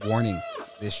Warning,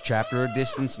 this chapter of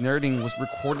Distance Nerding was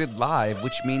recorded live,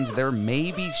 which means there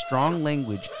may be strong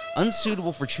language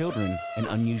unsuitable for children and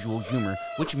unusual humor,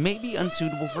 which may be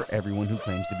unsuitable for everyone who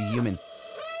claims to be human.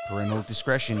 Parental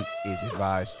discretion is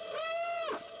advised.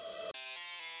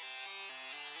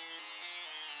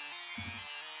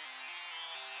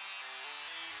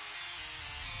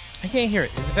 I can't hear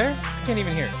it. Is it there? I can't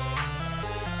even hear it.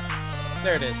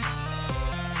 There it is.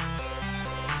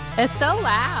 It's so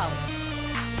loud.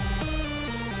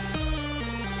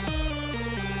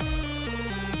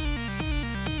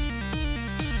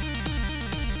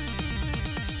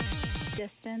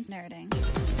 Distance Nerding.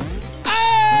 I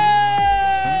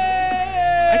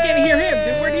can't hear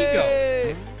him. Where'd he go?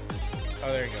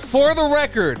 Oh, there he goes. For the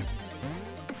record,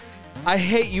 I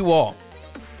hate you all.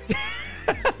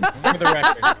 For the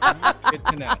record. Good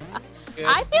to know. Good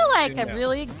I feel like to a know.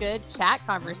 really good chat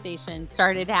conversation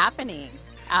started happening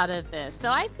out of this. So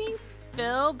I think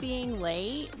Phil being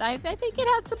late, I think it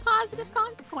had some positive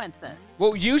consequences.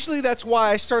 Well, usually that's why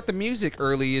I start the music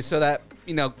early, is so that,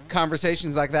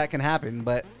 conversations like that can happen.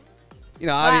 But,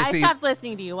 obviously. I stopped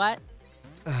listening to you. What?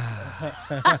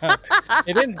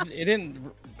 It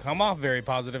didn't come off very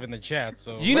positive in the chat.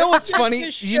 So You know what's let's get funny?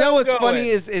 this You know show what's going. funny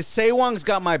is Saewong's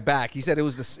got my back. He said it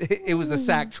was the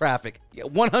sack traffic. Yeah,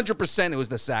 100% it was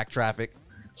the sack traffic.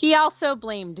 He also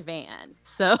blamed Van.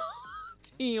 So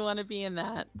do you want to be in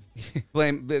that?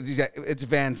 It's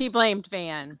Van's. He blamed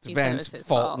Van. It's He said it Van's was his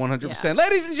fault, fault. 100%. Yeah.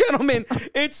 Ladies and gentlemen,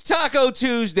 it's Taco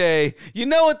Tuesday. You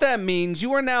know what that means.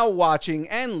 You are now watching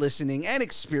and listening and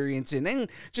experiencing and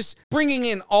just bringing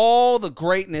in all the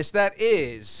greatness that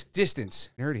is Distance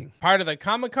Nerding. Part of the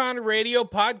Comic-Con Radio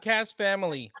podcast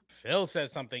family. Phil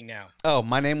says something now. Oh,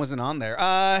 my name wasn't on there.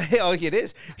 Oh, it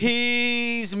is.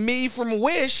 He's me from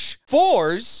Wish.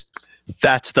 Fours.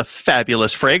 That's the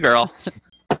fabulous Frey girl.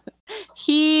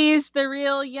 He's the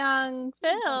real young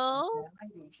Phil.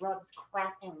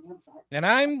 And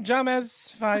I'm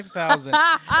Jamez 5000.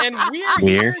 And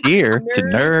We're here to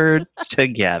nerd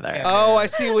together. Oh, I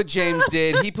see what James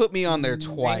did. He put me on there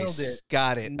Nailed twice. it.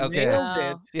 Got it. Okay.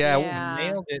 Nailed it. Yeah.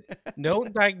 Nailed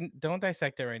it. Don't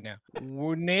dissect it right now.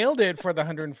 We nailed it for the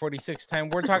 146th time.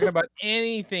 We're talking about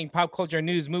anything pop culture,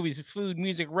 news, movies, food,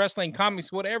 music, wrestling,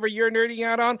 comics, whatever you're nerding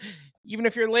out on. Even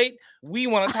if you're late, we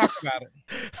want to talk about it.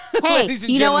 Hey, Ladies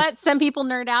and you know gentlemen- what? Some people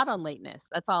nerd out on lateness.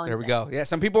 That's all I'm There we saying. go. Yeah,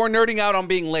 some people are nerding out on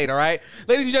being late, all right?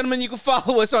 Ladies and gentlemen, you can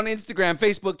follow us on Instagram,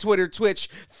 Facebook, Twitter, Twitch,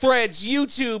 Threads,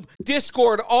 YouTube,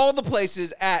 Discord, all the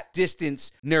places at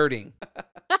Distance Nerding.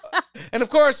 And of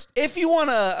course, if you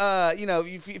want to,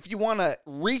 if you want to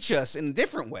reach us in a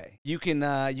different way, you can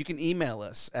email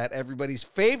us at everybody's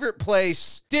favorite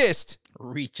place, dist.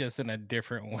 Reach us in a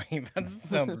different way. That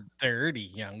sounds dirty,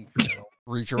 young Phil.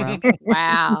 Reach around.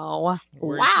 Wow.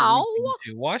 Where's Wow. your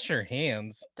reaching to? Wash your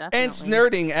hands. And Definitely.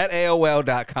 snerding at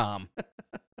AOL.com.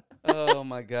 Oh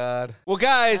my God. Well,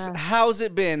 guys, how's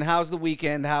it been? How's the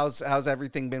weekend? How's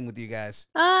everything been with you guys?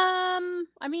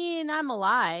 I mean, I'm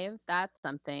alive. That's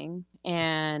something.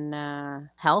 And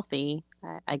healthy,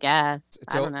 I guess.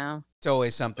 It's I o- don't know. It's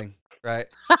always something, right?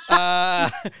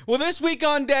 Well, this week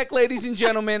on deck, ladies and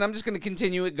gentlemen, I'm just going to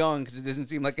continue it going because it doesn't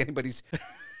seem like anybody's.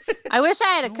 I wish I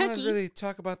had a I want to cookie. really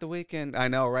talk about the weekend. I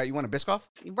know, right? You want a Biscoff?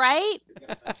 Right?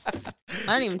 I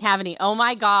don't even have any. Oh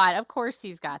my God. Of course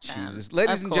he's got them. Jesus.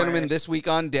 Ladies Of and gentlemen, course. this week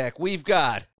on deck, we've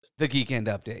got the Geek End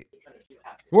Update.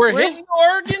 We're hitting the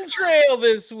Oregon Trail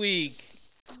this week.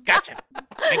 Gotcha.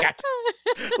 I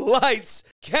gotcha. Lights,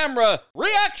 camera,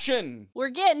 reaction. We're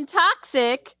getting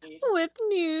toxic with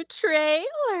new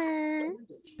trailers.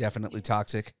 Definitely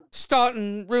toxic.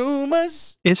 Starting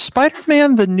rumors. Is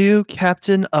Spider-Man the new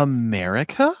Captain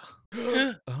America?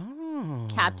 Oh.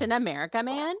 Captain America,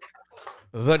 man.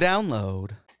 The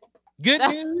download. Good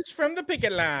news from the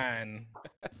picket line.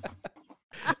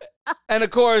 And of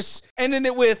course, ending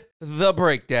it with the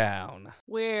breakdown.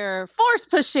 We're force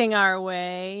pushing our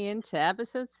way into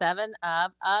episode 7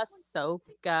 of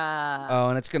Ahsoka. Oh,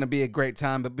 and it's going to be a great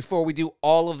time. But before we do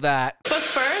all of that, But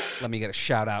first, let me get a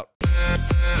shout out.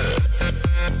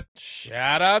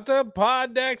 Shout out to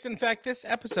Poddex. In fact, this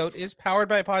episode is powered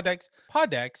by Poddex.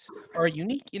 Poddex are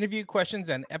unique interview questions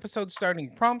and episode starting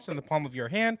prompts in the palm of your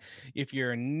hand. If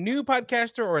you're a new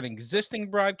podcaster or an existing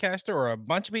broadcaster or a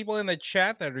bunch of people in the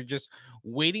chat that are just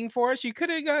waiting for us, you could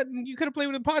have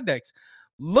played with Poddex.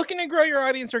 Looking to grow your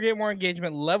audience or get more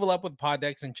engagement, level up with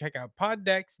Poddex and check out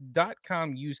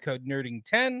poddex.com. Use code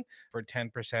nerding10 for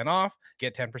 10% off.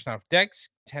 Get 10% off decks,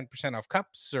 10% off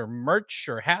cups or merch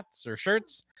or hats or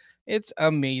shirts. It's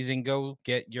amazing. Go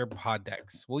get your pod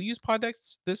decks. We'll use pod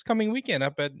decks this coming weekend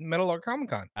up at Metal Art Comic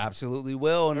Con. Absolutely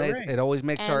will. And Hooray. it always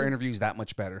makes our And- interviews that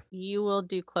much better. You will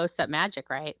do close-up magic,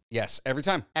 right? Yes, every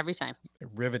time. Every time.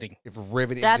 Riveting. If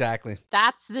riveting, That's- exactly.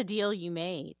 That's the deal you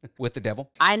made. With the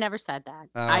devil. I never said that.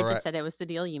 I All right. just said it was the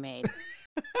deal you made.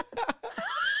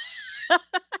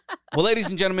 Well, ladies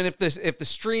and gentlemen, if the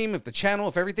stream, if the channel,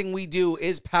 if everything we do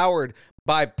is powered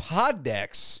by pod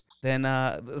decks, then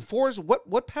Forrest,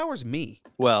 what powers me?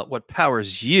 Well, what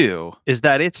powers you is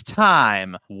that it's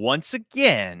time once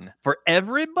again for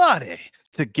everybody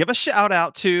to give a shout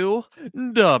out to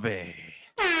Dubby.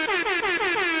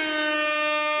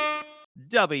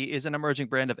 Dubby is an emerging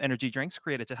brand of energy drinks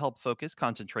created to help focus,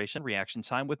 concentration, reaction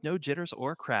time with no jitters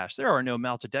or crash. There are no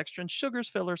maltodextrins, sugars,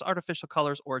 fillers, artificial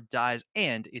colors, or dyes,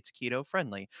 and it's keto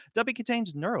friendly. Dubby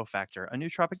contains Neurofactor, a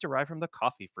nootropic derived from the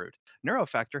coffee fruit.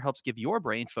 Neurofactor helps give your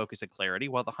brain focus and clarity,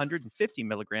 while the 150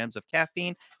 milligrams of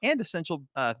caffeine and essential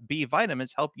B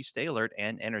vitamins help you stay alert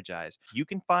and energized. You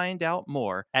can find out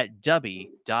more at dubby.gg.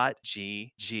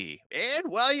 And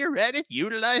while you're at it,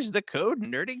 utilize the code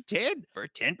NERDING10 for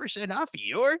 10% off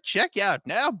your checkout.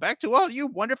 Now back to all you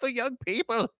wonderful young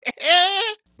people.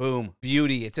 Boom,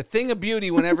 beauty. It's a thing of beauty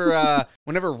whenever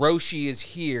whenever Roshi is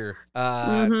here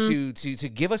to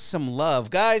give us some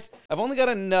love. Guys, I've only got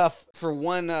enough for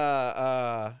one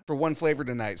flavor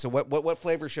tonight. So what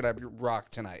flavor should I rock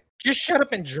tonight? Just shut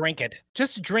up and drink it.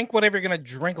 Just drink whatever you're going to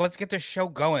drink. Let's get this show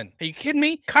going. Are you kidding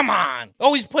me? Come on.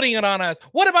 Always putting it on us.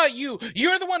 What about you?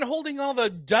 You're the one holding all the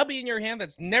Dubby in your hand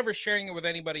that's never sharing it with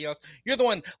anybody else. You're the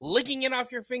one licking it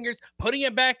off your fingers, putting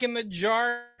it back in the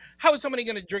jar. How is somebody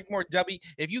going to drink more Dubby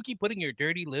if you keep putting your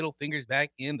dirty little fingers back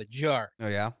in the jar? Oh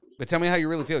yeah? But tell me how you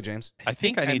really feel, James. I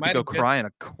think I need to might go have been- cry in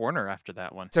a corner after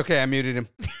that one. It's okay, I muted him.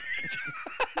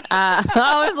 I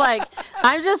was like,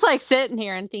 I'm just like sitting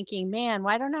here and thinking, man,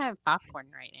 why don't I have popcorn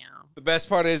right The best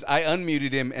part is I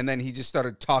unmuted him and then he just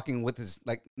started talking with his,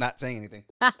 like, not saying anything.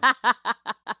 now?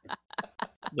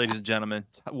 Ladies and gentlemen,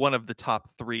 one of the top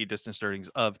 3 distance nerdings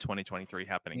of 2023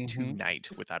 happening Mhm. tonight,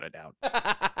 without a doubt.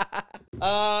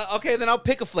 Okay, then I'll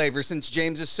pick a flavor since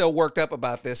James is so worked up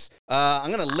about this.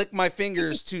 I'm gonna lick my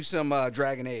fingers to some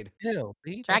Dragonade. Ew,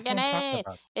 see? That's what I'm talking Dragonade.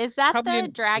 about. Is that Probably the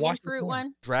in dragon Washington. fruit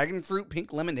one? Dragon fruit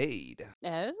pink lemonade.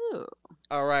 Oh,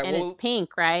 All right, and well, it's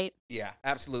pink, right? yeah,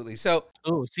 absolutely. So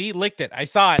Oh, see, licked it. I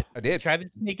saw it. I did. Tried to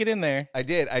sneak it in there. I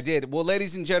did. Well,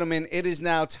 ladies and gentlemen, it is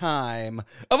now time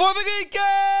for the Geek Update!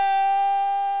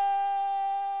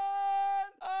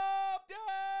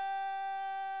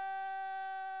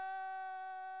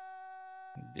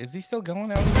 Is he still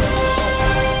going out?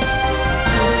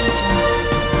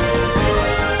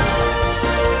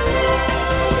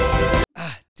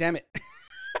 Ah, damn it.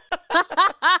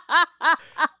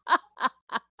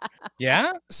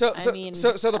 Yeah? So I mean,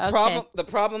 the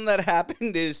problem that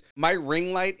happened is my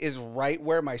ring light is right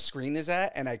where my screen is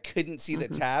at, and I couldn't see the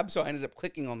tab, so I ended up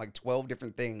clicking on like 12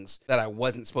 different things that I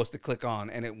wasn't supposed to click on,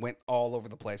 and it went all over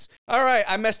the place. All right,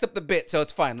 I messed up the bit, so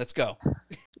it's fine. Let's go.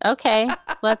 Okay,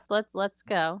 let's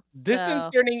go. Distance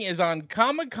So, Learning is on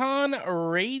Comic-Con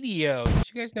Radio.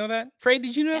 Did you guys know that? Frey,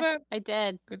 did you know yeah, that? I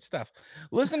did. Good stuff.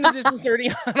 Listen to Distance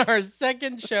Learning on our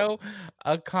second show,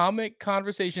 A Comic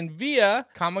Conversation, via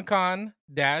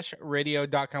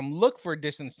comiccon-radio.com. Look for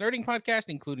Distance Learning podcast,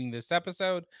 including this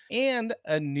episode, and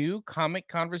a new comic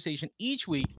conversation each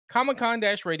week.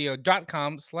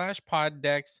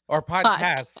 comiccon-radio.com/poddex or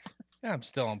podcasts. I'm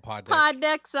still on Poddex.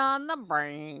 Poddex on the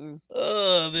brain.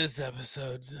 Oh, this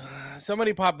episode.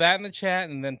 Somebody pop that in the chat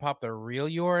and then pop the real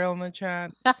URL in the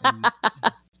chat. and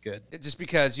it's good. Just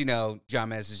because, you know,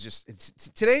 Jamez is just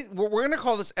today we're going to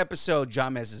call this episode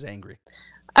Jamez is angry.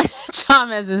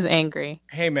 Chavez is angry.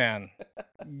 Hey, man,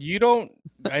 you don't.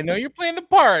 I know you're playing the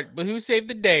part, but who saved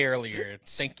the day earlier?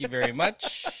 Thank you very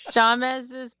much.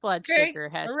 Chavez's blood Okay, sugar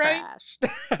has all right. crashed.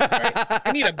 Right,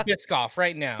 I need a Biscoff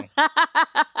right now.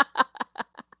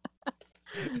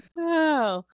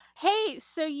 Oh. Hey,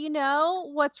 so you know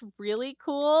what's really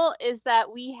cool is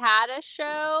that we had a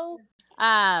show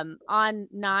on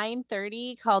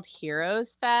 9:30 called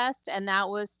Heroes Fest, and that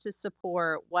was to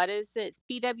support, what is it,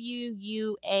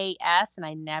 PWUAS, and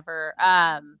I never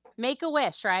Make a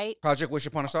Wish, right? Project Wish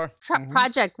Upon a Star. Mhm.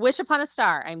 Project Wish Upon a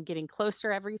Star. I'm getting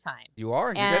closer every time. You are.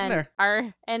 You're getting there.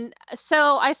 And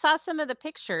so I saw some of the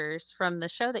pictures from the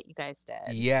show that you guys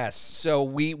did. Yes. So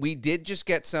we did just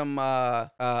get some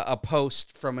a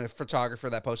post from a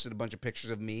photographer that posted a bunch of pictures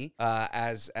of me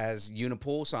as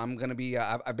Unipool. So I'm gonna be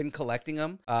I've been collecting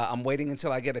them. I'm waiting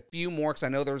until I get a few more because I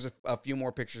know there was a few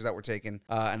more pictures that were taken,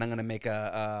 and I'm gonna make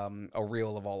a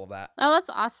reel of all of that. Oh,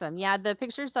 that's awesome. Yeah, the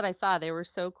pictures that I saw, they were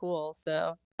so cool.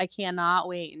 So I cannot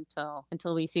wait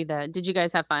until we see the. Did you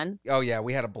guys have fun? Oh yeah,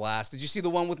 we had a blast. Did you see the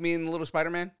one with me and the little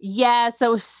Spider-Man? Yes,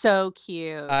 that was so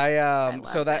cute. I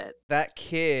so love that it. that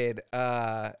kid,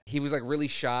 he was like really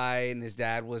shy, and his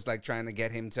dad was like trying to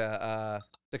get him to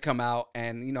come out,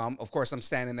 and you know, of course, I'm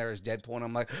standing there as Deadpool, and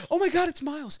I'm like, oh my god, it's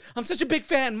Miles! I'm such a big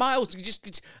fan, Miles.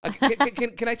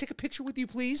 Can I take a picture with you,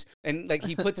 please? And like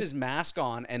he puts his mask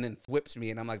on and then whips me,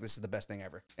 and I'm like, this is the best thing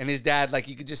ever. And his dad, like,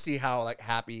 you could just see how like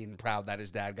happy and proud that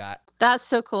his dad got. That's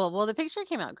so cool. Well, the picture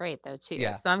came out great though too.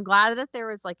 Yeah. So I'm glad that there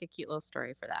was like a cute little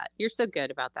story for that. You're so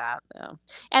good about that though.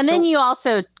 And then So- you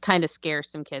also kind of scare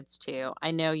some kids too.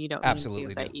 I know you don't Absolutely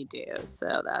mean to, do. but you do.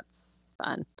 So that's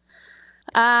fun.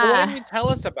 So why don't Uh you tell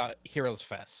us about Heroes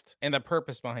Fest and the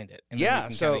purpose behind it? And then Yeah, we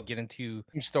can so- kind of get into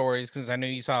some stories because I know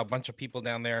you saw a bunch of people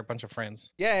down there, a bunch of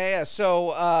friends. Yeah.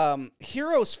 So,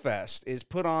 Heroes Fest is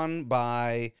put on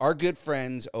by our good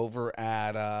friends over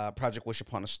at Project Wish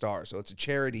Upon a Star. So it's a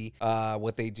charity.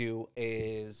 What they do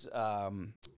is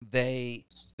they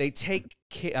take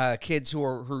kids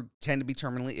who tend to be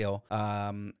terminally ill,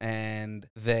 and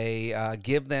they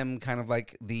give them kind of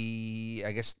like the,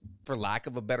 I guess, for lack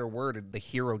of a better word, the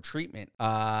hero treatment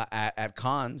at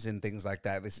cons and things like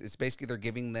that. It's basically they're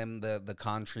giving them the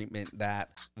con treatment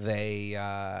that they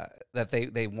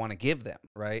want to give them,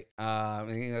 right?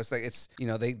 And, you know, it's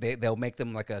like they'll make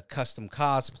them like a custom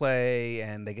cosplay,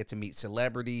 and they get to meet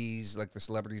celebrities, like the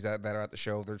celebrities that are at the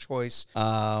show of their choice.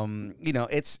 You know,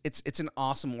 it's an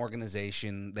awesome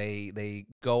organization. They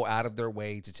go out of their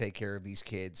way to take care of these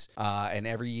kids, and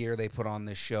every year they put on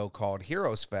this show called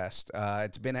Heroes Fest.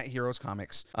 It's been at Heroes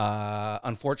Comics.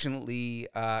 Unfortunately,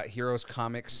 Heroes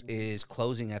Comics is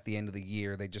closing at the end of the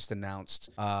year. They just announced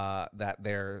that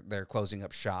they're closing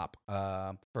up shop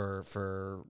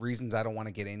for reasons I don't want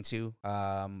to get into.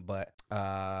 But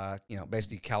you know,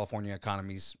 basically California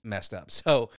economy's messed up,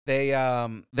 so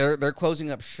they're closing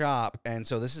up shop, and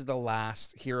so this is the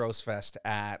last Heroes Fest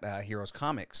at Heroes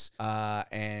Comics.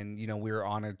 And you know, we're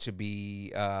honored to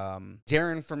be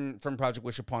Darren from Project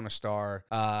Wish Upon a Star.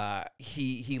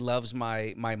 He loves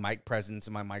my mic presence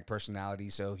and my mic personality,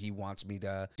 so he wants me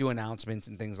to do announcements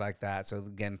and things like that. So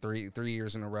again, three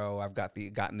years in a row, I've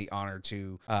gotten the honor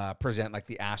to present like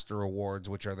the Astor Awards,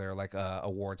 which are their like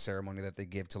award ceremony that they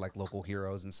give to like local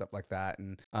heroes and stuff like that.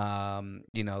 And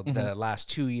you know, the last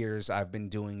 2 years I've been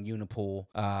doing Unipool,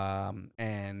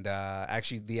 and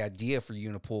actually the idea for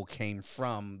Unipool came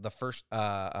from the first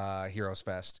Heroes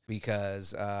Fest,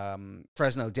 because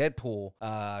Fresno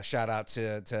Deadpool, shout out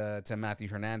to Matthew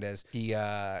Hernandez, he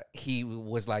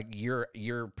was like,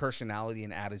 your personality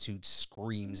and attitude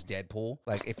screams Deadpool.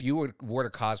 Like if you were to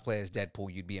cosplay as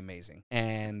Deadpool, you'd be amazing.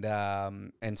 And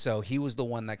so he was the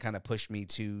one that kind of pushed me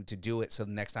to do it. So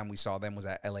the next time we saw them was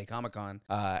at LA Comic-Con,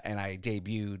 and I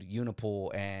debuted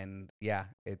Unipool, and yeah,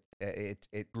 it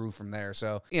grew from there.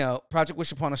 So, you know, Project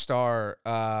Wish Upon a Star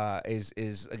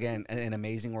is again an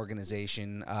amazing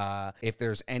organization. If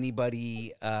there's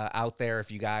anybody out there,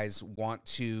 if you guys want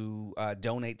to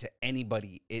donate to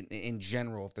anybody in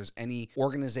general, if there's any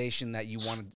organization that you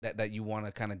want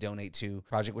to kind of donate to,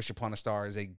 Project Wish Upon a Star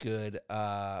is a good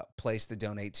place to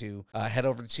donate to. Head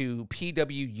over to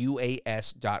pwuas.org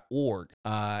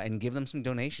and give them some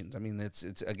donations. I mean, it's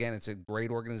a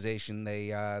great organization.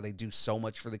 They do so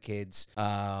much for the kids.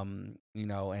 You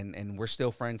know, and we're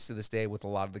still friends to this day with a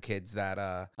lot of the kids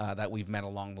that we've met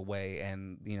along the way.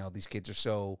 And, you know, these kids are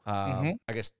so, I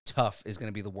guess tough is going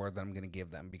to be the word that I'm going to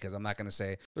give them, because I'm not going to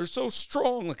say they're so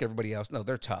strong like everybody else. No,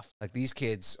 they're tough. Like, these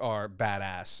kids are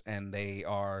badass, and they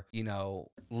are, you know,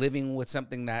 living with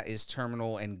something that is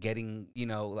terminal and getting, you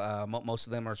know, most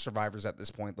of them are survivors at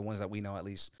this point. The ones that we know at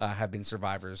least have been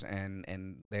survivors,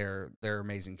 and they're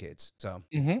amazing kids. So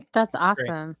That's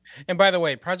awesome. And by the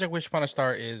way, Project Wish Upon a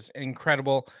Star is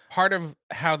incredible. Part of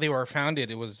how they were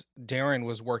founded, it was Darren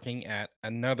was working at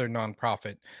another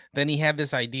nonprofit. Then he had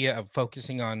this idea of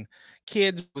focusing on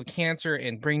kids with cancer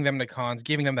and bringing them to cons,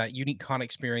 giving them that unique con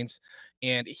experience.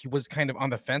 And he was kind of on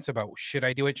the fence about, should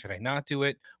I do it? Should I not do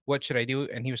it? What should I do?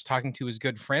 And he was talking to his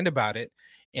good friend about it.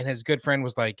 And his good friend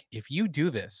was like, if you do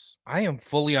this, I am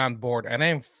fully on board and I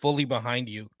am fully behind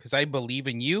you because I believe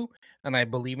in you and I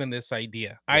believe in this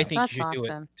idea. I think That's you should do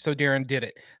it. awesome. So Darren did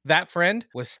it. That friend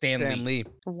was Stan Stan Lee. Lee.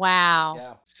 Wow.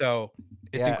 Yeah. So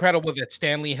it's Yeah. incredible that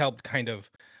Stan Lee helped kind of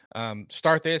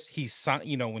start this. He signed,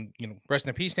 rest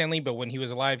in peace, Stan Lee. But when he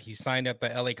was alive, he signed at the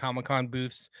LA Comic-Con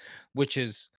booths, which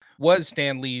was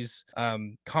Stan Lee's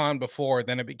con before.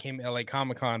 Then it became LA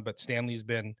Comic-Con, but Stan Lee's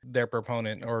been their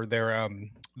proponent or their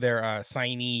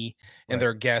signee and Right.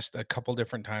 their guest a couple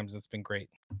different times. It's been great.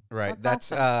 Right. That's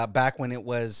That's back when it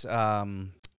was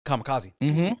Kamikaze.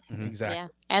 Mm-hmm. Mhm. Exactly. Yeah.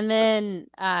 And then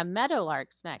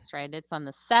Meadowlark's next, right? It's on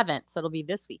the 7th, so it'll be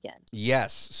this weekend.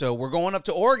 Yes. So we're going up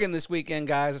to Oregon this weekend,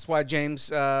 guys. That's why James,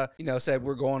 said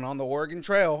we're going on the Oregon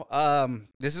Trail.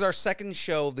 This is our second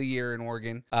show of the year in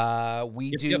Oregon.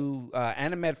 We do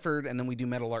Anna Medford, and then we do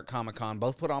Meadowlark Comic Con,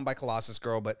 both put on by Colossus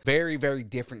Girl, but very, very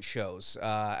different shows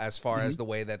as far as the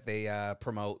way that they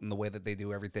promote and the way that they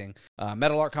do everything.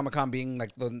 Meadowlark Comic Con being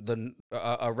like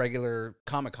a regular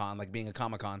Comic Con, like being a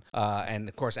Comic Con, and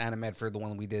of course Anna Medford, the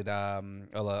one we did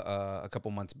a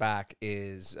couple months back,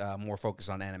 is more focused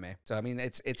on anime. So I mean,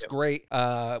 it's great.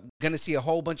 Gonna see a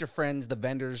whole bunch of friends, the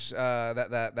vendors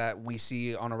that we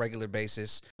see on a regular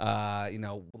basis.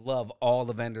 Love all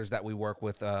the vendors that we work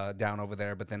with down over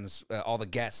there, but then all the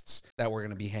guests that we're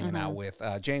gonna be hanging out with.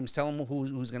 James, tell them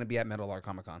who's gonna be at Meadowlark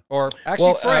Comic Con, or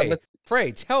actually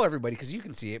Frey, tell everybody, because you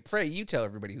can see it. Frey, you tell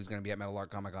everybody who's going to be at Meadowlark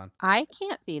Comic Con. I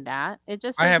can't see that. It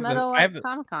just says Meadowlark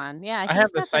Comic Con. Yeah, I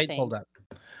have the site pulled up.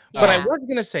 Yeah. But I was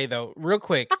going to say, though, real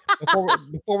quick,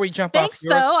 before we jump off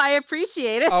yours. Thanks, though. I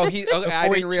appreciate it. I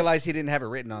didn't realize he didn't have it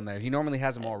written on there. He normally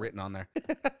has them all written on there.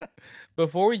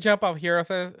 Before we jump off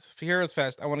Heroes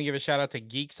Fest, I want to give a shout out to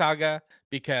Geek Saga,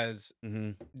 because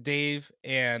Dave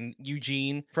and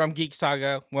Eugene from Geek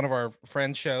Saga, one of our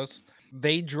friends' shows,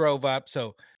 they drove up.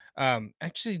 So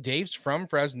actually Dave's from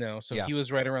Fresno, so he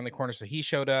was right around the corner, so he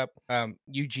showed up.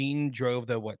 Eugene drove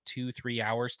the 2-3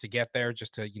 hours to get there,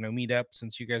 just to meet up,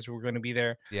 since you guys were going to be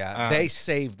there. They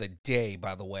saved the day,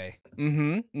 by the way.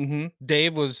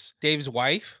 Dave was Dave's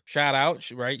wife, shout out,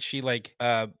 she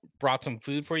brought some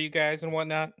food for you guys and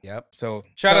whatnot. So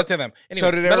shout out to them. Anyway, so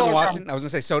did Aaron Watson. I was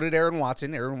gonna say, so did Aaron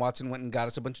Watson. Aaron Watson went and got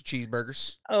us a bunch of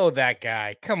cheeseburgers. Oh, that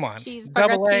guy, come on.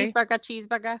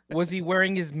 Cheeseburger. Was he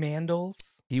wearing his mandals?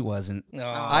 He wasn't.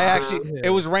 No. It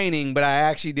was raining, but I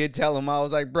actually did tell him, I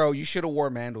was like, bro, you should have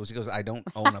wore mandals. He goes, I don't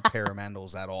own a pair of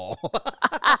mandals at all.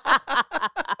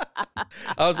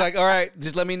 I was like, all right,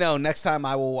 just let me know. Next time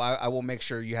I will make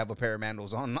sure you have a pair of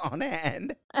mandals on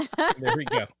hand. There we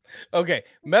go. Okay.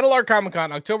 Meadowlark Comic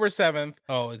Con, October 7th.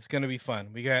 Oh, it's going to be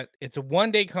fun. It's a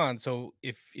 1-day con. So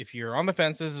if you're on the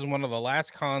fence, this is one of the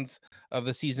last cons of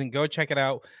the season. Go check it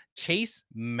out. Chase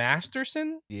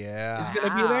Masterson is going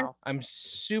to be there. I'm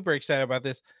super excited about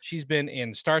this. She's been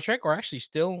in Star Trek, or actually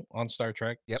still on Star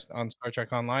Trek, on Star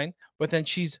Trek Online. But then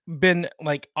she's been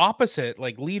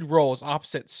lead roles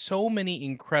opposite so many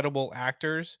incredible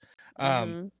actors.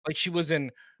 Like she was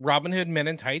in Robin Hood Men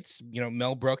in Tights,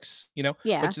 Mel Brooks,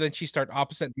 but then she started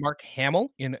opposite Mark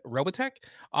Hamill in Robotech,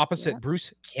 opposite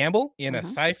Bruce Campbell in a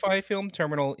sci-fi film,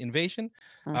 Terminal Invasion,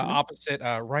 opposite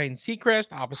Ryan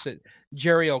Seacrest, opposite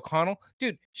Jerry O'Connell.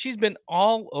 Dude, she's been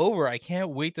all over. I can't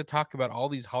wait to talk about all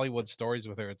these Hollywood stories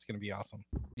with her. It's going to be awesome.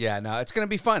 Yeah, no, it's going to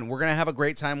be fun. We're going to have a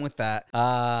great time with that.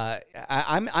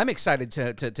 I'm excited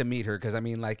to meet her, because I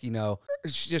mean,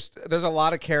 it's just, there's a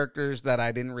lot of characters that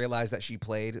I didn't realize that she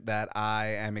played that I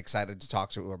am excited to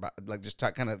talk to her about,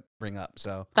 kind of bring up.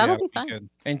 So that'll be fun. Good.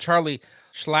 And Charlie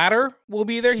Schlatter will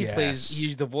be there.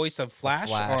 He's the voice of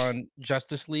Flash on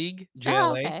Justice League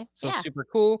JLA. Okay. So super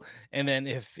cool. And then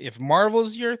if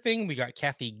Marvel's your thing, we got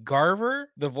Kathy Garver,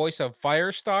 the voice of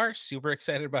Firestar. Super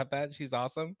excited about that. She's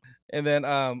awesome. And then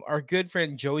our good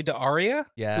friend Joey DeAria,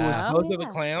 who was Bozo the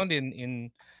Clown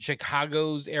in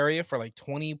Chicago's area for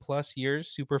 20 plus years.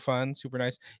 Super fun, super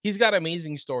nice. He's got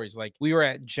amazing stories. Like, we were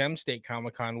at Gem State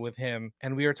Comic Con with him,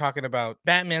 and we were talking about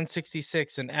Batman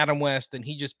 66 and Adam West, and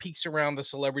he just peeks around the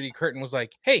celebrity curtain, was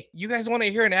like, "Hey, you guys want to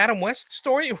hear an Adam West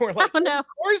story?" We're like, "No, of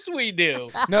course we do."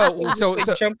 No, so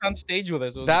jumped on stage with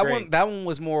us. That one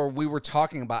was more, we were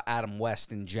talking about Adam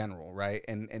West in general, right?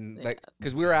 And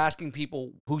because we were asking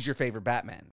people, who's your favorite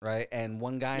Batman, right? And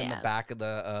one guy in the back of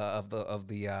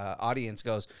the audience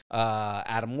goes,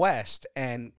 Adam West,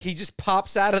 and he just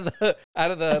pops out of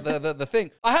the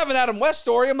thing. I have an Adam West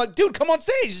story. I'm like, dude, come on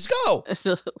stage, let's go.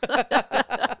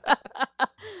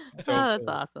 That's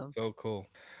awesome. So cool.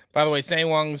 By the way, Sang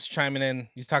Wong's chiming in.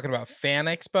 He's talking about Fan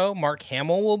Expo. Mark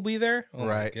Hamill will be there. Oh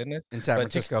my goodness. In San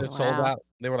Francisco. Sold out.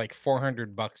 They were like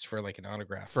 $400 for an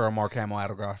autograph. For a Mark Hamill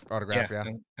autograph, yeah.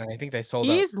 And I think they sold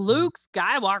out. He's Luke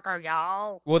Skywalker,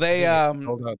 y'all. Well, they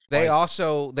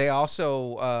also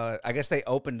I guess they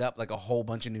opened up a whole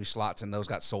bunch of new slots, and those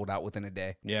got sold out within a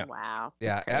day. Yeah. Wow.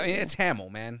 Yeah. I mean, it's Hamill,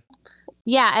 man.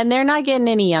 Yeah, and they're not getting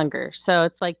any younger, so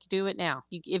it's like, do it now.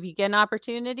 If you get an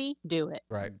opportunity, do it.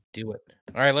 Right. Do it.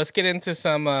 All right, let's get into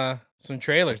some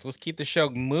trailers. Let's keep the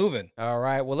show moving. All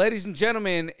right. Well, ladies and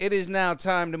gentlemen, it is now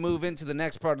time to move into the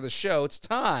next part of the show. It's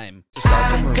time to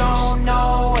start some rumors. I don't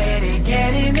know where they're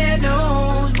getting their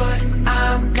news, but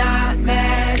I'm not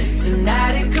mad if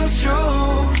tonight it comes true.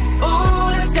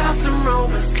 Ooh, let's start some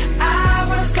rumors. I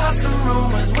wanna start some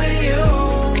rumors with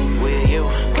you.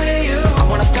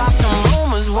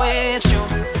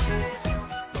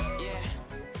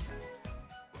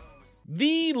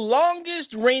 The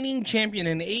longest reigning champion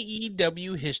in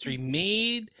AEW history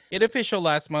made it official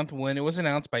last month when it was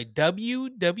announced by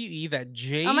WWE that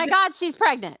Jade Oh my God, she's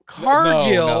pregnant.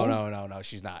 Cargill No,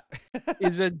 she's not.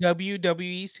 is a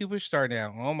WWE superstar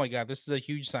now. Oh my God, this is a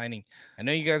huge signing. I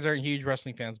know you guys aren't huge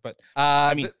wrestling fans, but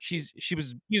I mean, she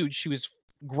was huge. She was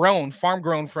farm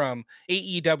grown from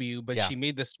AEW, but Yeah. she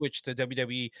made the switch to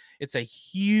WWE. It's a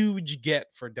huge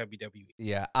get for WWE.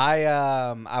 Yeah,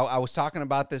 I was talking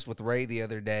about this with Ray the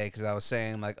other day because I was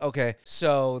saying like, okay,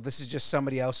 so this is just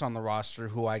somebody else on the roster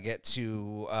who I get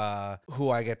to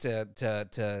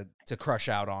crush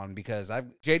out on because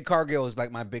Jade Cargill is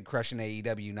like my big crush in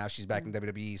AEW. Now she's back in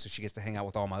WWE, so she gets to hang out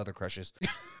with all my other crushes.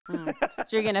 So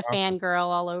you're gonna fangirl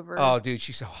all over. Oh, dude,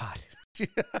 she's so hot.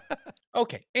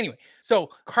 Okay. Anyway, so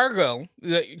Cargill.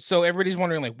 So everybody's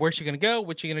wondering like, where's she gonna go?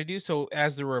 What's she gonna do? So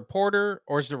as the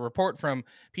report from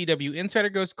PW Insider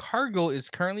goes, Cargill is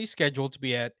currently scheduled to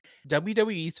be at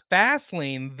WWE's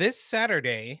Fastlane this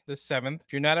Saturday, the 7th.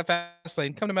 If you're not at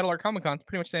Fastlane, come to Metal Art Comic Con.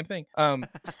 Pretty much the same thing.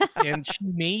 And she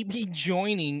may be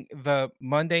joining the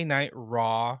Monday Night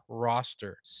Raw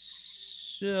roster.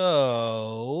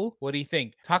 So, what do you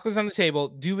think? Tacos on the table.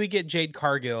 Do we get Jade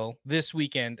Cargill this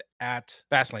weekend at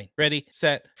Fastlane? Ready,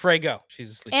 set, fray, go.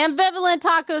 She's asleep. Ambivalent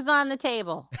tacos on the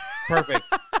table. Perfect.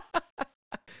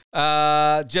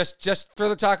 Just for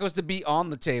the tacos to be on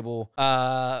the table.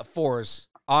 Fours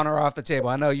on or off the table.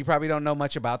 I know you probably don't know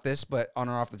much about this, but on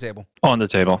or off the table. On the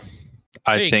table.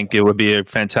 I think it would be a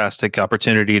fantastic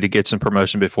opportunity to get some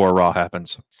promotion before Raw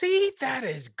happens. See, that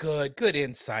is good. Good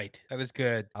insight. That is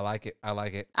good. I like it.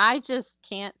 I just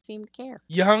can't seem to care.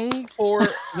 Young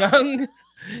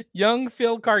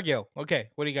Phil Cargill. Okay,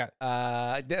 what do you got?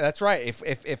 That's right.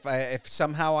 If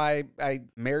somehow I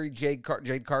married Jade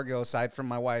Cargill aside from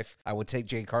my wife, I would take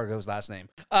Jade Cargill's last name.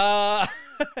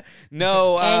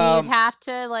 No. And you'd have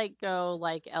to like go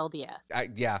like LDS. I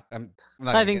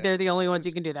think they're the only ones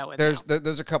you can do that with.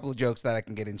 There's a couple of jokes that I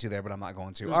can get into there, but I'm not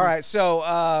going to. Mm-hmm. All right, so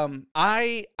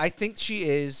I think she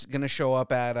is gonna show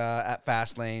up at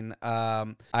Fastlane.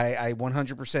 I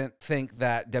 100% think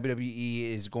that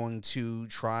WWE is going to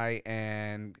try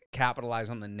and capitalize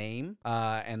on the name,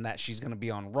 and that she's gonna be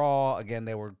on Raw again.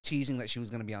 They were teasing that she was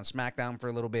gonna be on SmackDown for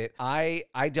a little bit. I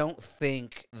don't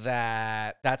think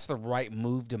that that's the right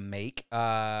move to make.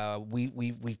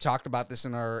 We've talked about this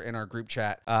in our group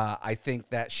chat. I think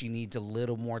that she needs a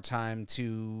little more time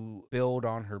to build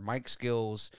on her mic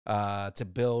skills, to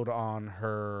build on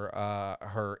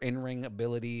her in-ring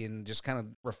ability, and just kind of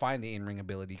refine the in-ring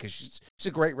ability, because she's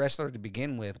a great wrestler to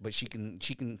begin with, but she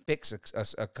can fix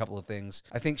a couple of things.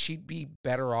 I think she'd be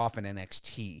better off in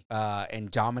NXT and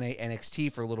dominate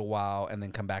NXT for a little while, and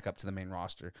then come back up to the main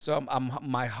roster. So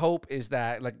my hope is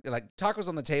that like tacos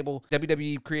on the table,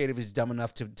 WWE creative is dumb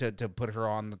enough to put her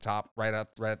on the top right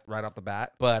off the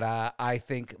bat. But I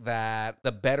think that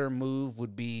the better move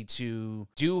would be to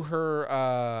do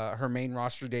her main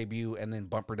roster debut and then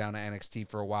bump her down to NXT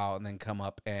for a while, and then come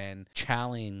up and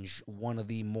challenge one of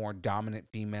the more dominant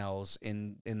females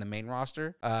in the main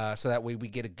roster. So that way we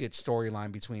get a good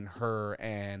storyline between her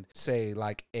and, say,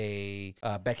 like a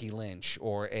Becky Lynch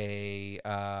or a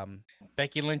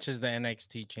Becky Lynch is the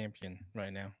NXT champion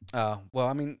right now. Well,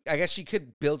 I mean, I guess she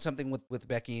could build something with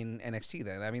Becky in NXT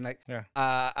then. I mean, like, yeah.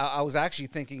 I was actually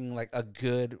thinking like a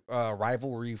good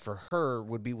rivalry for her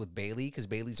would be with Bayley, because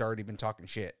Bayley's already been talking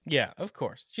shit. Yeah, of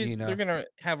course. They're gonna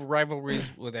have rivalries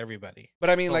with everybody. But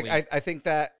I mean, totally. Like, I think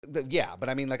that, but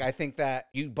I mean, like, I think that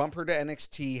you bump her to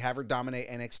NXT, have her dominate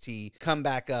NXT, come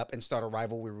back up and start a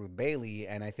rivalry with Bayley,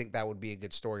 and I think that would be a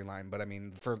good storyline. But I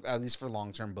mean, at least for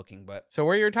long-term booking. But so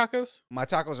where are your tacos? My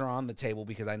tacos are on the table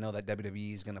because I know that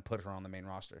WWE is going to put her on the main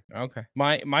roster. Okay.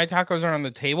 My tacos are on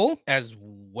the table as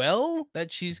well,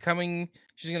 that she's going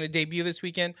to debut this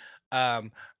weekend.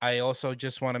 I also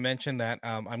just want to mention that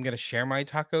I'm going to share my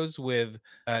tacos with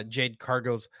Jade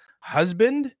Cargill's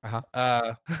husband,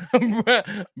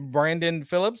 Brandon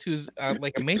Phillips, who's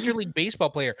like a Major League Baseball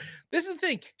player. This is the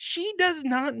thing. She does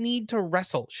not need to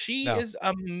wrestle.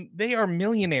 They are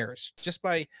millionaires just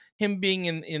by him being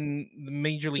in the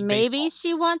Major League Maybe Baseball.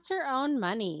 She wants her own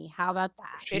money. How about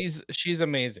that? She's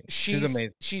amazing. She's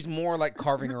amazing. She's more like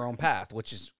carving her own path,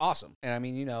 which is awesome. And I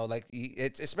mean, like,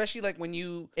 it's especially like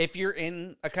if you're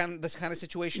in this kind of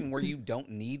situation where you don't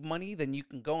need money, then you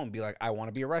can go and be like, I want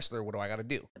to be a wrestler. What do I got to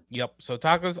do? Yep. So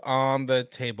tacos on the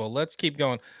table. Let's keep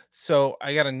going. So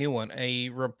I got a new one. A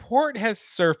report has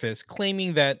surfaced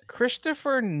claiming that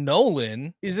Christopher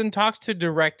Nolan is in talks to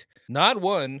direct not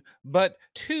one, but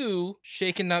two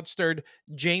shaken not stirred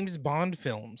James Bond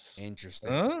films. Interesting.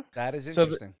 Huh? That is So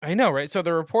interesting. I know, right? So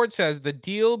the report says the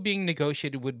deal being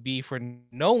negotiated would be for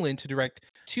Nolan to direct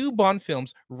two Bond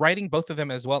films, writing both of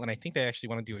them as well. And I think they actually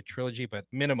want to do a trilogy, but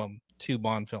minimum two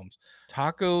Bond films.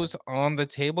 Tacos on the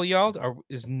table, y'all.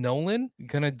 Is Nolan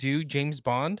gonna do James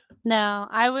Bond? No,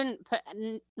 I wouldn't put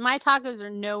my tacos are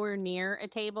nowhere near a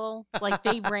table. Like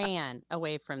they ran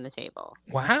away from the table.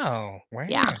 Wow. Wow.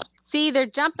 Yeah. See, they're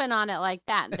jumping on it like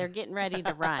that. And they're getting ready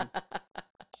to run.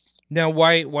 Now,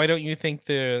 why don't you think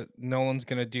the Nolan's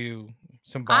gonna do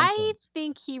some Bond I films?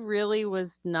 think he really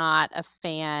was not a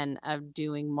fan of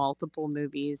doing multiple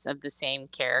movies of the same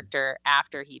character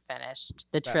after he finished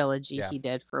the trilogy yeah. he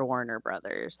did for Warner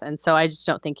Brothers. And so I just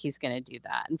don't think he's going to do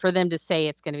that. And for them to say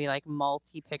it's going to be like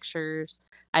multi pictures,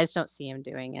 I just don't see him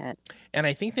doing it. And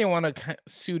I think they want to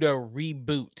pseudo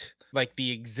reboot like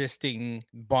the existing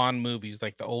Bond movies,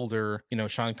 like the older,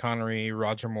 Sean Connery,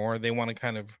 Roger Moore. They want to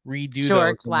kind of redo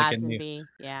George those in like a new, Lazenby,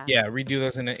 yeah. redo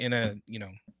those in a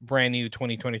brand new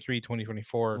 2023,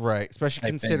 2024. Right, especially type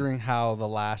thing. considering how the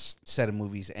last set of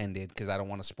movies ended, because I don't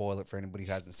want to spoil it for anybody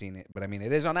who hasn't seen it. But I mean,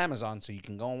 it is on Amazon, so you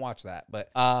can go and watch that. But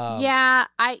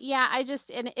I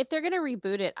just, and if they're gonna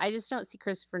reboot it, I just don't see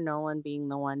Christopher Nolan being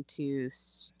the one to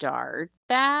start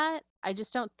that. I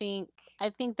just don't think. I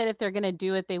think that if they're going to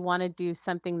do it, they want to do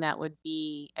something that would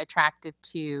be attractive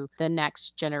to the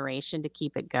next generation to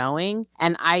keep it going.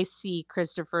 And I see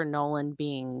Christopher Nolan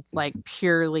being like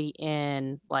purely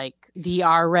in like the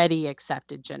already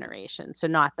accepted generation, so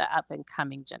not the up and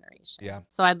coming generation. Yeah.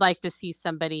 So I'd like to see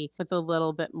somebody with a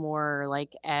little bit more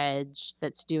like edge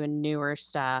that's doing newer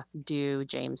stuff do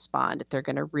James Bond if they're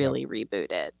going to really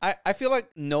reboot it. I feel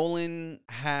like Nolan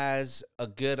has a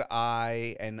good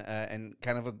eye and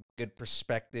kind of a good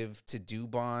perspective to do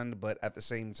Bond, but at the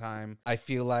same time, I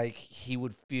feel like he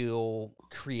would feel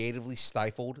creatively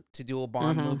stifled to do a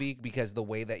Bond movie, because the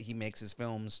way that he makes his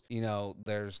films,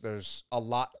 there's a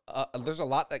lot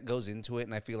that goes into it,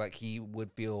 and I feel like he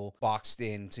would feel boxed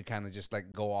in to kind of just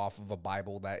like go off of a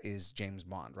Bible that is James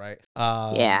Bond, right?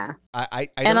 Yeah. I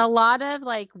And don't- a lot of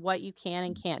like what you can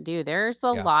and can't do. There's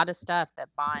a lot of stuff that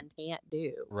Bond can't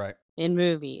do right. in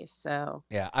movies. So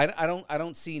Yeah, I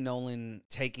don't see Nolan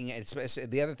taking it. Especially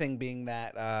the other thing being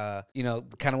that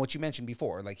kind of what you mentioned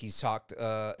before, like he's talked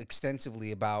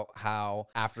extensively about how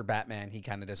after Batman he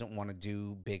kind of doesn't want to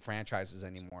do big franchises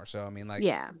anymore. So I mean, like,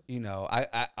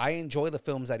 I enjoy the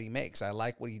films that he makes. I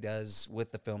like what he does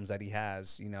with the films that he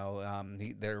has.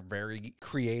 They're very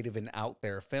creative and out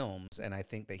there films, and I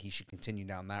think that he should continue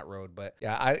down that road. But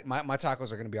yeah, my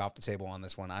tacos are going to be off the table on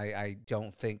this one. I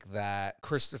don't think that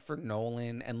Christopher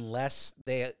Nolan, unless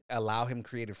they allow him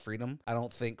creative freedom, I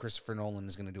don't think Christopher Nolan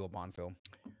is going to do a Bond film.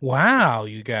 Wow,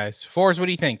 you guys. Forrest, what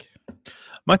do you think?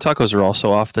 My tacos are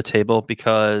also off the table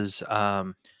because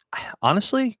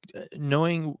honestly,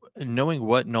 knowing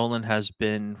what Nolan has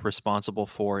been responsible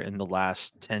for in the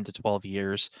last 10 to 12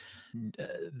 years,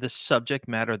 the subject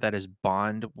matter that is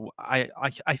Bond,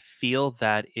 I feel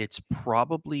that it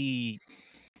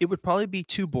would probably be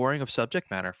too boring of subject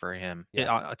matter for him.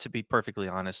 To be perfectly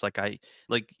honest,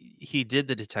 he did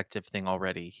the detective thing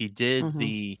already. He did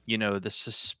the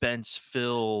suspense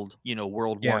filled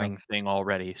world warning thing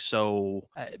already. So,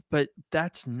 but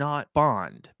that's not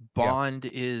Bond. Bond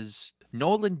is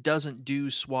Nolan doesn't do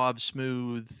suave,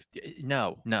 smooth.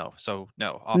 No. So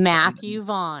no. Matthew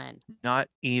Vaughn. Not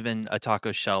even a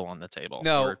taco shell on the table.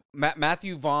 No,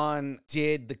 Matthew Vaughn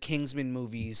did the Kingsman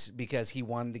movies because he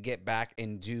wanted to get back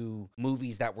and do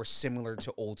movies that were similar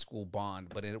to old school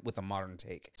Bond, but with a modern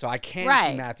take. So I can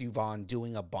see Matthew Vaughn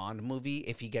doing a Bond movie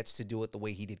if he gets to do it the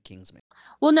way he did Kingsman.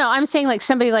 Well, no, I'm saying like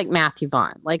somebody like Matthew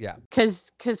Vaughn, like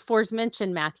because Forrest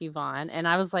mentioned Matthew Vaughn, and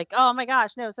I was like, oh my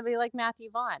gosh, no, somebody like Matthew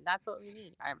Vaughn. That's what we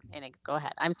need. Go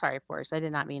ahead. I'm sorry, Forrest. I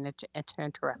did not mean to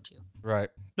interrupt you. Right.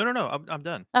 No. I'm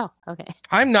done. Oh, okay.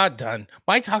 I'm not done.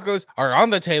 My tacos are on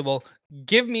the table.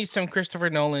 Give me some Christopher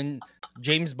Nolan,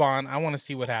 James Bond. I want to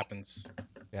see what happens.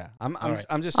 Yeah, I'm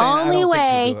just saying. Only I don't way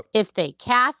think he'll do it. if they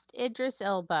cast Idris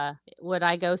Elba would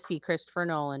I go see Christopher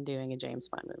Nolan doing a James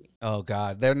Bond movie. Oh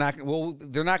God, they're not going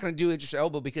to do Idris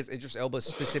Elba because Idris Elba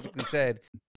specifically said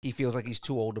he feels like he's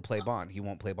too old to play Bond. He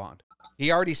won't play Bond.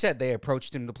 He already said they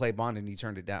approached him to play Bond and he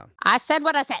turned it down. I said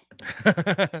what I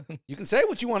said. You can say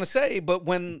what you want to say, but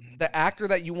when the actor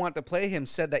that you want to play him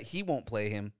said that he won't play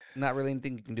him, not really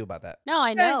anything you can do about that. No,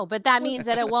 I know, but that means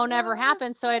that it won't ever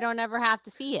happen, so I don't ever have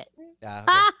to see it. Yeah.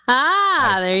 Ha ha!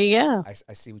 Nice. There you go.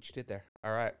 I see what you did there.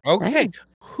 All right. Okay. Nice.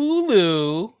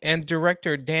 Hulu and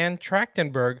director Dan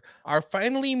Trachtenberg are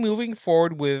finally moving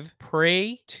forward with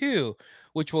Prey 2,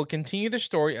 which will continue the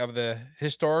story of the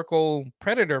historical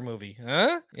Predator movie.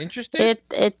 Huh? Interested?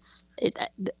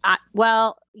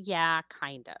 Well, yeah,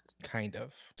 kind of. Kind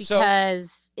of. So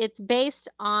Because it's based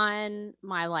on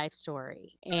my life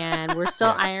story, and we're still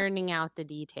Yeah. ironing out the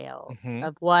details Mhm.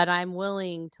 of what I'm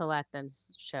willing to let them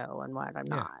show and what I'm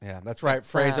Yeah. not. yeah, that's right.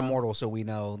 Frey's So- immortal, so we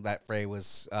know that Frey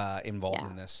was involved Yeah.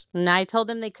 in this. And I told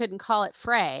them they couldn't call it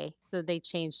Frey, so they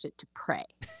changed it to Prey.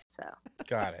 So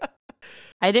Got it.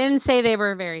 I didn't say they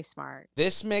were very smart.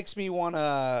 This makes me want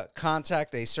to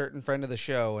contact a certain friend of the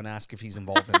show and ask if he's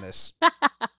involved in this.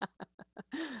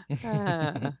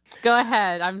 Go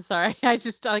ahead. I'm sorry. I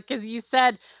just because you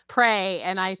said Prey,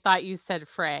 and I thought you said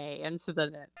Frey, and so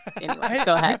then anyway,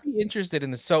 go ahead. I'd be interested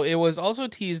in this. So it was also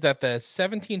teased that the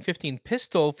 1715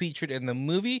 pistol featured in the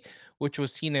movie, which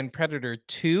was seen in Predator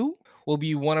 2, will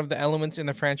be one of the elements in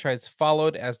the franchise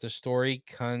followed as the story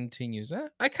continues.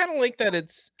 I kind of like that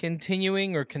it's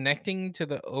continuing or connecting to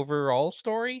the overall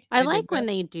story. I dig like when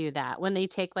that. they do that, when they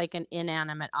take like an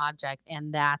inanimate object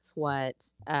and that's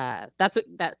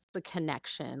the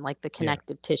connection, like the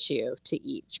connective tissue to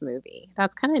each movie.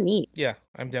 That's kind of neat. Yeah,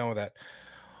 I'm down with that.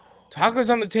 Tacos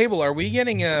on the table. Are we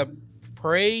getting a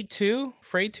Prey 2?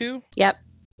 Frey 2? Yep.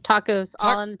 Tacos Ta-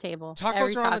 all on the table.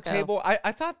 Every Tacos are on the taco. table.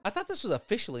 I thought this was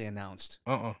officially announced.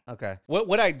 Uh-uh. Okay.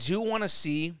 What I do want to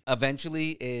see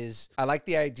eventually is I like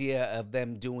the idea of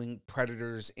them doing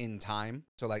Predators in time.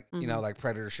 So like like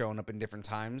Predators showing up in different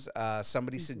times.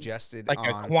 Somebody suggested Like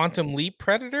a quantum leap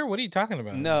Predator? What are you talking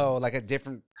about? no, like a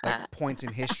different points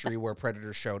in history where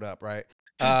Predators showed up, right?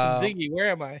 Ziggy, where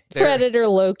am I? Predator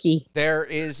Loki. There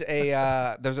is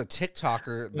a there's a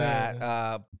TikToker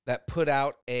that put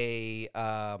out a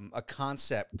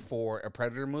concept for a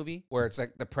Predator movie where it's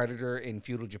like the Predator in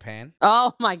feudal Japan.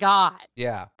 Oh my god.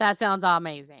 Yeah. That sounds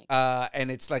amazing.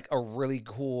 And it's like a really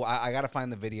cool. I gotta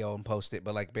find the video and post it,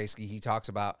 but like basically he talks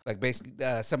about like basically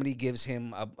somebody gives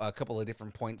him a couple of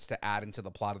different points to add into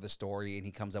the plot of the story, and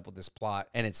he comes up with this plot,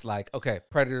 and it's like okay,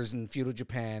 Predators in feudal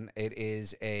Japan. It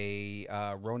is a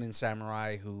Ronin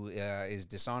samurai who is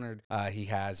dishonored. He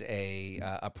has a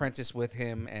apprentice with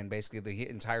him, and basically the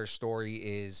entire story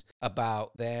is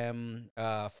about them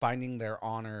finding their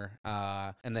honor.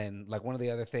 And then like one of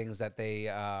the other things that they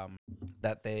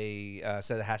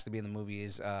said it has to be in the movie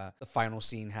is the final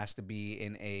scene has to be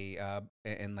in a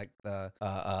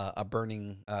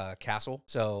burning castle.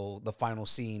 So the final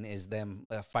scene is them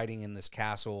fighting in this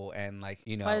castle, and like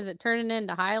What is it turning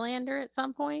into Highlander at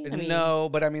some point? I mean, no,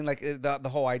 but I mean like the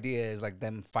whole idea is like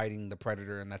them fighting the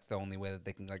Predator, and that's the only way that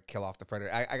they can like kill off the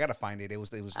Predator. I gotta find it. It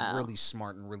was really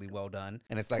smart and really well done,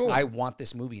 and it's like Cool. I want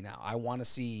this movie now. I want to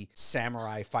see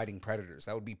samurai fighting Predators.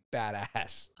 That would be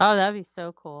badass. Oh, that'd be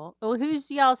so cool. Well, who's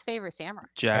y'all's favorite samurai?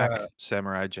 Jack, Uh,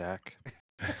 Samurai Jack.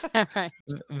 Samurai.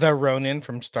 The Ronin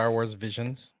from Star Wars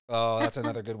Visions. Oh, that's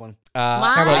another good one.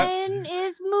 Mine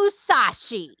is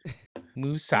Musashi.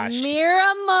 Musashi.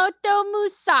 Miramoto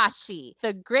Musashi,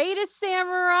 the greatest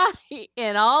samurai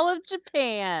in all of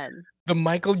Japan. The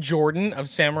Michael Jordan of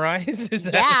samurais? Is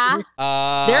that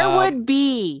Yeah. There would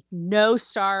be no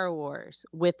Star Wars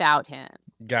without him.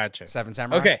 Gotcha. Seven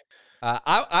Samurai. Okay.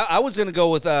 I was gonna go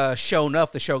with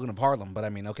Shonuff, the Shogun of Harlem, but I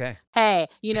mean, okay. Hey,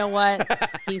 you know what?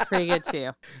 He's pretty good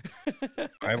too.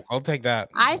 I'll take that.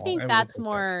 I I think will that's take that.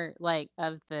 more like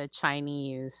of the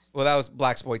Chinese Well, that was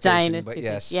blaxploitation, dynasty. but thing.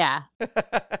 yes. Yeah.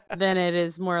 Than it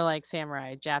is more like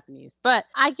samurai Japanese. But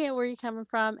I get where you're coming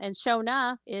from. And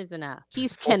Shonuff is enough.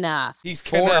 He's Knuff. He's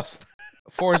Force. Knuff.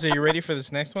 Forza, you ready for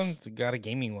this next one? It's got a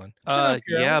gaming one. Okay.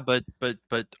 Yeah, but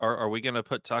are we gonna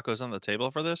put tacos on the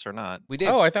table for this or not? We did.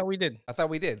 Oh, I thought we did. I thought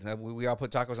we did. We all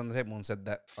put tacos on the table and said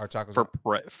that our tacos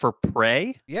For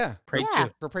Prey? yeah, Prey Yeah.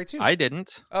 2. for Prey 2. I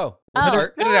didn't. Oh, Oh,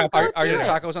 are, Put it out. go are do your it.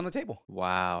 tacos on the table?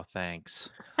 Wow, thanks.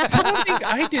 I don't think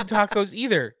I did tacos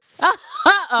either.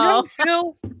 Uh-oh. No,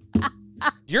 Phil.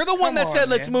 You're the one Come that said on,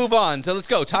 let's man. move on. So let's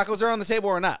go. Tacos are on the table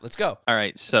or not? Let's go. All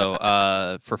right, so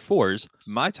for fours,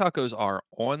 my tacos are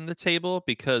on the table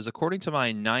because according to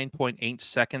my 9.8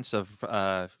 seconds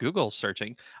of Google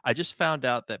searching, I just found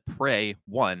out that Prey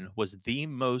 1 was the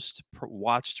most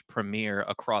watched premiere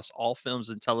across all films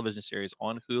and television series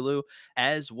on Hulu,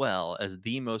 as well as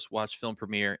the most watched film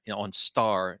premiere on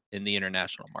Star in the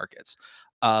international markets.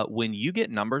 When you get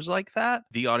numbers like that,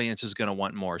 the audience is going to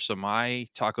want more. So my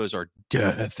tacos are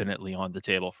definitely on the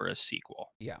table for a sequel.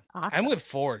 Awesome. I'm with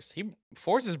Force.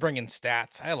 Force is bringing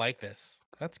stats. I like this.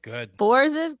 That's good.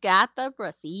 Forza's got the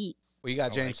receipts. What you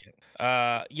got, I James? like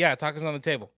it. Yeah, tacos on the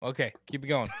table. Okay, keep it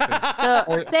going. 'cause So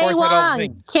Forrest say read all the Wong,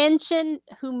 things. Kenshin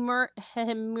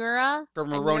Himura. For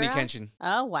Moroni Himura? Kenshin.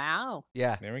 Oh wow.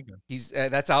 Yeah. There we go. He's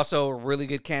that's also a really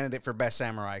good candidate for best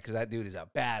samurai because that dude is a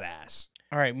badass.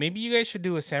 All right, maybe you guys should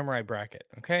do a samurai bracket.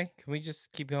 Okay, can we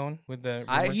just keep going with the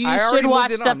I- rumors? You already should moved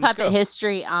watch it the on. Let's puppet go.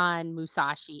 history on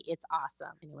Musashi. It's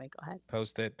awesome. Anyway, go ahead.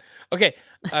 Post it. Okay,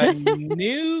 a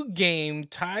new game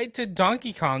tied to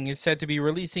Donkey Kong is said to be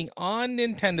releasing on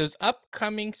Nintendo's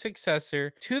upcoming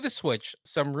successor to the Switch.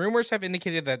 Some rumors have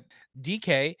indicated that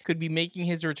DK could be making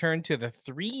his return to the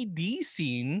 3D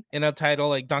scene in a title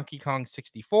like Donkey Kong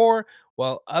 64,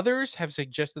 while others have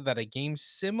suggested that a game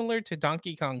similar to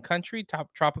Donkey Kong Country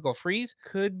Tropical Freeze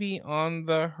could be on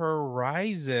the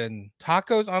horizon.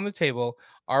 Tacos on the table.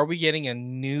 Are we getting a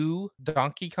new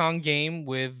Donkey Kong game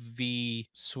with the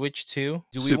Switch 2?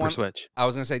 Do we Super want? Switch. I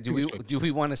was gonna say, do Super we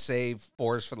Switch. want to save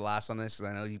Forrest for the last on this?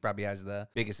 Because I know he probably has the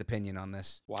biggest opinion on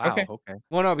this. Wow. Okay. Okay.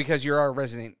 Well, no, because you're our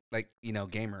resident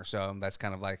gamer, so that's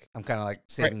kind of like I'm kind of like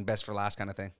saving best for last kind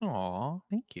of thing. Aw,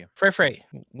 thank you. Frey,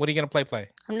 what are you gonna play?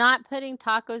 I'm not putting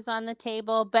tacos on the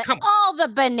table, but Come on. all the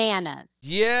bananas.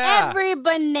 Yeah. Every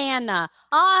banana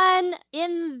on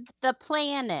the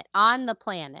planet, on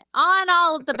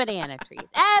all of the banana trees,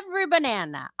 every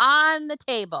banana on the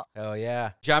table. Oh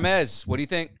yeah. Jamez, what do you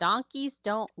think? Donkeys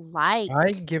don't like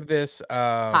I give this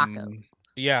tacos.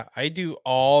 yeah, I do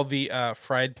all the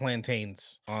fried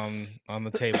plantains on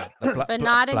the table. But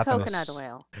not in Plátanos. coconut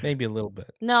oil. Maybe a little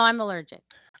bit. No, I'm allergic.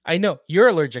 I know you're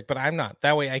allergic, but I'm not.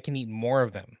 That way I can eat more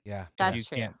of them. Yeah. if That's you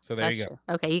true. can't. So there That's you go.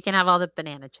 true. Okay, you can have all the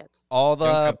banana chips. All the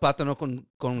Don't plátano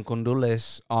con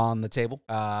dulces on the table.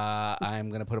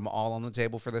 I'm gonna put them all on the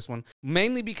table for this one,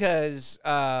 mainly because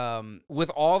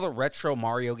with all the retro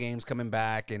Mario games coming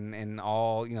back and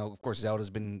all of course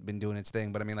Zelda's been doing its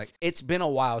thing, but I mean like it's been a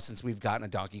while since we've gotten a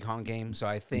Donkey Kong game, so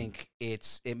I think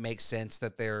it makes sense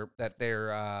that they're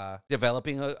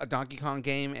developing a Donkey Kong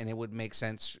game, and it would make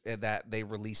sense that they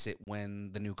release it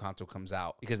when the new console comes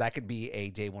out because that could be a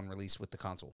day one release with the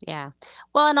console. Yeah.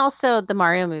 Well, and also the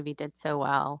Mario movie did so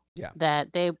well Yeah.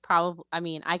 that they probably, I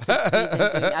mean, I could see them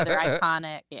doing other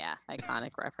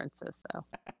iconic references. So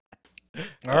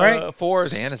All right.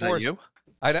 Forrest. Dan, is that Forrest. you?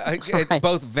 It's Right.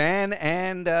 both Van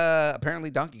and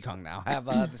apparently Donkey Kong now have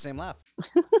the same laugh.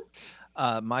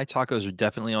 My tacos are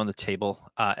definitely on the table.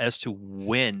 As to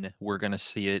when we're going to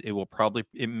see it,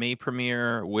 it may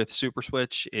premiere with Super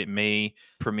Switch. It may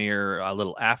premiere a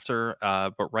little after.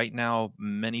 But right now,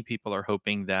 many people are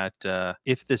hoping that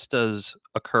if this does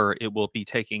occur, it will be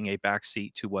taking a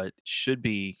backseat to what should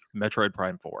be Metroid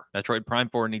Prime 4. Metroid Prime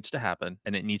 4 needs to happen,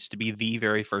 and it needs to be the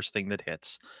very first thing that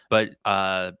hits. But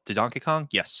the Donkey Kong,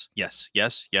 yes.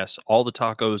 All the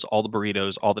tacos, all the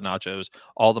burritos, all the nachos,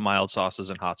 all the mild sauces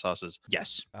and hot sauces.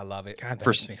 Yes, I love it. God, that for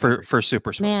makes me hungry. for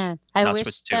Super Switch. man, I Not wish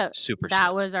Switch 2, that Super that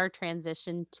Switch. was our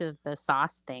transition to the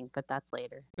sauce thing, but that's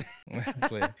later.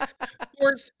 That's later.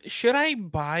 Forrest, should I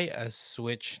buy a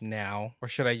Switch now, or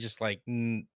should I just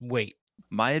wait?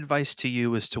 My advice to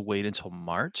you is to wait until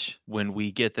March when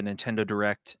we get the Nintendo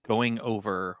Direct going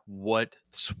over what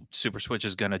Super Switch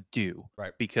is going to do.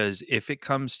 Right. Because if it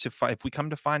comes to if we come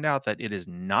to find out that it is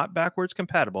not backwards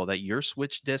compatible, that your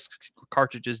Switch disc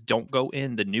cartridges don't go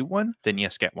in the new one, then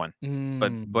yes, get one.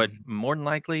 But more than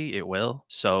likely it will.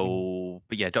 So,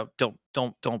 but yeah, don't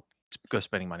go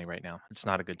spending money right now. It's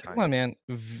not a good time. Come on, man.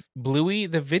 Bluey,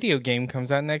 the video game,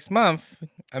 comes out next month.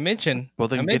 I'm itching. Well,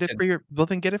 then I'm get it itching. for your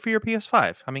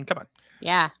PS5. I mean, come on.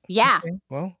 Yeah. Okay,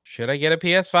 well, should I get a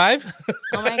PS5?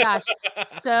 Oh my gosh.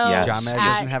 So Yes. Jamez at,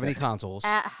 doesn't have any consoles.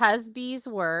 at Husby's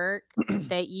work,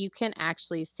 that you can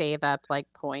actually save up like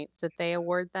points that they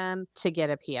award them to get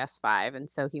a PS5,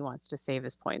 and so he wants to save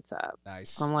his points up.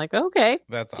 Nice. I'm like, okay,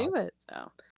 That's do awesome. it.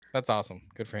 So That's awesome.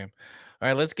 Good for him. All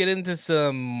right, let's get into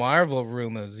some Marvel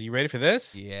rumors. Are you ready for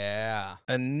this? Yeah.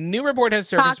 A new report has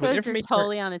surfaced with tacos are information.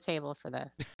 totally on the table for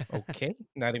this. Okay,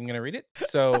 not even gonna read it.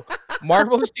 So,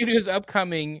 Marvel Studios'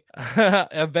 upcoming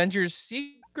Avengers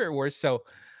Secret Wars. So,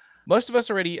 most of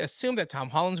us already assumed that Tom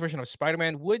Holland's version of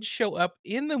Spider-Man would show up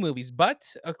in the movies, but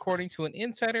according to an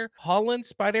insider, Holland's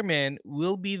Spider-Man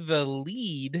will be the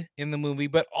lead in the movie.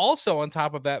 But also on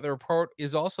top of that, the report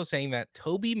is also saying that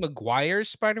Tobey Maguire's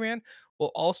Spider-Man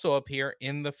will also appear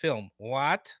in the film.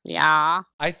 What? Yeah.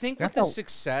 I think with the That's a-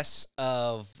 success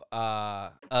of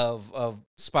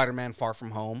Spider-Man Far From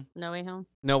Home, No Way Home.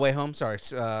 No Way Home. Sorry,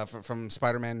 from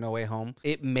Spider-Man No Way Home.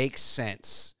 It makes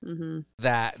sense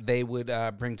that they would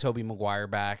bring Tobey Maguire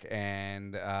back,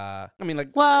 and I mean,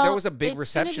 like, Well, there was a big it's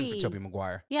reception gonna for be Tobey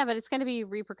Maguire. Yeah, but it's going to be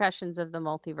repercussions of the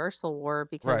multiversal war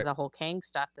because of Right. the whole Kang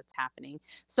stuff that's happening.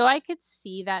 So I could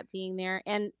see that being there.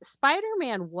 And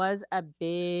Spider-Man was a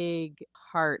big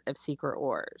part of Secret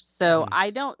Wars. So Mhm. I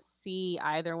don't see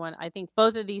either one. I think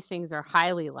both of these things are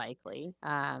highly likely.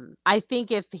 I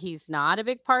think if he's not a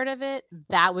big part of it,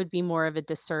 that would be more of a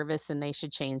disservice and they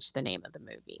should change the name of the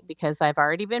movie because I've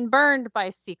already been burned by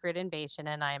Secret Invasion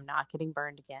and I am not getting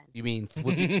burned again. You mean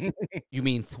Thwippy? You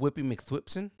mean Thwippy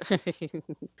McThwipson?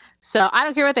 So I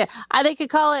don't care what they could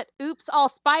call it Oops All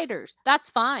Spiders. That's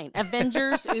fine.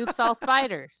 Avengers Oops All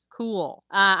Spiders. Cool.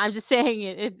 I'm just saying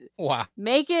it Wow.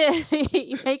 make it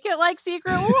make it like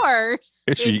Secret Wars.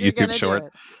 It's if your you're YouTube gonna do short.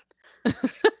 it.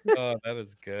 Oh, that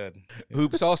is good.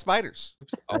 Oops, all spiders.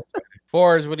 Oops, all spiders.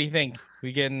 Fours, what do you think?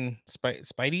 We getting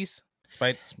Spideys?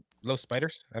 Low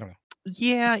spiders? I don't know.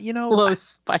 Yeah, you know, Low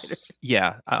spider.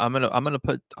 yeah, I'm gonna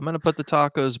put the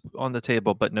tacos on the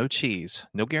table, but no cheese,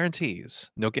 no guarantees,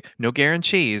 no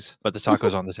guarantees, but the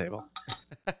tacos on the table.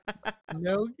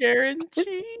 No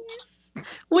guarantees.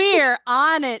 We're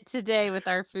on it today with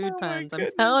our food Oh my puns. I'm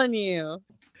goodness. telling you.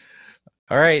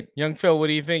 All right, young Phil, what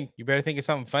do you think? You better think of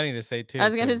something funny to say too. I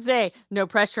was gonna 'cause- say no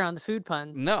pressure on the food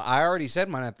puns. No, I already said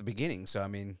mine at the beginning, so I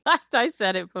mean, I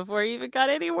said it before you even got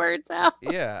any words out.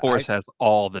 yeah. Forrest has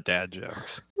all the dad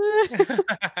jokes.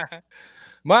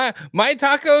 my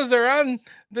tacos are on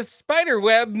the spider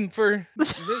web for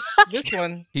this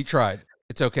one. He tried.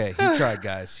 It's okay. He tried,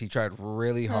 guys. He tried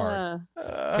really hard.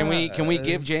 Can we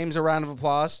give James a round of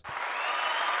applause?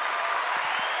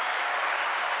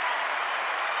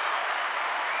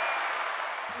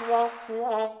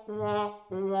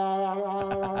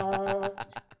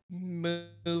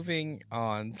 Moving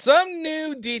on. Some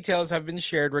new details have been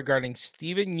shared regarding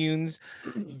Steven Yeun's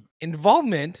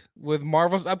involvement with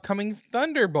Marvel's upcoming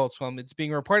Thunderbolts film. It's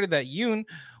being reported that Yeun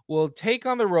will take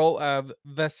on the role of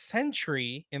the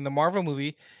Sentry in the Marvel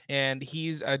movie, and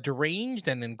he's a deranged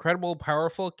and incredible,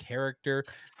 powerful character.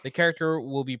 The character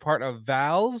will be part of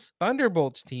Val's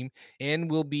Thunderbolts team and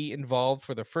will be involved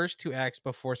for the first 2 acts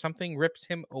before something rips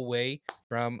him away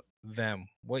from them.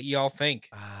 What y'all think?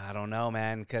 I don't know,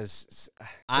 man, because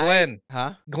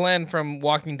Glenn from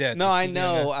Walking Dead. No, Is I he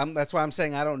gonna- know. That's why I'm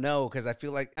saying I don't know, because I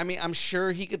feel like, I mean, I'm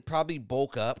sure he could probably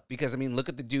bulk up, because I mean, look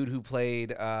at the dude who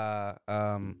played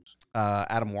Adam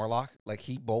Warlock. Like,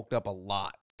 he bulked up a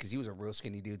lot because he was a real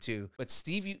skinny dude too. But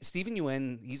Steven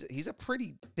Yeun, he's a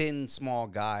pretty thin, small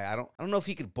guy. I don't know if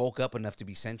he could bulk up enough to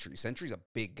be Sentry. Sentry's a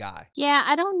big guy. Yeah,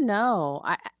 I don't know.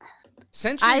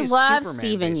 Sentry I is love Superman,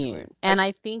 Steven basically. Yeun, and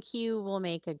I think he will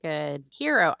make a good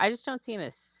hero. I just don't see him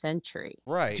as Sentry.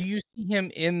 Right. Do you see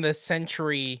him in the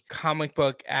Sentry comic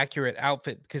book accurate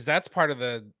outfit? Because that's part of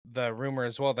the rumor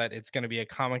as well, that it's going to be a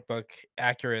comic book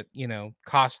accurate,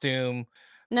 costume.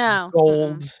 No.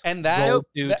 Gold. And that gold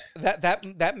suit.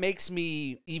 that makes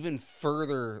me even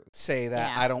further say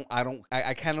that Yeah.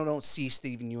 I kind of don't see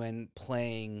Steven Yeun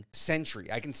playing Sentry.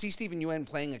 I can see Steven Yeun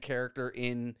playing a character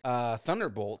in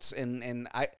Thunderbolts, and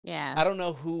I Yeah. don't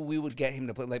know who we would get him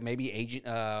to play. Like maybe Agent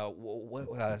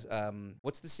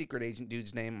what's the secret agent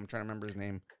dude's name? I'm trying to remember his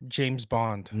name. James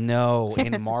Bond. No,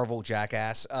 in Marvel,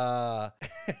 jackass.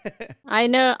 I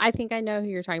know. I think I know who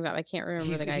you're talking about. I can't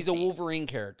remember the guy's he's a name. Wolverine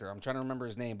character. I'm trying to remember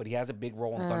his name, but he has a big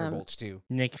role in Thunderbolts too.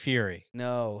 Nick Fury.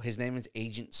 No, his name is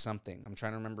Agent something. I'm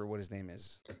trying to remember what his name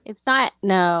is. It's not.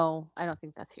 No, I don't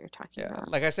think that's who you're talking Yeah,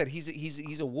 about. like I said,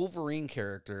 he's a Wolverine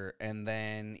character, and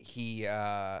then he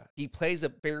plays a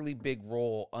fairly big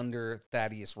role under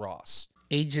Thaddeus Ross.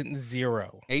 Agent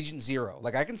Zero. Agent Zero.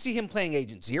 Like I can see him playing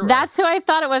Agent Zero. That's who I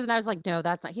thought it was, and I was like, no,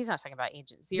 that's not. He's not talking about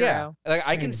Agent Zero. Yeah, like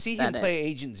I can Mm, see him said it. play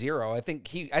Agent Zero. I think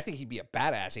he'd be a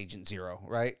badass Agent Zero,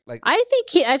 right? Like I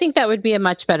think that would be a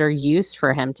much better use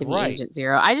for him to be Right. Agent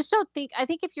Zero. I just don't think. I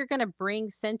think if you're gonna bring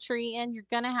Sentry in, you're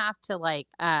gonna have to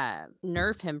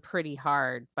nerf him pretty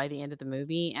hard by the end of the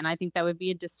movie, and I think that would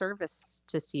be a disservice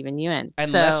to Steven Yeun.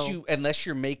 unless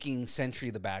you're making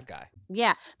Sentry the bad guy.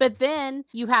 Yeah, but then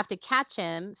you have to catch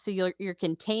him, so you're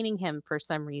containing him for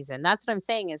some reason. That's what I'm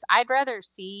saying is I'd rather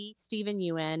see Steven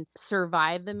Yeun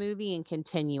survive the movie and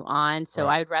continue on. So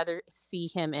Right. I'd rather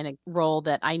see him in a role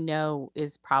that I know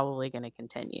is probably going to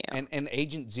continue. And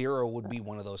Agent Zero would be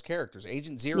one of those characters.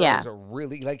 Agent Zero Yeah. is a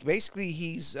really basically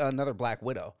he's another Black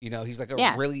Widow. He's like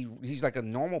he's like a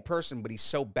normal person, but he's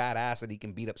so badass that he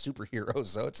can beat up superheroes.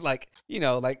 So it's like,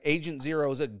 like Agent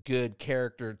Zero is a good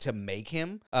character to make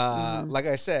him. like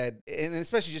I said, and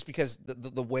especially just because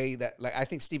the way that, like, I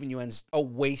think Steven Yeun's a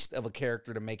waste of a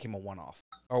character to make him a one-off,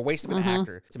 or a waste of an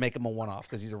actor to make him a one-off,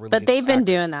 because he's a really But good they've been actor.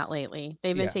 doing that lately.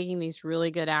 They've been Yeah. taking these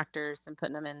really good actors and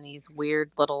putting them in these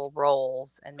weird little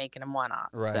roles and making them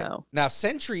one-offs. Right. So Now,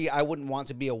 Sentry, I wouldn't want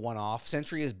to be a one-off.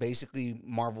 Sentry is basically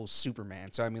Marvel's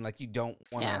Superman. So, I mean, like, you don't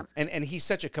want to... Yeah. And he's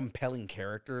such a compelling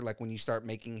character. Like, when you start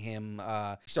making him...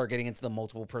 you start getting into the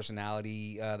multiple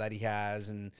personality that he has,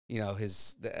 and, you know,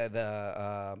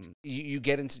 you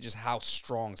get into just how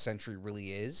strong Sentry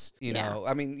really is. You Yeah. know,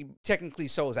 I mean, technically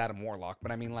so is Adam Warlock.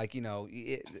 But, I mean, like, you know,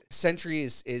 Sentry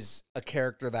is a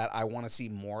character that I want to see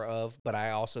more of. But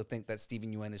I also think that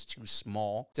Steven Yeun is too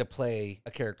small to play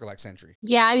a character like Sentry.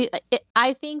 yeah, I mean,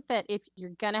 I think that if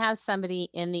you're gonna have somebody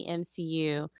in the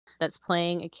MCU that's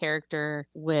playing a character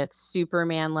with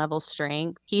Superman level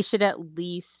strength, he should at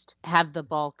least have the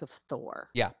bulk of Thor.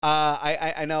 Yeah.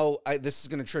 I know this is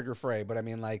going to trigger Frey, but I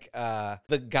mean, like,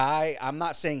 the guy, I'm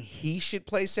not saying he should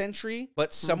play Sentry,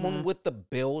 but someone with the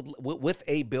build, with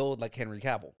a build like Henry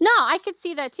Cavill. No, I could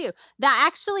see that too. That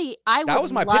actually, I That would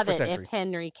was my pick love for it Sentry. if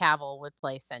Henry Cavill would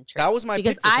play Sentry. That was my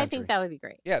because pick for I Sentry. think that would be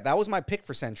great. Yeah, that was my pick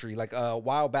for Sentry. Like, a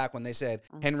while back when they said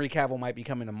Henry Cavill might be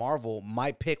coming to Marvel,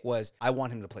 my pick was I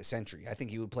want him to play Sentry. I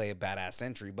think he would play a badass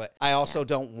Sentry, but I also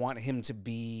don't want him to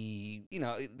be, you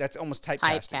know, that's almost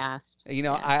typecasting. Typecast. You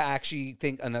know, Yeah. I actually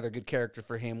think another good character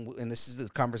for him, and this is the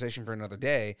conversation for another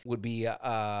day, would be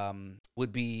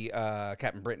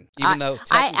Captain Britain. Even though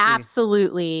I technically,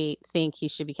 absolutely think he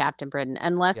should be Captain Britain,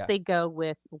 unless Yeah. they go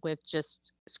with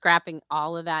just scrapping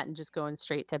all of that and just going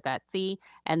straight to Betsy.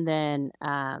 And then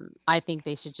I think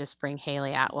they should just bring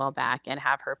Haley Atwell back and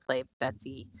have her play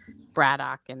Betsy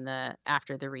Braddock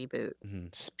after the reboot.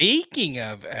 Speaking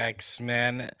of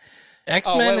X-Men, wait,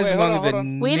 X-Men is wait, hold among on, the hold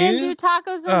on. We didn't do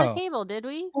tacos on the Oh. table, did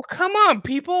we? Well, come on,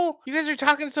 people! You guys are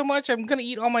talking so much. I'm gonna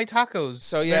eat all my tacos.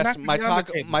 so They're yes, not gonna my be on the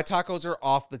table. tacos are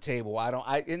off the table.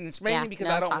 And it's mainly Yeah, because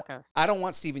no I don't tacos. I don't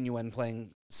want Steven Yeun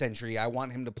playing Sentry. I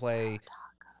want him to play.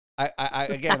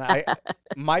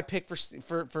 My pick for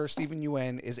Steven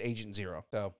Yeun is Agent Zero.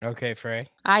 So Okay, Frey.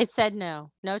 I said no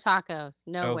tacos,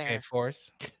 nowhere. Okay, Force.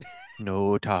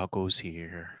 No tacos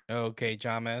here. Okay,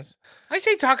 James. I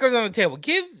say tacos on the table.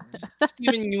 Give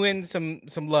Steven Yeun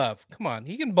some love. Come on,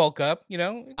 he can bulk up. You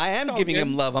know. I It's am all giving good.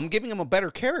 him love. I'm giving him a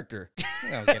better character.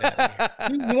 Oh, get out of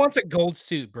here. He wants a gold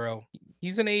suit, bro.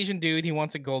 He's an Asian dude. He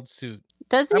wants a gold suit.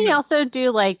 Doesn't I he mean- also do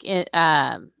like in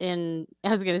I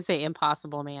was gonna say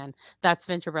Impossible Man? That's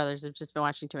Venture Brothers. I've just been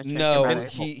watching too much. Venture No,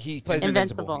 Brothers. he plays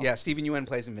Invincible. Invincible. Yeah, Steven Yeun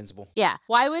plays Invincible. Yeah.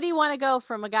 Why would he want to go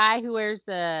from a guy who wears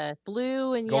a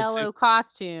blue and Gold yellow suit.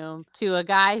 costume to a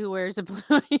guy who wears a blue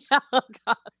and yellow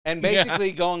costume? And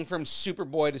basically going from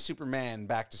Superboy to Superman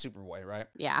back to Superboy, right?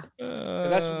 Yeah. 'Cause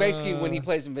that's basically when he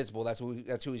plays Invincible. That's who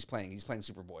he's playing. He's playing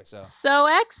Superboy. So So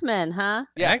X-Men, huh?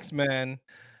 Yeah. X-Men.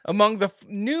 Among the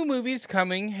new movies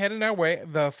coming, heading our way,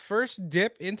 the first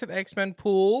dip into the X-Men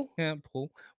pool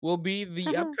will be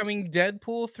the upcoming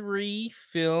Deadpool 3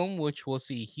 film, which will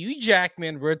see Hugh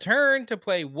Jackman return to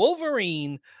play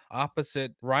Wolverine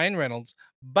opposite Ryan Reynolds.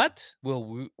 But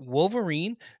will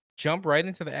Wolverine jump right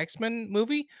into the X-Men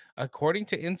movie? According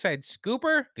to Inside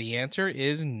Scooper, the answer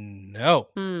is no.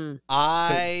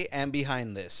 I am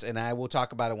behind this, and I will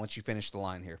talk about it once you finish the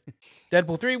line here.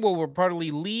 Deadpool 3 will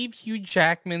reportedly leave Hugh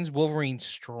Jackman's Wolverine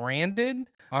stranded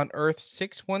on Earth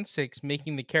 616,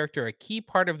 making the character a key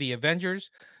part of the Avengers,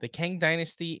 the Kang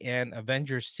Dynasty, and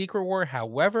Avengers Secret War.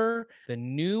 However, the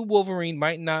new Wolverine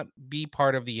might not be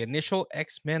part of the initial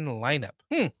X-Men lineup.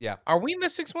 Yeah. Are we in the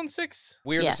 616?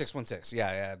 We're Yes. the 616.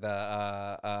 Yeah.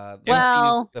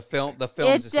 Well, the film it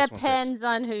is 616. depends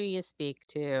on who you speak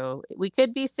to. We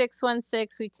could be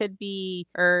 616. We could be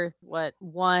Earth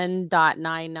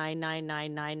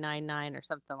 1.9999999 or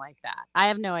something like that. I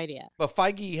have no idea. But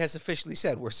Feige has officially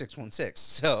said we're 616.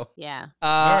 So Yeah.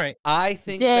 All right. I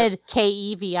think that Did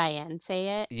Kevin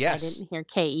say it? Yes. I didn't hear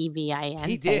Kevin.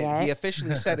 he say did. It. He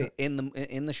officially said it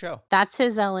in the show. That's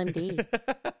his LMD.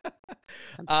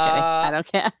 I'm just kidding. I don't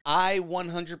care. I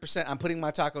 100%. I'm putting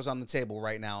my tacos on the table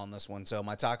right now on this one. So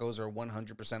my tacos are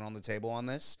 100% on the table on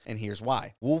this, and here's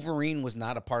why. Wolverine was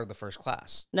not a part of the First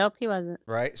Class. Nope, he wasn't.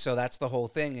 Right, so that's the whole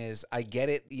thing. Is I get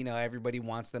it. You know, everybody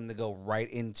wants them to go right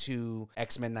into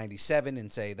X-Men '97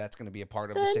 and say that's going to be a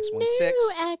part of the 616.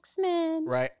 New X-Men.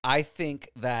 Right. I think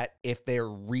that if they're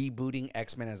rebooting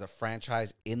X-Men as a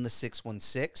franchise in the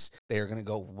 616, they are going to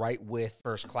go right with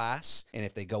First Class. And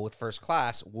if they go with First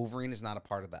Class, Wolverine is is not a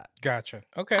part of that. Gotcha.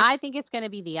 Okay. I think it's going to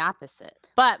be the opposite.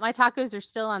 But my tacos are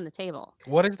still on the table.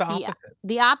 What is the The- opposite?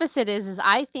 The opposite is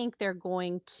I think they're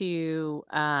going to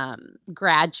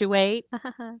graduate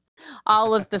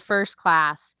all of the first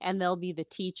class, and they'll be the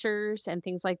teachers and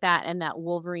things like that, and that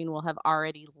Wolverine will have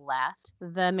already left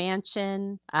the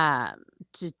mansion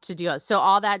to do it. So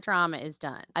all that drama is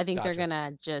done. I think they're Gotcha.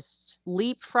 gonna just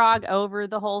leapfrog over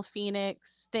the whole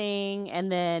Phoenix thing,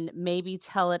 and then maybe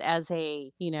tell it as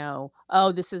a,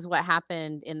 oh, this is what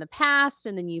happened in the past,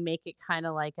 and then you make it kind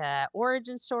of like a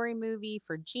origin story movie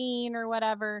for Jean or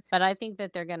whatever. But I think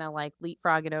that they're gonna like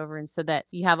leapfrog it over, and so that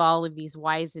you have all of these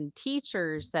wizened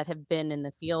teachers that have been in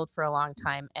the field for a long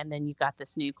time, and then you got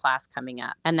this new class coming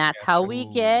up, and that's how we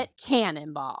Ooh. get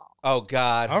Cannonball. Oh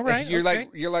God! All right, you're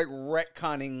okay. like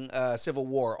retconning Civil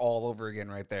War all over again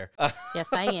right there. Yes,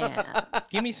 I am.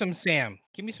 Give me some Sam.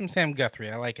 Give me some Sam Guthrie.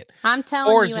 I like it. I'm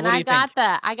telling Forrest, you, and what do I you got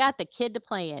think? I got the kid to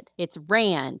play it. It's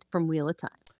Rand from Wheel of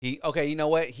Time. Okay, you know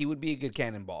what? He would be a good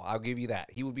Cannonball. I'll give you that.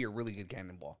 He would be a really good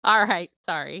Cannonball. All right,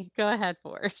 sorry. Go ahead,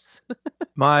 Forrest.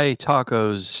 My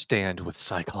tacos stand with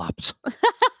Cyclops.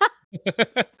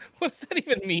 What does that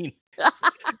even mean?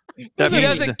 That He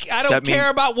means- doesn't. I don't that care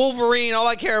means- about Wolverine. All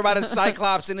I care about is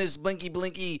Cyclops and his blinky.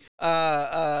 Lighty.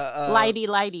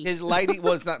 His lighty.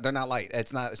 Well, it's not. They're not light.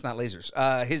 It's not lasers.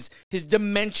 His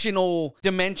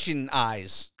dimension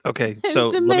eyes. Okay, so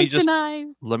let me just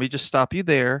Dimension let me just stop you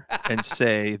there and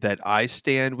say that I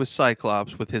stand with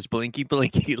Cyclops with his blinky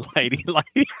lighty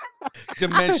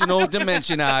Dimension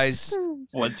eyes.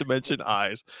 one dimension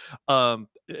eyes.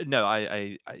 No,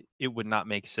 I it would not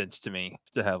make sense to me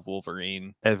to have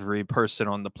Wolverine, every person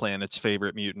on the planet's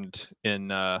favorite mutant in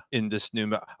this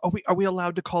new. Are we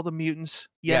allowed to call them mutants?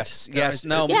 Yes. Guys,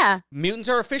 No. Yeah. Mutants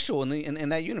are official in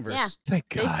that universe. Yeah. Thank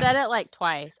They God. said it like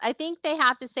twice. I think they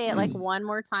have to say it like one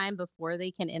more time before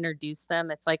they can introduce them.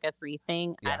 It's like a 3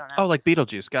 thing. Yeah. I don't know. Oh, like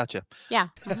Beetlejuice. Gotcha. Yeah.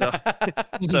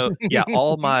 So yeah,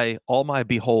 all my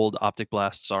Behold optic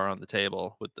blasts are on the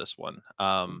table with this one.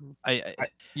 I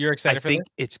You're excited for think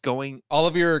this? it's going. All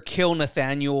of your kill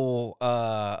Nathaniel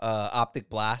optic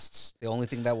blasts. The only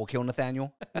thing that will kill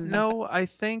Nathaniel. No, I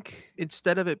think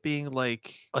instead of it being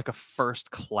like a first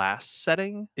class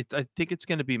setting, I think it's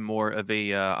going to be more of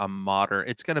a modern.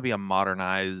 It's going to be a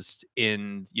modernized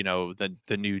in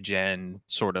the new gen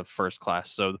sort of first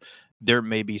class. So there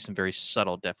may be some very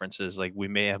subtle differences. Like we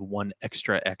may have one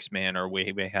extra X-Man, or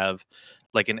we may have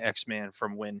like an X-Man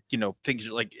from when things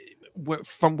are like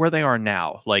from where they are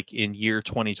now, like in year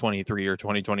 2023 or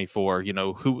 2024.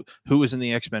 Who was in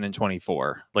the X-Men in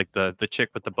 24, like the chick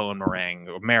with the bone meringue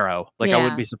or marrow. Like I Yeah.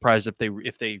 wouldn't be surprised if they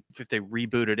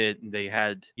rebooted it and they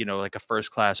had like a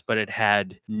first class, but it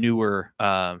had newer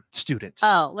students.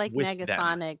 Oh, like with them.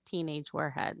 Negasonic Teenage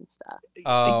Warhead and stuff.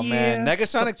 Oh man, Yeah,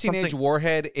 Negasonic Teenage something-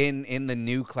 Warhead in the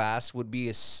new class would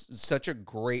be such a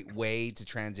great way to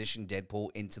transition Deadpool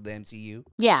into the MCU.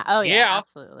 Yeah. Oh yeah. Yeah.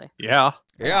 Absolutely. Yeah.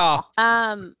 Yeah.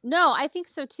 No, I think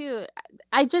so too.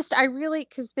 I really,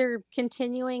 because they're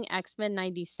continuing X-Men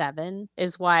 97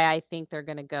 is why I think they're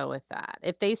going to go with that.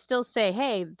 If they still say,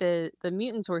 hey, the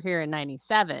mutants were here in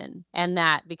 97 and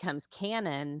that becomes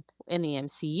canon in the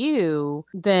MCU,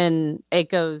 then it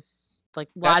goes like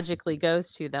That's- logically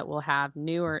goes to that we'll have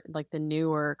the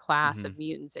newer class of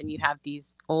mutants, and you have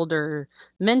these older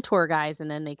mentor guys, and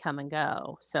then they come and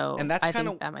go. So And that's I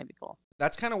kinda- think that might be cool.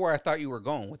 That's kind of where I thought you were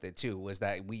going with it too, was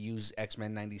that we use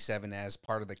X-Men 97 as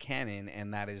part of the canon,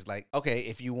 and that is like, okay,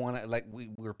 if you want to, like,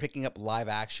 we're picking up live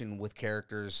action with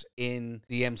characters in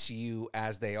the MCU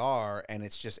as they are, and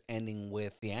it's just ending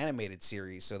with the animated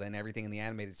series, so then everything in the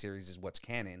animated series is what's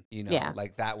canon, Yeah.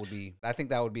 like I think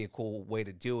that would be a cool way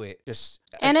to do it. Just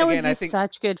And it would again, be I think,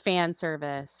 such good fan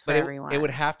service for but everyone. it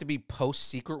would have to be post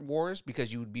Secret Wars,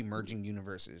 because you would be merging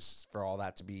universes for all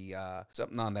that to be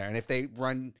something on there. And if they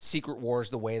run Secret Wars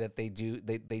the way that they did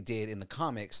in the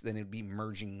comics, then it'd be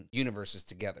merging universes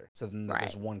together. So then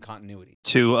there's one continuity.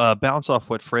 To bounce off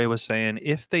what Frey was saying,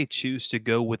 if they choose to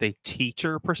go with a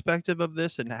teacher perspective of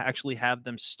this and actually have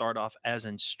them start off as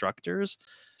instructors,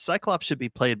 Cyclops should be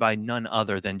played by none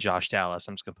other than Josh Dallas.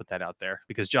 I'm just gonna put that out there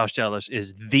because Josh Dallas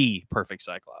is the perfect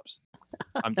Cyclops.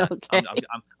 I'm done. Okay.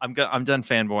 I'm done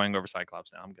fanboying over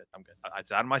Cyclops now. I'm good.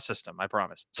 It's out of my system. I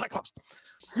promise. Cyclops.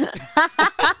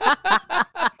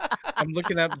 I'm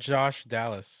looking up Josh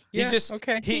Dallas. He Yeah, just-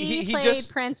 okay. he He played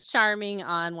just Prince Charming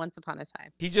on Once Upon a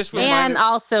Time, he just and reminded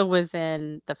also was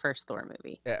in the first Thor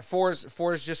movie.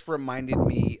 Forrest just reminded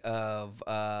me of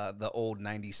the old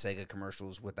 90s Sega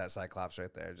commercials with that Cyclops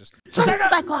right there. Just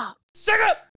Cyclops.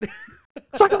 Sega.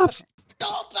 Cyclops.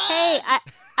 Hey,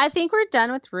 I think we're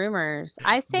done with rumors.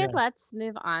 I say Yeah. let's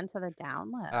move on to the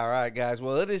download. All right, guys.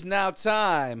 Well, it is now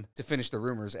time to finish the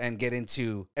rumors and get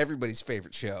into everybody's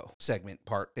favorite show segment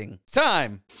part thing. It's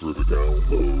time.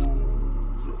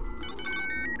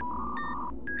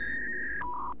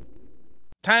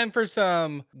 Time for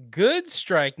some good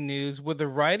strike news. With the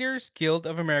Writers Guild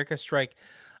of America strike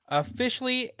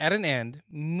officially at an end,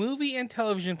 movie and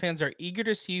television fans are eager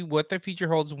to see what the future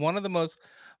holds. One of the most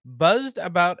buzzed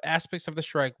about aspects of the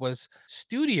strike was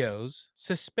studios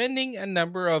suspending a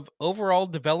number of overall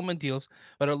development deals,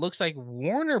 but it looks like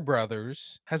Warner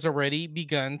Brothers has already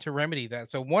begun to remedy that.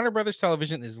 So Warner Brothers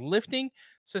Television is lifting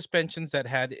suspensions that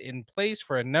had in place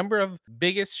for a number of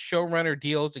biggest showrunner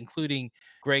deals, including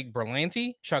Greg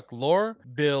Berlanti, Chuck Lorre,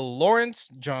 Bill Lawrence,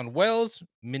 John Wells,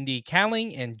 Mindy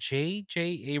Kaling, and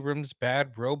J.J. Abrams'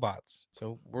 Bad Robots.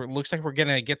 So it looks like we're going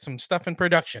to get some stuff in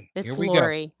production. It's Here we go.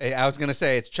 Lori. Hey, I was gonna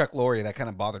say it's Chuck Lorre. That kind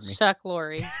of bothered me. Chuck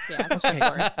Lorre. Yeah, it's Chuck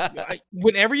Lorre.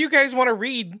 Whenever you guys want to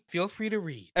read, feel free to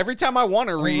read. Every time I want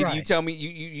to read, you right. tell me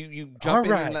you jump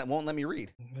in All and right. won't let me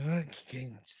read. Okay,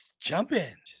 just jump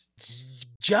in. Just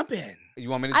jump in. You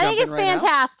want me to I jump think in it's right now?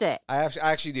 fantastic. I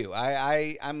actually do.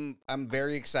 I'm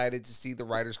very excited to see the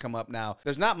writers come up now.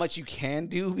 There's not much you can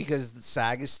do because the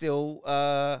SAG is still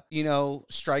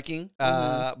striking.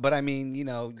 But I mean,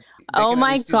 they Oh can at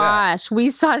my least do that. gosh, we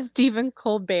saw Stephen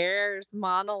Colbert's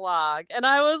monologue, and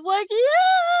I was like,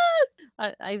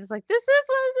 yes! I was like, this is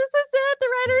it. The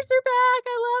writers are back.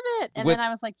 I love it. And With- then I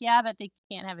was like, yeah, but they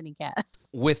can't have any guests.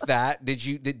 With that,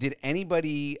 did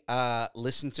anybody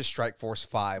listen to Strike Force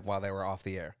 5 while they were off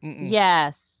the air? Mm-mm.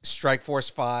 Yes. Strike Force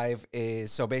 5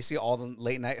 is so basically all the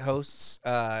late night hosts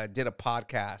did a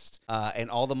podcast, and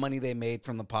all the money they made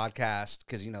from the podcast,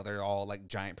 because they're all like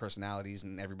giant personalities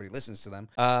and everybody listens to them.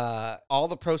 All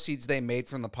the proceeds they made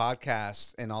from the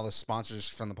podcast and all the sponsors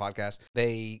from the podcast,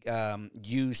 they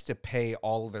used to pay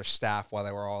all of their staff while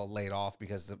they were all laid off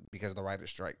because of the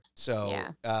writer's strike. So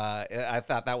I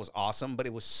thought that was awesome, but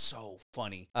it was so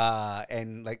funny.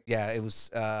 And it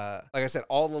was like I said,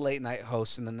 all the late night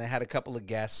hosts, and then they had a couple of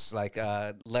guests. Like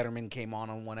Letterman came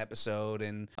on one episode,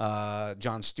 and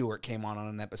Jon Stewart came on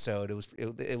an episode. It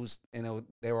was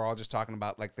they were all just talking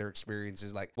about like their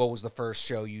experiences, like what was the first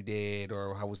show you did,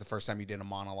 or how was the first time you did a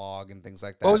monologue and things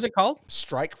like that. What was it called?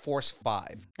 Strike Force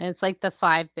 5. And it's like the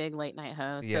 5 big late night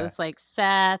hosts. So Yeah. it's like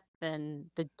Seth and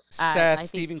the I Seth, think-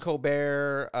 Stephen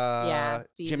Colbert,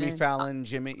 Jimmy Stephen. Fallon,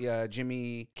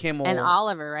 Jimmy Kimmel, and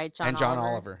Oliver, right? and John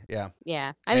Oliver. Yeah. Yeah.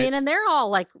 And I mean, it's- and they're all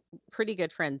like pretty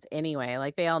good friends anyway.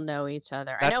 Like they all know each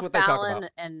other. I That's know what they talk Fallon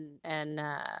about. and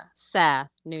Seth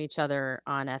knew each other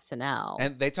on SNL.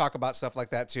 And they talk about stuff like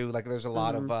that too. Like there's a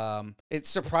lot Mm-hmm. of it's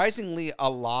surprisingly a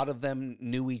lot of them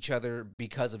knew each other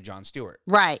because of Jon Stewart.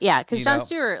 right, yeah, because You Jon know?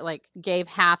 Stewart like gave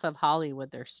half of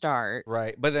Hollywood their start.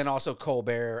 Right. But then also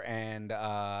Colbert and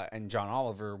John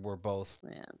Oliver were both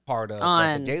Yeah. part of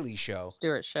On the Daily Show.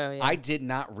 Stewart show, yeah. I did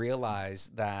not realize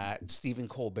that Stephen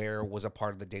Colbert was a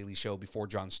part of the Daily Show before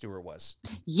Jon Stewart was.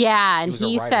 yeah, and was a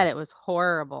he writer. said it was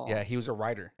horrible. Yeah, he was a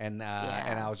writer, and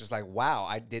Yeah. I was just like, wow,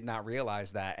 I did not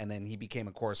realize that. And then he became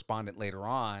a correspondent later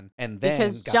on, and then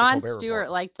because got the Jon Colbert Stewart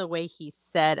Report. liked the way he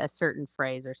said a certain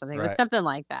phrase or something. It was Right. something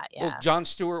like that. Yeah. Well, Jon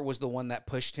Stewart was the one that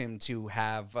pushed him to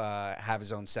have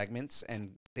his own segments,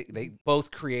 and they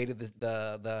both created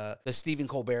the Stephen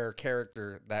Colbert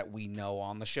character that we know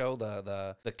on the show,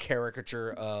 the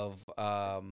caricature of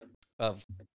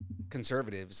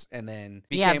conservatives, and then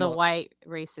yeah, became the a- white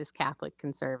racist Catholic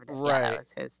conservative. Yeah, Right. that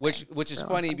was his which thing. is So,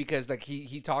 funny because like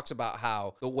he talks about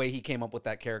how the way he came up with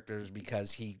that character is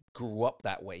because he grew up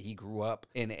that way. He grew up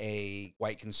in a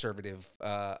white conservative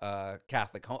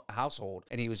Catholic household,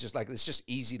 and he was just like, it's just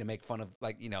easy to make fun of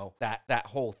that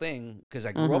whole thing because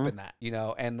I grew up in that,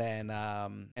 and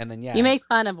then yeah, you make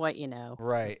fun of what you know.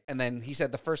 right. And then he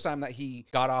said the first time that he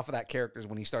got off of that character is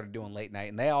when he started doing late night,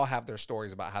 and they all have their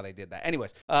stories about how they did that.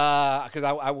 Anyways, because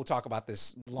I will talk about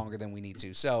this longer than we need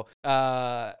to. So,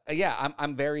 yeah,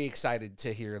 I'm very excited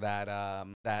to hear that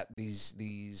that these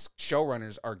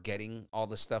showrunners are getting all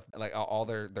this stuff, like all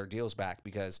their deals back,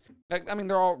 because I mean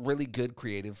they're all really good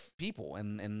creative people,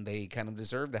 and they kind of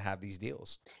deserve to have these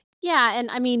deals. Yeah, and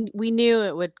I mean, we knew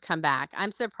it would come back.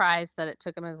 I'm surprised that it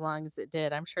took them as long as it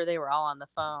did. I'm sure they were all on the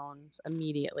phones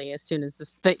immediately as soon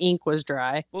as the ink was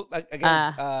dry. Well,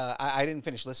 again, I didn't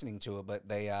finish listening to it, but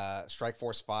they Strike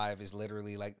Force 5 is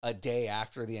literally like a day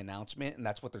after the announcement, and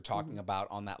that's what they're talking about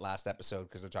on that last episode,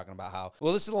 because they're talking about how,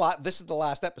 well, this is the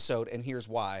last episode, and here's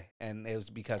why, and it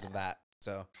was because of that.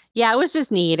 So Yeah, it was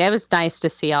just neat. It was nice to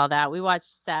see all that. We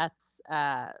watched Seth's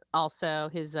also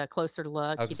his closer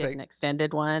look. was He gonna did say- an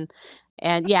extended one.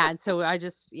 And yeah, and so I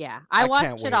I watch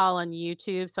can't it wait. all on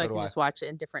YouTube, so So I do can I. just watch it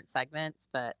in different segments.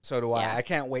 But So do I. yeah. I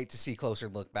can't wait to see Closer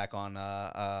Look back on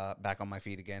my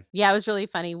feed again. Yeah, it was really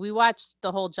funny. We watched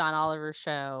the whole John Oliver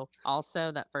show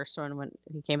also, that first one when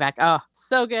he came back. Oh,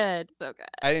 so good. So good.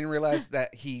 I didn't realize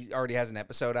that he already has an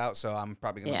episode out, so I'm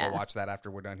probably gonna go Yeah. watch that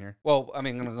after we're done here. Well, I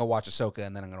mean, I'm gonna go watch Ahsoka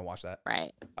and then I'm gonna watch that.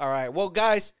 Right. All right. Well,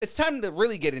 guys, it's time to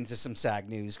really get into some SAG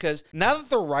news because now that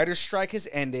the writer's strike has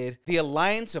ended, the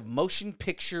Alliance of Motion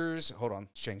Pictures. Hold on,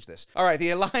 let's change this. All right,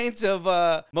 the Alliance of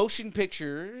Motion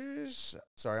Pictures.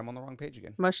 Sorry, I'm on the wrong page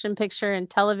again. Motion picture and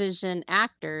television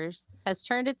actors has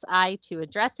turned its eye to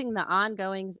addressing the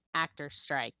ongoing actor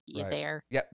strike. You Right. there?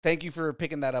 Yep. Thank you for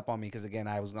picking that up on me because, again,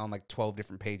 I was on like 12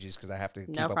 different pages because I have to keep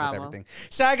No up problem. with everything.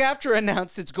 SAG-AFTRA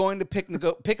announced it's going to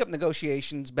pick up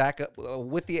negotiations back up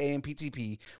with the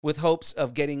AMPTP with hopes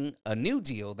of getting a new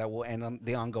deal that will end on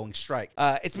the ongoing strike.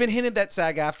 It's been hinted that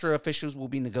SAG-AFTRA officials will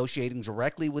be negotiating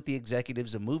directly with the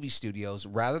executives of movie studios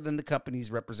rather than the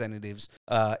company's representatives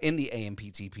in the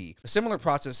AMPTP. A similar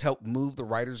process helped move the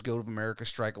Writers Guild of America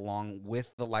strike along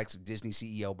with the likes of Disney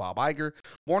CEO Bob Iger,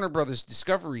 Warner Brothers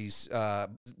Discovery's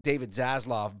David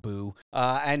Zaslav, boo,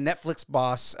 and Netflix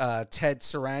boss Ted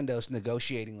Sarandos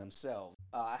negotiating themselves.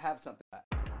 I have something.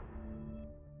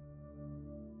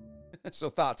 So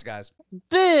thoughts, guys?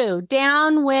 Boo!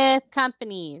 Down with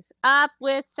companies. Up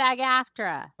with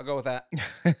SAG-AFTRA. I'll go with that.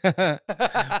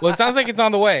 Well, it sounds like it's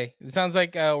on the way. It sounds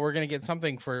like we're gonna get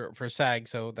something for SAG,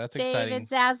 so that's exciting. David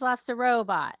Zaslav's a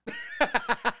robot.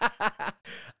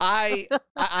 I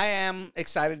am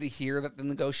excited to hear that the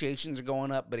negotiations are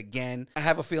going up, but again, I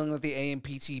have a feeling that the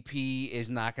AMPTP is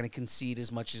not going to concede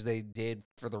as much as they did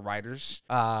for the writers,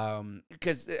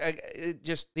 because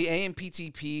just the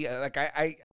AMPTP, like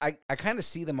I kind of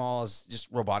see them all as just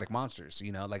robotic monsters,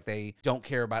 you know, like they don't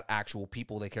care about actual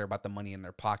people. They care about the money in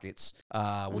their pockets,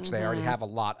 which they already have a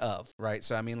lot of, right?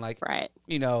 So, I mean, like, Right.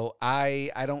 you know,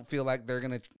 I don't feel like they're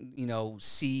going to, you know,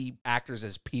 see actors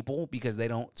as people because they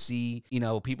don't see, you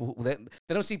know, people who, they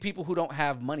don't see people who don't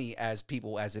have money as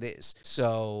people as it is.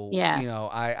 So, Yeah. you know,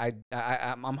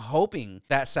 I'm hoping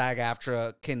that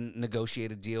SAG-AFTRA can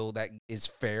negotiate a deal that is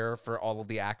fair for all of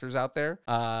the actors out there,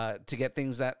 to get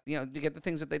things that, you know, to get the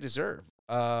things that they deserve.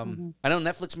 I know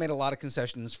Netflix made a lot of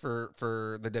concessions for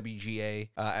the WGA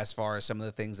as far as some of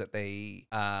the things that they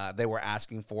were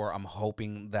asking for. I'm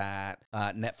hoping that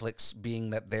Netflix, being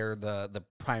that they're the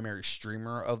primary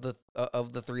streamer of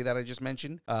the three that I just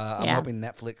mentioned, I'm Yeah. hoping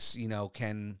Netflix, you know,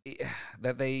 can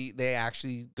that they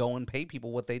actually go and pay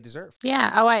people what they deserve.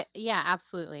 Yeah. Oh, yeah,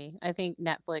 absolutely. I think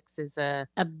Netflix is a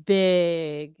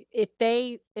big, if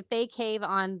they cave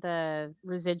on the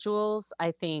residuals,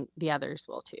 I think the others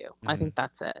will too. I think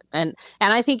that's it. And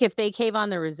I think if they cave on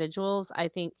the residuals, I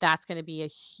think that's going to be a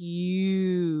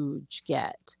huge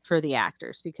get for the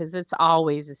actors because it's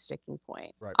always a sticking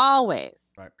point. Right.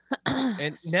 Always. Right.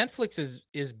 And Netflix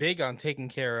is big on taking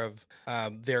care of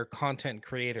their content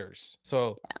creators.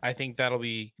 So I think that'll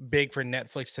be big for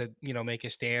Netflix to, you know, make a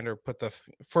stand or put the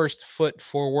first foot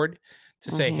forward to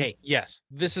say, hey, yes,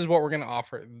 this is what we're going to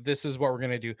offer. This is what we're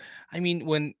going to do. I mean,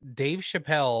 when Dave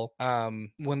Chappelle,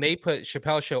 when they put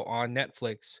Chappelle Show on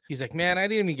Netflix, he's like, man, I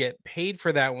didn't even get paid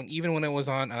for that one, even when it was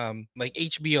on like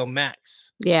HBO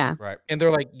Max. Yeah. Right. And they're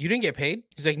like, you didn't get paid?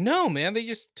 He's like, no, man, they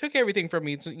just took everything from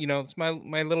me. It's, you know, it's my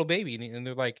little baby. And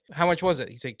they're like, how much was it?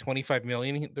 He's like, 25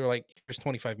 million. They're like, here's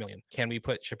 25 million. Can we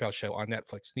put Chappelle Show on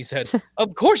Netflix? And he said,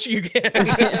 of course you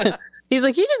can. He's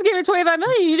like, you just give me 25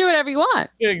 million. You do whatever you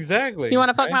want. Exactly. You want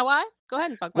to fuck right? my wife? Go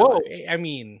ahead and fuck my Whoa. wife. I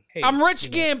mean, hey, I'm rich you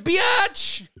know. again,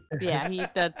 biatch. Yeah, he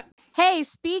did. Hey,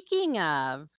 speaking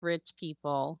of rich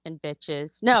people and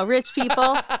bitches, no, rich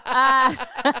people.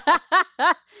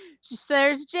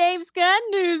 There's James Gunn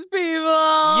news,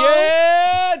 people.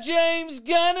 Yeah, James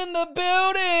Gunn in the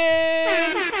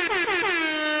building.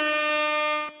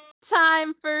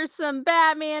 Time for some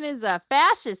Batman is a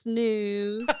fascist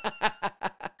news.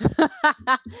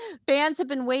 Fans have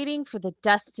been waiting for the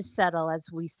dust to settle as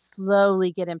we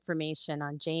slowly get information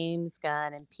on James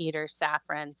Gunn and Peter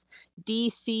Safran's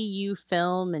DCU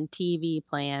film and TV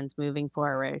plans moving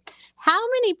forward. How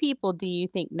many people do you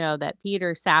think know that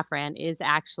Peter Safran is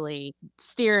actually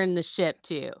steering the ship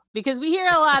too? Because we hear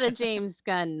a lot of James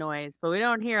Gunn noise, but we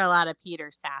don't hear a lot of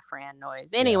Peter Safran noise.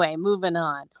 Anyway, moving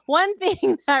on. One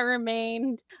thing that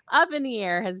remained up in the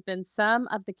air has been some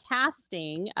of the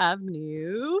casting of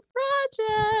new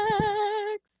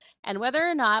projects. and whether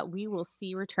or not we will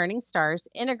see returning stars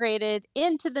integrated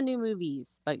into the new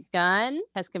movies. But Gunn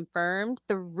has confirmed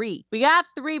 3. We got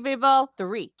 3 people,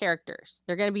 3 characters.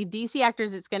 They're going to be DC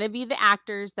actors. It's going to be the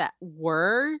actors that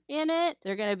were in it.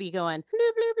 They're going to be going bloop,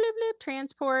 bloop, bloop, bloop,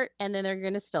 transport, and then they're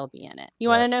going to still be in it. You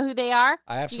want to know who they are?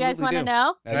 I You absolutely guys want to do.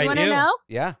 know? I You want do. to know?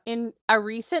 Yeah. In a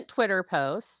recent Twitter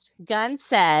post, Gunn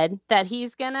said that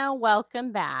he's going to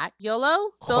welcome back Yolo?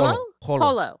 Solo?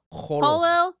 Holo.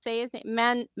 Holo. Say his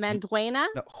name. Manduena?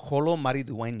 No, Holo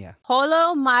Maridueña.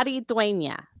 Holo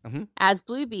Maridueña Mhm. as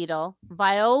Blue Beetle.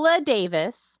 Viola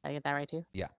Davis. Did I get that right too?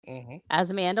 Mhm. As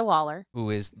Amanda Waller.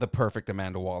 Who is the perfect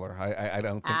Amanda Waller. I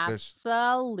don't think there's...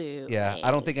 Absolutely. Yeah,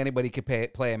 I don't think anybody could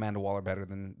play Amanda Waller better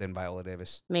than Viola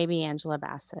Davis. Maybe Angela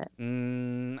Bassett.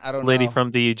 I don't Lady know.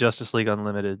 from the Justice League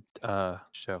Unlimited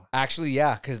show. Actually,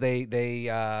 yeah, because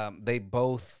they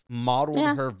both modeled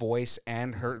Yeah. her voice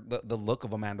and the look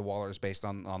of Amanda Waller is based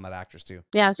on that actress too.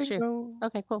 Yeah, it's true.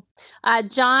 Okay, cool.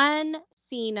 John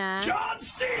Cena. As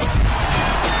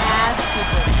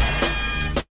Superman.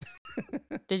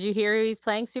 Did you hear who he's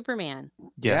playing? Superman.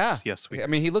 Yes, yes. I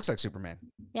mean, he looks like Superman.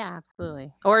 Yeah,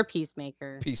 absolutely. Or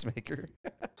Peacemaker. Peacemaker.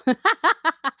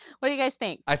 What do you guys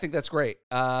think? I think that's great.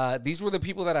 These were the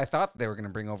people that I thought they were going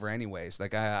to bring over anyways.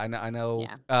 Like I know,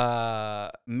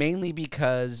 mainly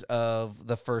because of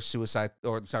the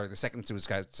second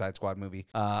Suicide Squad movie.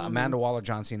 Amanda Waller,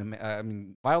 John Cena. I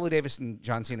mean, Viola Davis and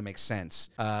John Cena makes sense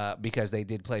because they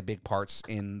did play big parts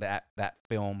in that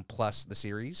film plus the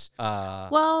series.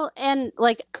 Well, and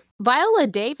like Viola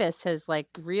Davis has like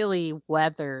really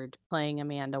weathered playing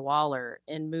Amanda Waller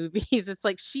in movies. It's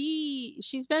like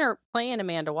she's been playing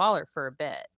Amanda Waller for a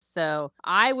bit. So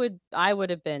I would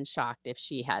have been shocked if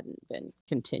she hadn't been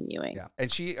continuing. Yeah, and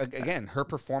she again, her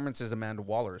performance as Amanda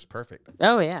Waller is perfect.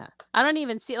 Oh yeah, I don't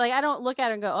even see I don't look at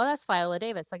her and go, oh, that's Viola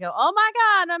Davis. I go, oh my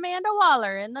God, Amanda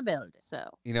Waller in the building. So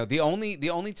You know, the only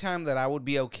time that I would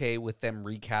be okay with them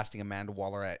recasting Amanda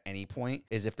Waller at any point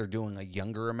is if they're doing a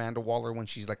younger Amanda Waller when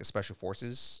she's like a special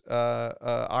forces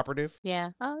operative. yeah,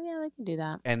 oh yeah, they can do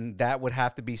that. And that would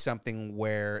have to be something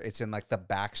where it's in like the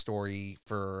backstory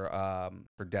for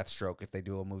Deathstroke if they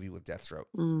do a movie with Deathstroke.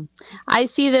 I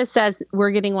see this as we're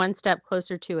getting one step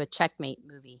closer to a Checkmate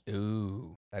movie.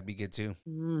 Ooh, that'd be good too.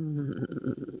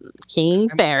 King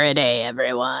Faraday,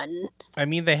 everyone. I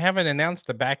mean, they haven't announced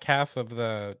the back half of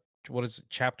the what is it,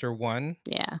 chapter 1?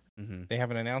 Yeah. Mm-hmm. They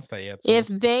haven't announced that yet. So If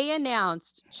they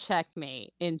announced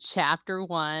Checkmate in chapter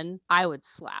 1, I would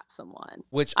slap someone.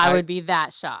 Which I would be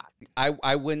that shocked.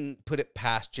 I wouldn't put it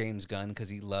past James Gunn because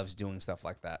he loves doing stuff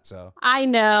like that. So I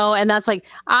know, and that's like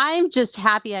I'm just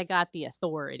happy I got the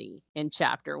authority in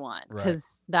chapter 1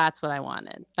 because that's what I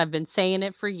wanted. I've been saying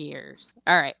it for years.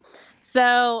 All right.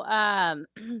 So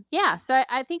yeah, so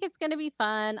I think it's going to be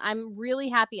fun. I'm really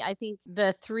happy. I think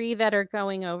the 3 that are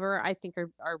going over, I think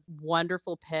are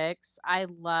wonderful picks. I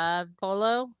loved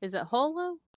Holo. Is it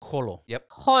Holo? Holo. Yep.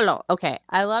 Holo. Okay.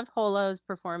 I loved Holo's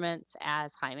performance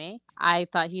as Jaime. I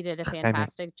thought he did a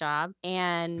fantastic job.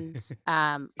 And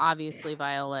obviously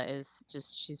Viola is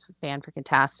she's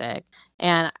fan-freaking-tastic.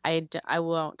 And I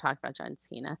won't talk about John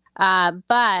Cena.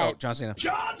 But John Cena.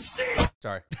 John Cena.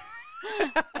 Sorry.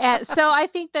 and so I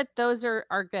think that those are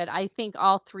good. I think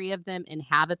all 3 of them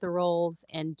inhabit the roles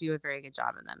and do a very good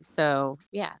job in them. So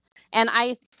yeah. And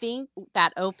I think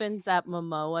that opens up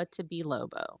Momoa to be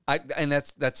Lobo. I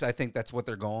think that's what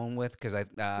they're going with because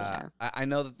I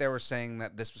know that they were saying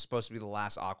that this was supposed to be the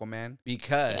last Aquaman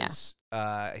because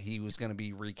he was going to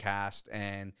be recast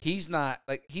and he's not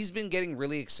he's been getting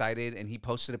really excited and he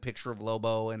posted a picture of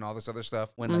Lobo and all this other stuff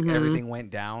when everything went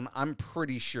down. I'm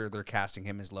pretty sure they're casting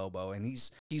him as Lobo and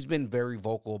he's been very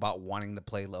vocal about wanting to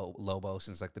play Lobo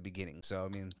since like the beginning. So I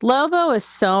mean, Lobo is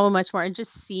so much more.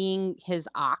 Just seeing his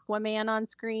Aquaman on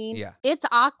screen. Yeah. It's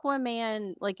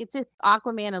Aquaman. It's if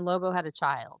Aquaman and Lobo had a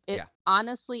child. It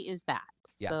honestly is that.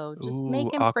 Yeah. So just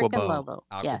make him freaking Lobo.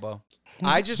 Yes. Aquabo.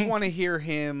 I just want to hear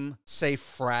him say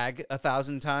frag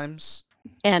 1,000 times.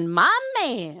 And my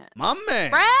man. My man.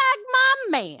 Frag my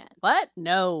man. What?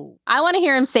 No. I want to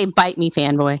hear him say bite me,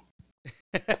 fanboy.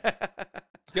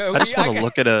 I just want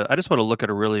to look at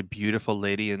a really beautiful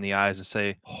lady in the eyes and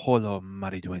say, "Holo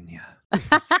maridueña."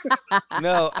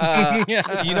 No,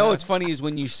 you know what's funny is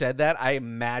when you said that, I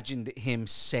imagined him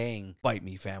saying, "Bite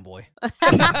me, fanboy."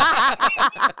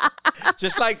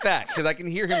 Just like that, because I can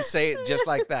hear him say it just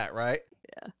like that, right?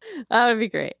 Yeah, that would be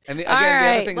great. And the All other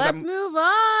right, thing let's is move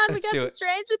on. We Let's got do some it.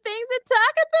 Stranger Things to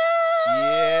talk about.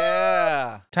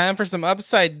 Yeah. time for some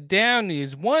upside down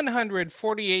news.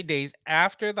 148 days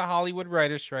after the Hollywood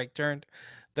writer's strike turned,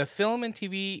 the film and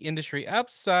TV industry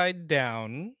upside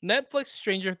down, Netflix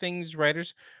Stranger Things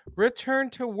writers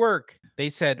returned to work. They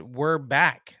said, "We're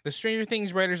back." The Stranger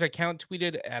Things writers account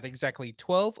tweeted at exactly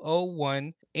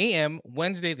 12:01 a.m.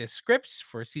 Wednesday the scripts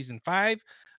for season 5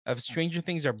 of Stranger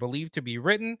Things are believed to be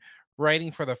written.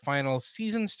 Writing for the final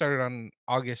season started on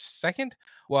August 2nd,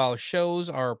 while shows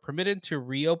are permitted to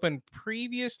reopen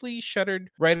previously shuttered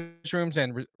writers' rooms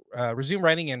and resume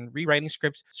writing and rewriting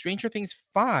scripts. Stranger Things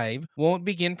 5 won't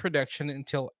begin production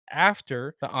until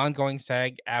after the ongoing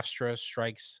SAG-AFTRA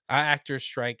actors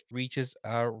strike reaches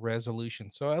a resolution.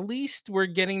 So at least we're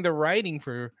getting the writing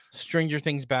for Stranger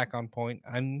Things back on point.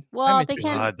 I'm Well, they interested.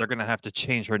 can. God, they're gonna have to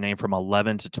change her name from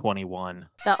 11 to 21.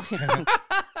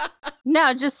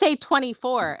 No, just say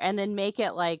 24 and then make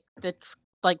it like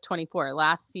like 24.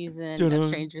 Last season Dun-dun. of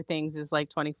Stranger Things is like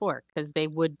 24 because they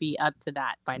would be up to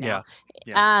that by now.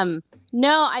 Yeah.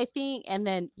 No, I think, and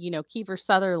then Kiefer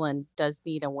Sutherland does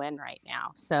need a win right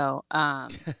now, so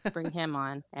bring him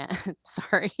on.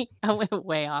 Sorry, I went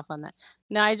way off on that.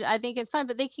 No, I think it's fine,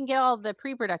 but they can get all the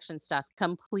pre-production stuff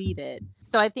completed,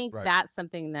 so I think Right. that's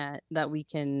something that we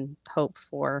can hope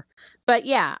for. But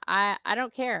yeah, I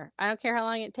don't care. I don't care how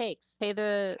long it takes. Pay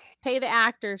the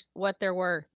actors what they're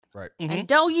worth. Right. And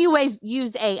don't you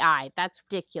use AI. That's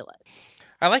ridiculous.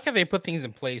 I like how they put things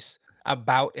in place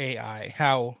about AI,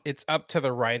 how it's up to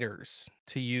the writers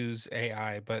to use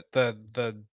AI, but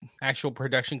the actual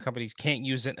production companies can't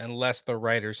use it unless the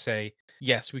writers say,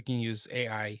 yes, we can use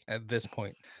AI at this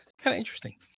point. Kind of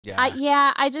interesting.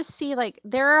 Yeah. I just see like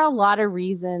there are a lot of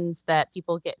reasons that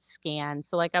people get scanned.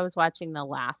 So like I was watching The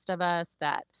Last of Us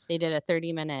that they did a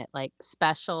 30-minute like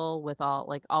special with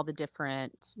all the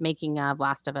different making of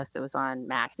Last of Us. It was on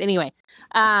Max. Anyway,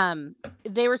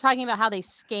 they were talking about how they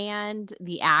scanned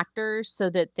the actors so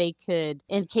that they could,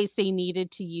 in case they needed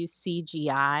to use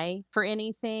CGI for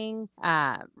anything,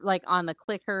 like on the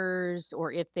clickers,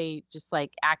 or if they just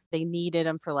they needed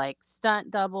them for like stunt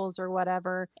doubles or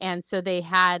whatever. And so they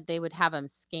would have them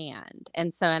scanned.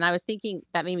 And I was thinking,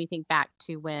 that made me think back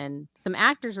to when some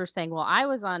actors were saying, well, I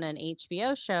was on an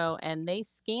HBO show and they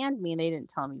scanned me and they didn't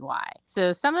tell me why.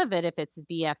 So some of it, if it's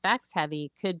VFX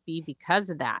heavy, could be because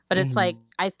of that. But it's like,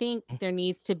 I think there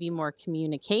needs to be more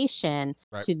communication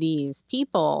Right. to these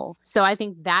people. So I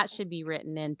think that should be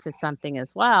written into something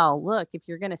as well. Look, if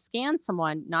you're going to scan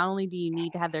someone, not only do you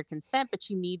need to have their consent, but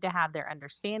you need to have their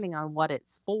understanding on what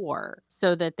it's for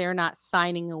so that they're not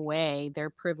signing away their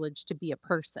privilege to be a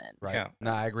person. Right. Yeah.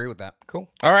 No, I agree with that. Cool.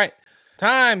 All right.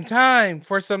 Time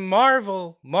for some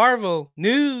Marvel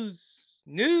news.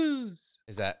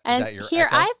 Is that And your here,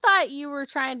 echo? I thought you were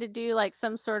trying to do like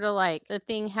some sort of like the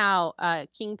thing how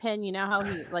Kingpin, you know how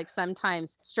he like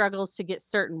sometimes struggles to get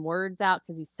certain words out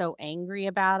because he's so angry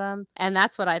about them. And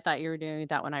that's what I thought you were doing with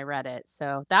that when I read it.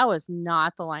 So that was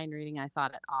not the line reading I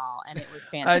thought at all. And it was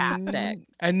fantastic.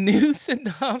 A new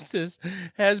synopsis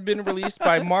has been released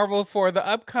by Marvel for the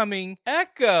upcoming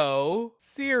Echo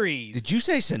series. Did you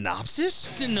say synopsis?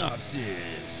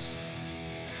 Synopsis.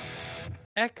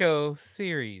 Echo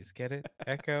series? Get it?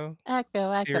 Echo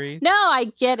Echo. series? No,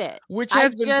 I get it. Which I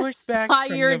has been just pushed back thought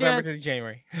from you were November doing- to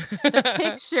January. The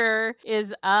picture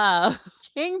is of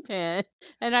Kingpin,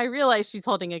 and I realized she's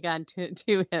holding a gun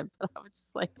to him. But I was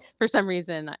just like, for some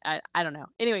reason, I don't know.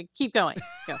 Anyway, keep going.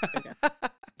 Go.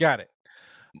 Got it.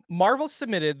 Marvel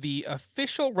submitted the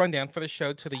official rundown for the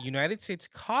show to the United States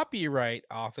Copyright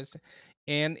Office,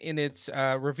 and in its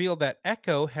revealed that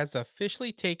Echo has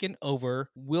officially taken over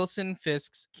Wilson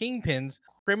Fisk's Kingpin's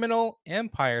criminal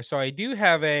empire. So I do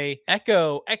have a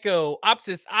Echo,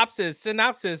 synopsis.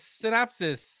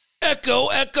 Echo,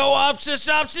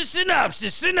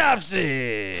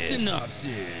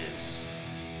 synopsis.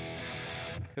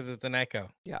 Because it's an echo.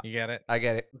 Yeah. You get it? I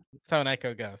get it. That's how an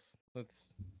echo goes. I'm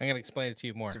gonna explain it to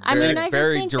you more. It's a I mean, Very- I just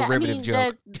very think derivative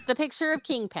joke. The picture of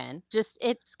Kingpin,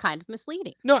 it's kind of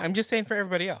misleading. No, I'm just saying for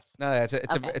everybody else. No, it's Okay.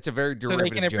 a very So they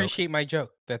derivative can joke. appreciate my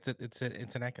joke. That's it. It's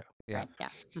an echo. Yeah. Right, yeah.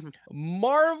 Mhm.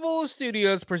 Marvel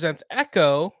Studios presents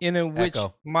Echo, in which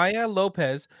Echo. Maya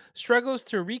Lopez struggles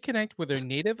to reconnect with her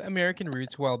Native American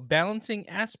roots while balancing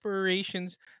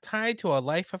aspirations tied to a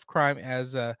life of crime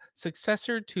as a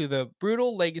successor to the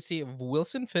brutal legacy of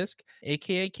Wilson Fisk,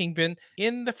 aka Kingpin.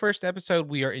 In the first episode,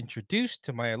 we are are introduced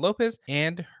to Maya Lopez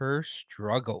and her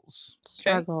struggles. Okay?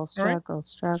 Struggle, All right. struggle,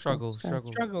 struggle, Struggle,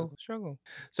 struggle. Struggle.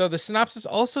 So the synopsis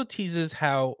also teases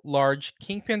how large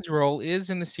Kingpin's role is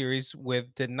in the series,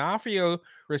 with D'Onofrio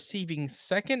receiving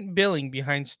second billing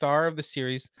behind star of the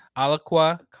series,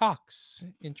 Alaqua Cox.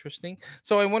 Interesting.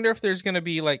 So I wonder if there's going to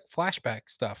be like flashback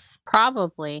stuff.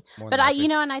 Probably. More But than I, likely. you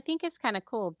know, and I think it's kind of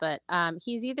cool, but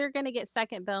he's either going to get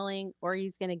second billing or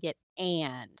he's going to get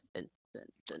Vincent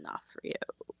D'Onofrio.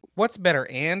 What's better,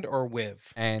 and or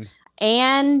with? And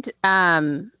And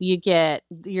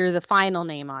you're the final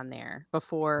name on there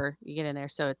before you get in there,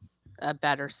 so it's a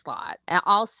better slot. And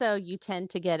also you tend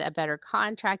to get a better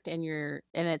contract and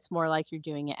it's more like you're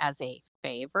doing it as a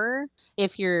favor.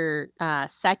 If you're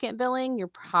second billing, you're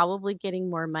probably getting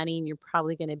more money and you're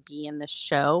probably going to be in the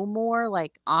show more,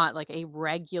 like on like a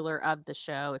regular of the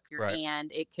show. If you're Right.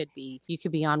 and it could be you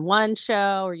could be on one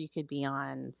show or you could be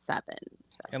on 7.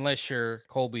 So Unless you're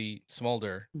Colby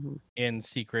Smolder Mhm. in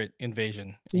Secret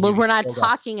Invasion. and Well, you we're not killed off-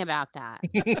 talking about that.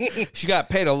 she got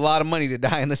paid a lot of money to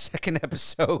die in the second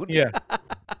episode. Yeah.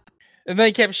 And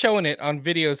they kept showing it on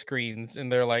video screens,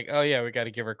 and they're like, "Oh yeah, we got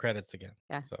to give her credits again."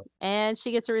 Yeah. So And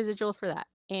she gets a residual for that.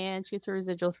 And she gets a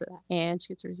residual for that. And she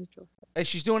gets a residual for Hey,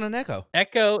 she's doing an Echo.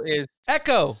 Echo is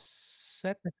Echo.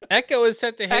 set to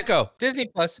hit Echo. Disney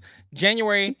Plus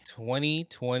January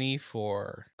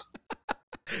 2024.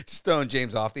 Just throwing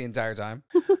James off the entire time.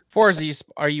 Forza,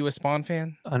 are you a Spawn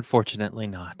fan? Unfortunately,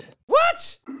 not.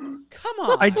 What? Come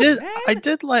on. I did. man.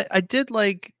 I did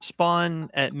like Spawn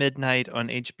at midnight on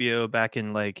HBO back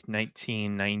in like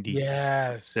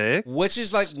 1996. Which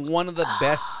is like one of the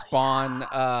best Spawn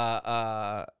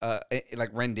like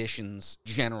renditions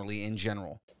generally in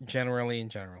general. Generally, in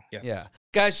general, yes. Yeah.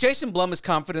 Guys, Jason Blum has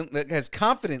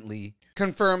confidently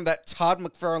confirmed that Todd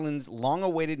McFarlane's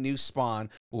long-awaited new Spawn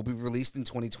will be released in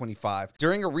 2025.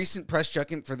 During a recent press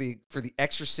junket for the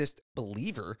Exorcist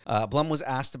Believer, Blum was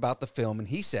asked about the film, and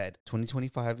he said,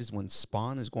 2025 is when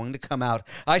Spawn is going to come out.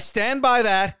 I stand by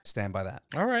that. Stand by that.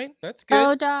 All right, that's that. Oh,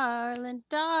 good. darling,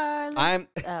 darling. I'm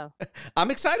Oh,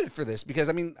 I'm excited for this because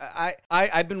I mean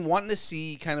I've been wanting to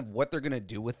see kind of what they're gonna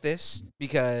do with this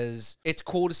because it's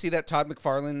cool to see that Todd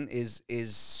McFarlane is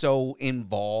so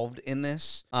involved in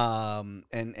this.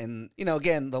 And you know,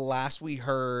 again, the last we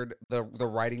heard, the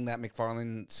writing that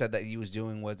McFarlane said that he was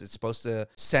doing was it's supposed to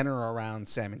center around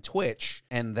Sam and Twitch,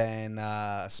 and then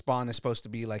Spawn is supposed to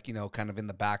be like, you know, kind of in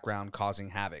the background causing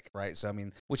havoc, right? So I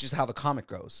mean, which is how the comic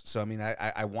goes. So I mean,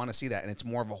 I want to see that, and it's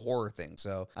more of a horror thing.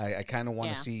 So I kind of want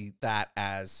to Yeah. see that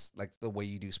as like the way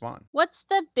you do Spawn. what's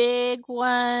the big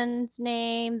one's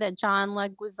name that John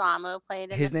Leguizamo played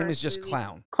in His the name is first just movie?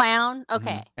 Clown. Clown? Mhm.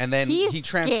 Okay. And then He's he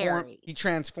scary.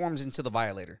 transforms into the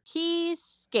Violator. He's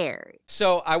scary.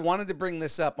 So I wanted to bring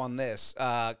this up on this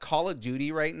Call of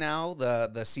Duty right now,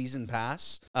 the season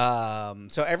pass.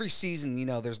 So every season, you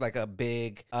know, there's like a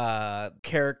big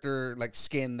character like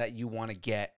skin that you want to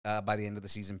get by the end of the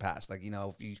season pass. Like, you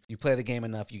know, if you play the game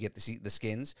enough, you get the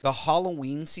skins. The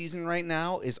Halloween season right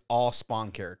now is all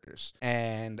Spawn characters,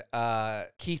 and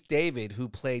Keith David, who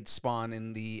played Spawn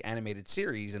in the animated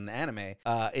series in the anime,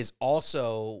 is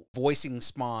also voicing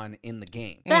Spawn in the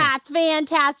game. That's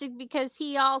fantastic because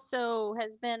he also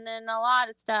has been in a lot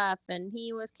of stuff and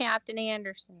he was Captain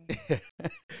Anderson.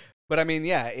 But I mean,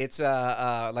 yeah, it's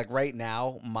like right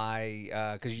now,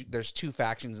 because there's 2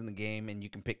 factions in the game, and you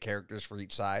can pick characters for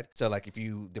each side. So like if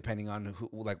you, depending on who,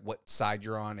 like what side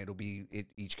you're on, it'll be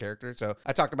each character. So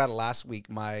I talked about it last week.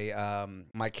 My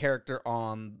character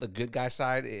on the good guy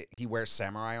side, he wears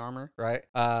samurai armor, right?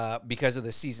 Because of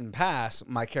the season pass,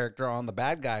 my character on the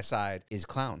bad guy side is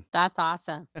Clown. That's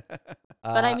awesome.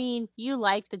 But I mean, you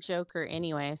like the Joker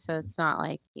anyway, so it's not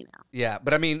like, you know. Yeah,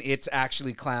 but I mean, it's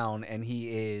actually Clown, and he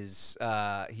is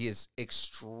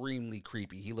extremely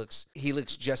creepy. He looks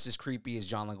just as creepy as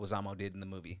John Leguizamo did in the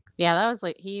movie. Yeah, that was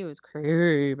like he was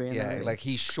creepy. in the Yeah, movie. like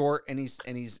he's short and he's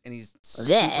super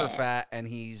Yeah. fat, and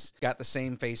he's got the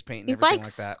same face paint and he's everything like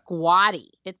like that.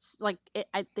 squatty. It's like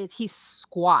he's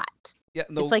squat. Yeah,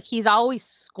 It's like he's always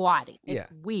squatting. It's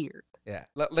Yeah. weird. yeah,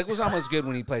 Leguizamo's good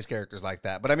when he plays characters like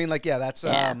that. But I mean, like, yeah, that's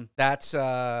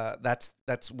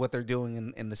what they're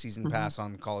doing in the season Mhm. pass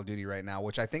on Call of Duty right now,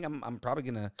 which I think I'm probably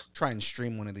gonna try and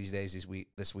stream one of these days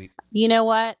this week. You know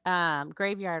what?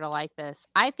 Graveyard will like this.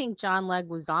 I think John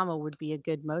Leguizamo would be a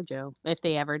good Mojo if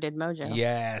they ever did Mojo.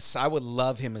 Yes, I would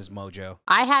love him as Mojo.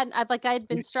 I'd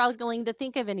been struggling to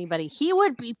think of anybody. He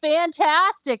would be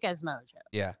fantastic as Mojo.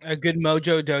 Yeah, A good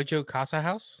Mojo Dojo Casa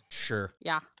House. sure.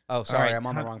 Yeah. Oh, sorry, right, I'm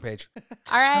on the time- wrong page.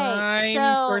 All right.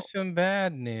 Time for So some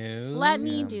bad news. let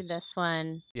me Yeah. do this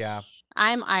one. Yeah.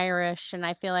 I'm Irish, and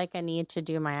I feel like I need to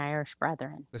do my Irish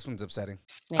brethren. This one's upsetting.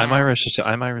 I'm Yeah. Irish.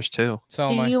 I'm Irish too. So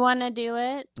Do am I. you want to do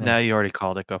it? Yeah. No, you already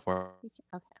called it. Go for it.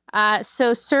 Okay.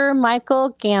 So Sir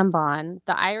Michael Gambon,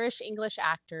 the Irish-English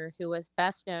actor who was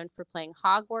best known for playing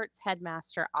Hogwarts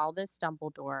headmaster Albus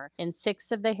Dumbledore in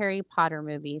 6 of the Harry Potter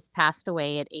movies, passed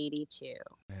away at 82.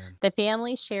 Man. The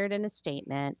family shared in a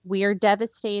statement, "We are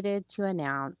devastated to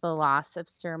announce the loss of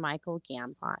Sir Michael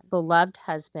Gambon, beloved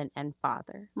husband and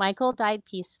father. Michael died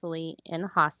peacefully in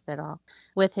hospital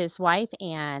with his wife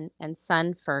Anne and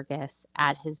son Fergus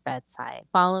at his bedside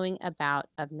following a bout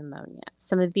of pneumonia."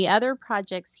 Some of the other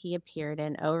projects he appeared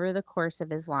in over the course of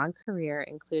his long career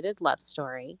included Love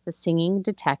Story, The Singing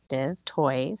Detective,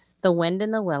 Toys, The Wind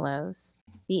in the Willows,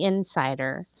 The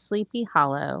Insider, Sleepy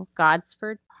Hollow,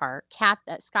 Godsford Park,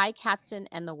 Sky Captain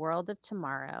and the World of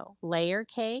Tomorrow, Layer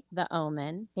Cake, The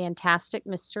Omen, Fantastic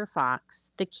Mr.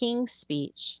 Fox, The King's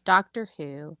Speech, Doctor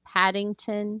Who,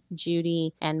 Paddington,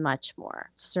 Judy, and much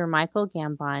more. Sir Michael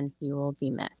Gambon, you will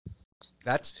be missed.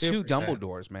 That's Super 2 sad.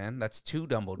 Dumbledores, man. That's 2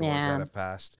 Dumbledores Yeah. that have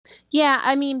passed. Yeah,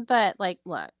 I mean, but like,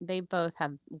 look, they both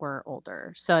were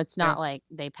older, so it's Yeah. not like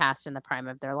they passed in the prime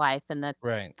of their life, and that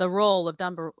Right. the role of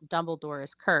Dumbledore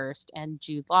is cursed, and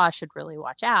Jude Law should really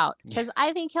watch out because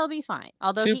I think he'll be fine.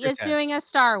 Although he Super is sad. doing a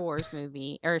Star Wars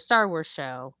movie or a Star Wars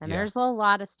show, and Yeah. there's a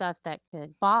lot of stuff that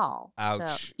could fall.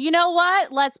 Ouch. So, you know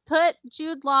what? Let's put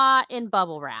Jude Law in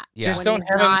bubble wrap. Yeah. Just when don't he's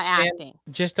have him not stand- acting.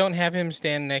 Just don't have him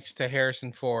stand next to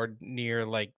Harrison Ford near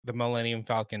like the Millennium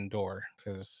Falcon door,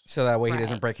 because So that way he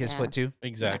doesn't Right, break his yeah. foot too.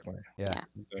 exactly. Yeah.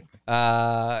 Exactly.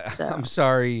 I'm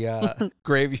sorry,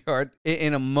 Graveyard.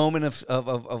 In a moment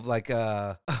of like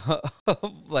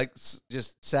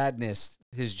just sadness,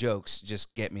 his jokes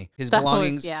just get me. His That was-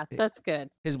 belongings. yeah, that's good.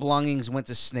 His belongings went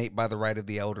to Snape by the right of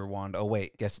the Elder Wand. Oh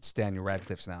wait, guess it's Daniel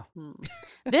Radcliffe's now.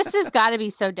 This has got to be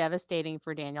so devastating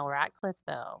for Daniel Radcliffe,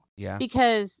 though, Yeah.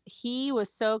 because he was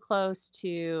so close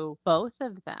to both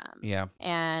of them. Yeah.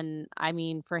 And I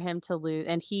mean, for him to lose,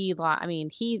 and he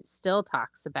still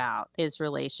talks about his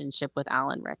relationship with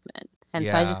Alan Rickman. And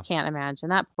so I just can't imagine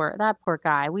that poor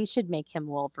guy. We should make him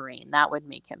Wolverine. That would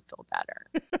make him feel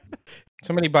better.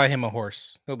 Somebody buy him a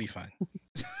horse. He'll be fine.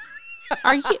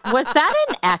 Was that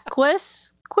an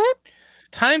Equus quip?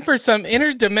 Time for some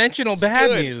interdimensional It's bad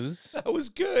good. news. That was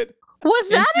good. Was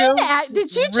that Until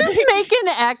did you just Rick- make an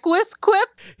Equus quip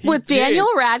He with did. Daniel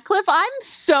Radcliffe? I'm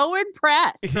so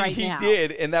impressed right he now.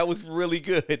 did, and that was really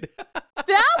good.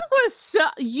 That was so.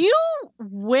 You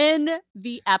win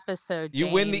the episode. You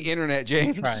win the James. internet,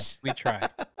 James. We try.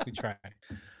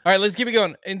 All right, let's keep it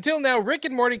going. Until now, Rick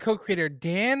and Morty co-creator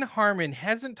Dan Harmon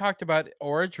hasn't talked about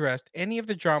or addressed any of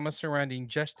the drama surrounding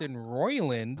Justin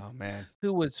Roiland, Oh man.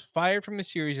 who was fired from the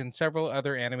series and several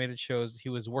other animated shows he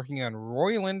was working on.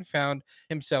 Roiland found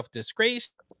himself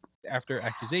disgraced after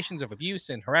accusations of abuse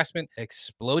and harassment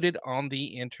exploded on the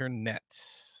internet.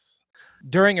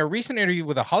 During a recent interview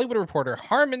with a Hollywood Reporter,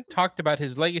 Harmon talked about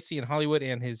his legacy in Hollywood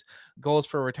and his goals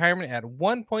for retirement. At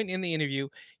one point in the interview,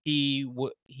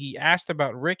 he asked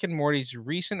about Rick and Morty's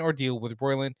recent ordeal with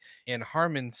Roiland, and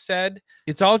Harmon said,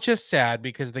 "It's all just sad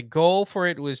because the goal for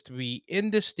it was to be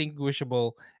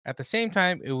indistinguishable. At the same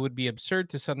time, it would be absurd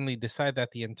to suddenly decide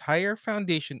that the entire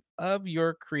foundation of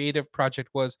your creative project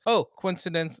was,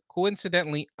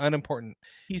 coincidentally unimportant."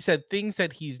 He said things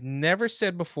that he's never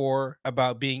said before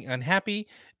about being unhappy,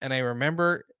 and I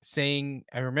remember saying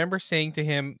to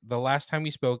him the last time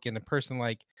we spoke in a person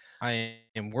like, "I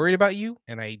am worried about you,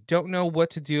 and I don't know what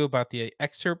to do about the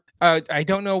excerpt. I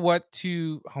don't know what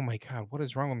to. Oh my god, what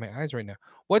is wrong with my eyes right now?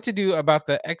 What to do about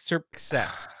the excerpt?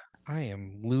 Except. I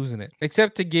am losing it.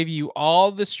 Except to give you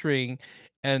all the string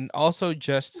and also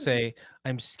just say,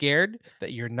 I'm scared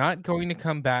that you're not going to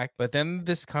come back." But then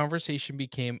this conversation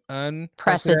became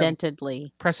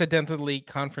Precedentedly. precedentedly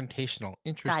confrontational. God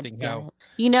Interesting damn how it.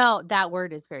 You know, that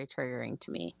word is very triggering to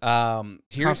me.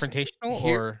 Here's confrontational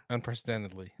here- or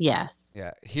unprecedentedly. Yes.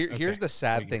 Yeah. Here's Okay. the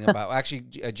sad thing about. Actually,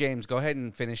 James, go ahead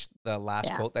and finish the last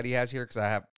Yeah. quote that he has here because I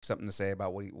have something to say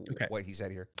about Okay. what he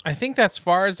said here. I think that's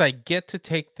far as I get to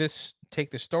take this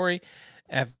story.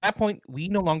 At that point, we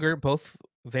no longer both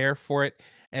there for it,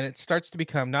 and it starts to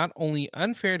become not only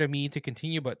unfair to me to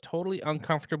continue, but totally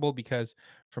uncomfortable because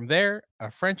From there,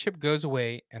 a friendship goes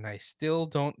away, and I still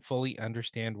don't fully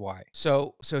understand why.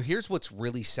 So here's what's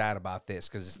really sad about this,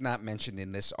 because it's not mentioned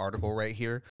in this article right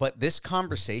here, but this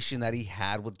conversation that he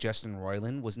had with Justin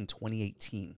Roiland was in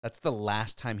 2018. That's the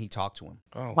last time he talked to him.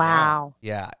 Oh, Wow.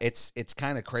 Yeah, it's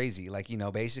kind of crazy. Like,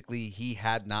 basically he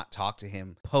had not talked to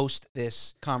him post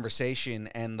this conversation,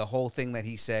 and the whole thing that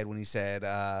he said when he said,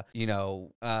 I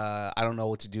don't know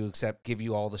what to do except give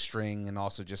you all the string and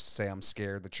also just say I'm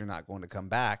scared that you're not going to come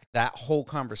back. That whole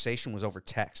conversation was over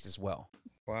text as well.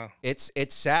 Wow. It's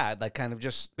sad. Like, kind of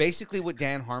just basically what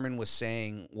Dan Harmon was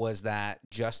saying was that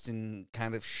Justin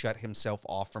kind of shut himself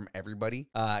off from everybody.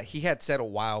 He had said a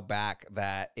while back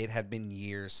that it had been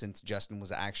years since Justin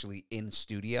was actually in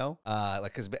studio.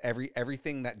 Because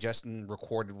everything that Justin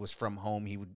recorded was from home.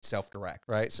 He would self-direct,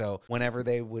 right? So whenever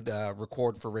they would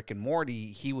record for Rick and Morty,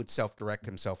 he would self-direct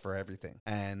himself for everything.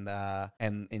 And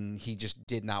he just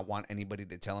did not want anybody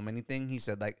to tell him anything. He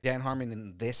said, like, Dan Harmon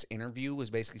in this interview was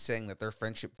basically saying that their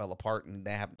friendship fell apart and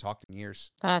they haven't talked in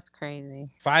years. That's crazy.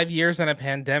 5 years in a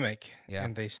pandemic, Yeah.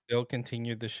 and they still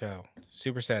continued the show.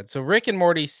 Super sad. So Rick and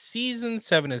Morty season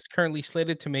 7 is currently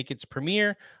slated to make its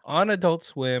premiere on Adult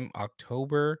Swim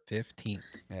October 15th.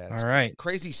 Yeah, All right.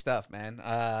 crazy stuff, man.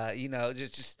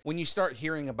 Just when you start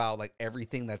hearing about like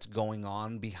everything that's going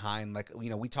on behind, like,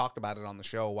 we talked about it on the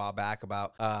show a while back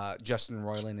about Justin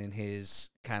Roiland and his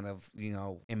kind of,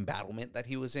 embattlement that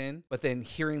he was in, but then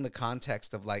hearing the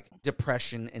context of like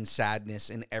depression and sadness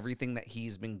and everything that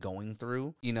he's been going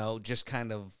through, just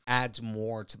kind of adds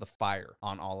more to the fire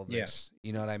on all of this.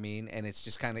 You know what I mean? And it's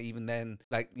just kind of, even then,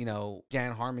 like,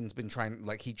 Dan Harmon's been trying,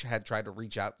 like, he had tried to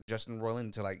reach out to Justin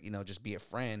Roiland to, like, just be a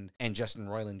friend, and Justin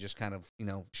Roiland just kind of,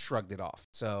 shrugged it off.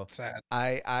 So Sad.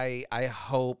 I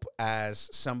hope, as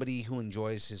somebody who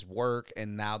enjoys his work,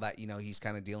 and now that, he's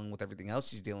kind of dealing with everything else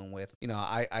he's dealing with,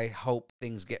 I hope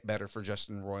things get better for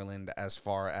Justin Roiland as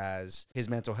far as his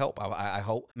mental health. I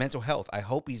hope mental health. I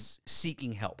hope he's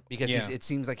seeking help, because it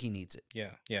seems like he needs it.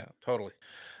 Yeah, totally.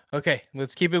 Okay,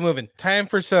 let's keep it moving. Time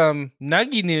for some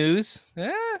Nuggy news.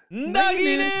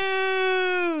 Nuggy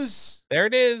news! There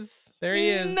it is. There he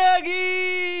is.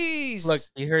 Nuggies! Look,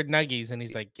 he heard Nuggies, and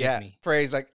he's like, "Get me."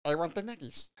 Phrase like, I want the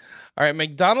Nuggies. All right,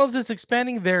 McDonald's is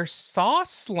expanding their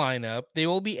sauce lineup. They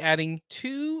will be adding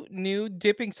 2 new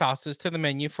dipping sauces to the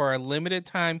menu for a limited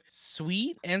time: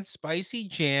 sweet and spicy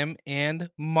jam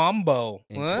and Mambo.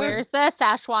 Interesting. Where's the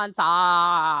Szechuan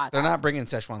sauce? They're not bringing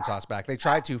Szechuan sauce back. They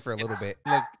tried to for a little bit.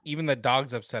 Look, even the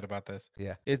dog's upset about this.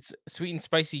 Yeah. It's sweet and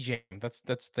spicy jam.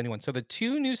 That's the new one. So the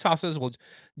 2 new sauces will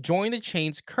join the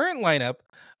chain's current lineup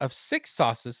of 6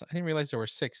 sauces. I didn't realize there were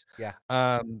 6. Yeah.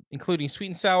 Including sweet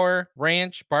and sour,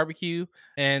 ranch, barbecue,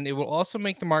 and it will also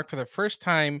make the mark for the first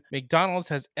time McDonald's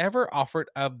has ever offered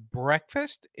a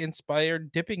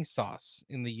breakfast-inspired dipping sauce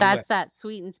in the U.S. That's that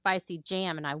sweet and spicy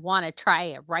jam, and I want to try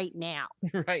it right now.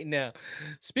 right now.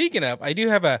 Speaking of, I do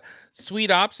have a Sweet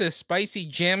Opsis spicy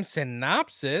jam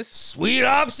synopsis. Sweet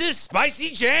Opsis Spicy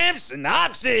Jam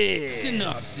Synopsis.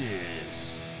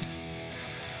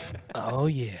 Oh,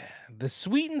 yeah. The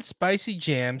sweet and spicy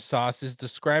jam sauce is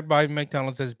described by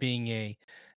McDonald's as being a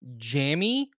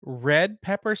jammy red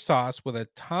pepper sauce with a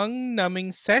tongue-numbing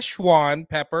Szechuan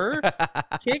pepper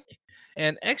kick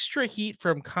and extra heat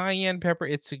from cayenne pepper.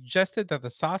 It's suggested that the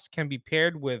sauce can be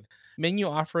paired with menu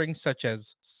offerings such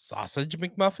as sausage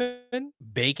McMuffin,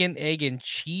 bacon, egg, and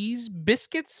cheese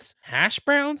biscuits, hash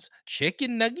browns,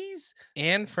 chicken nuggies,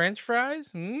 and French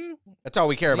fries. That's all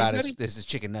we care about is Anybody? this is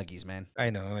chicken nuggies, man. I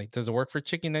know. Like, does it work for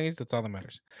chicken nuggets? That's all that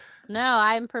matters. No,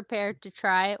 I'm prepared to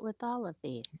try it with all of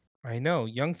these. I know.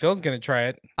 Young Phil's gonna try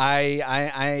it.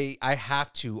 I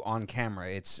have to on camera.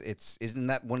 It's isn't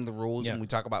that one of the rules when we Yes.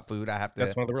 talk about food? I have to.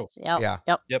 That's one of the rules. Yep. Yeah.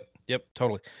 Yep. Yep,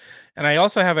 totally. And I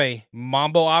also have a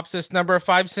Mambo Opsis number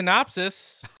 5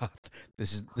 synopsis.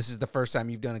 This is the first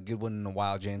time you've done a good one in a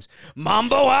while, James.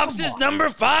 Mambo Opsis number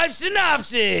 5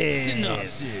 synopsis.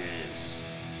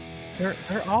 They're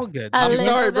all good. A I'm little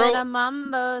sorry, bro. bit of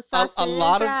mumbo sauce A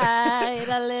lot of- right.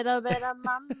 A little bit of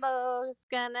mumbo's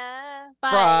gonna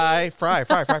Fry.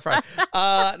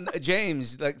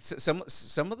 James, like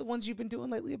some of the ones you've been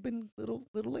doing lately have been little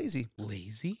lazy.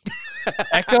 Lazy?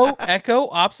 Echo,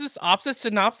 Opsis,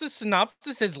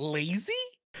 synopsis is lazy?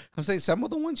 I'm saying some of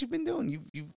the ones you've been doing,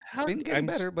 you've How been getting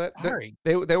better, but sorry.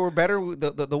 they were better.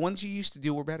 The ones you used to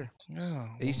do were better. Oh,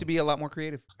 They used to be a lot more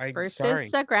creative. I'm First sorry.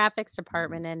 is the graphics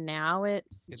department, and now it's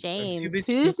I'm too James.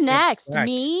 busy Who's looking at next? back.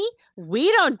 Me? We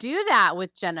don't do that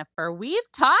with Jennifer. We've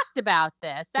talked about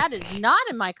this. That is not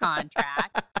in my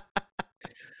contract.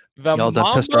 The Y'all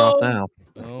done pissed her off now.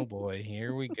 Oh boy,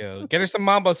 here we go. Get her some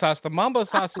mambo sauce. The mambo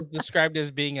sauce is described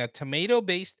as being a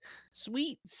tomato-based,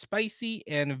 sweet, spicy,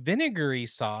 and vinegary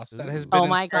sauce that has Ooh. been Oh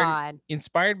my God.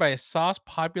 inspired by a sauce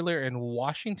popular in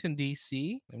Washington,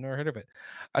 D.C. I've never heard of it.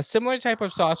 A similar type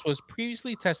of sauce was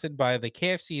previously tested by the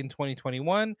KFC in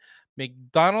 2021.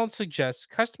 McDonald's suggests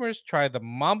customers try the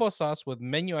mambo sauce with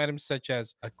menu items such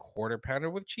as a quarter pounder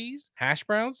with cheese, hash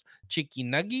browns, chicken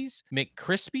nuggies,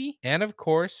 McCrispy, and of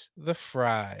course, the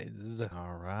fries.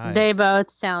 All right. They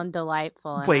both sound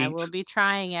delightful, and I will Wait. be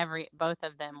trying both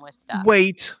of them with stuff.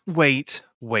 Wait.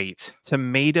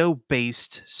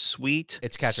 Tomato-based, sweet,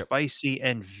 It's ketchup. spicy,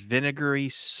 and vinegary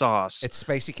sauce. It's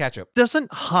spicy ketchup.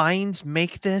 Doesn't Heinz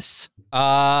make this?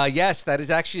 Yes, that is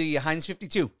actually Heinz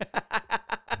 52.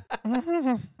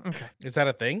 Okay. Is that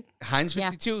a thing? Heinz Yeah.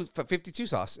 52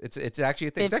 sauce. It's actually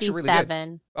a thing. It's actually really good.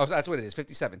 57. Oh, that's what it is.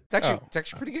 57. It's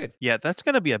actually pretty good. Yeah, that's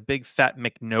gonna be a big fat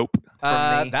McNope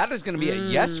from me. That is going to be a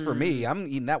yes for me. I'm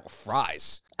eating that with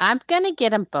fries. I'm gonna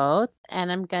get them both,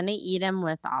 and I'm gonna eat them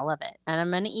with all of it. And I'm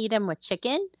gonna eat them with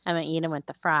chicken. I'm gonna eat them with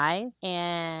the fries,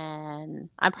 and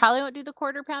I probably won't do the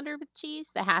quarter pounder with cheese.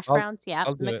 The hash I'll- browns, yeah.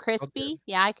 I'll do it. I'll do McCrispy,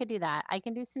 yeah, I could do that. I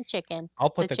can do some chicken. I'll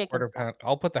put The the quarter chicken stuff. pound.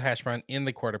 I'll put the hash brown in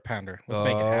the quarter pounder. Let's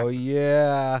make it Oh happen.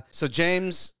 yeah. So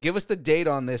James, give us the date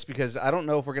on this because I don't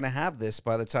know if we're going to have this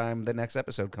by the time the next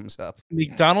episode comes up.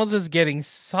 McDonald's is getting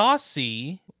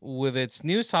saucy with its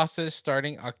new sauces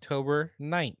starting October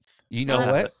 9th. You know Well,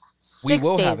 what? that's We 6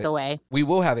 will days have it. away. We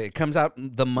will have it. It comes out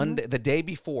the Monday, the day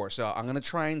before. So I'm gonna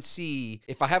try and see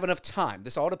if I have enough time.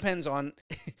 This all depends on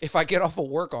if I get off of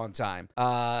work on time.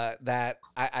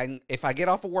 If I get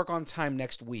off of work on time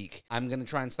next week, I'm gonna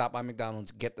try and stop by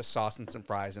McDonald's, get the sauce and some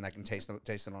fries, and I can taste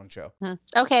it on show.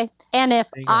 Okay. And if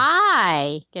There you go.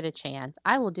 I get a chance,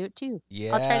 I will do it too.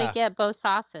 Yeah. I'll try to get both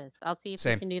sauces. I'll see if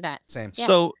Same. we can do that. Same. Yeah.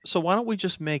 So why don't we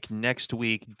just make next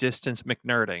week distance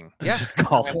McNerding? Yeah. Just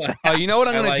call it. Oh, you know what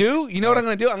I'm I gonna like do? You know what I'm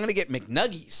gonna do? I'm gonna get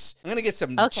McNuggies. I'm gonna get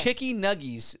some Okay. chicky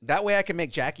nuggies. That way I can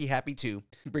make Jackie happy too.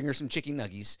 Bring her some chicky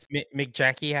nuggies.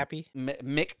 McJackie happy?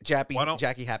 Mick Why don't-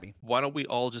 Jackie happy. Why don't we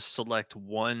all just select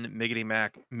one Miggity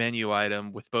Mac menu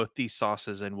item with both these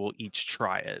sauces and we'll each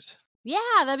try it? Yeah,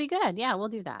 that'd be good. Yeah, we'll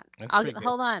do that. That's I'll pretty good.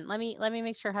 hold on. Let me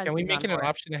make sure. Can we husband's make on it an board.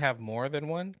 option to have more than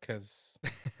one? Because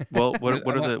Well, what I'm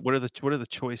not- are the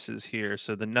choices here?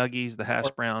 So the nuggies, the hash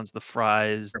Quarter- browns, the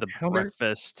fries, quarter the pounder?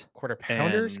 breakfast, quarter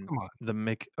pounders? and Come on. the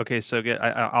Mc. Okay, so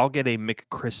I'll get a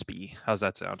McCrispy. How's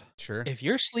that sound? Sure. If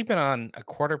you're sleeping on a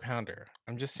quarter pounder,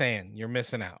 I'm just saying you're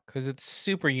missing out because it's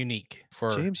super unique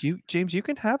for. James, you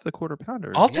can have the quarter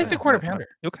pounder. I'll if take you the want quarter one. pounder,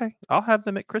 Okay, I'll have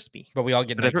the McCrispy. but we all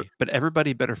get nuggies. But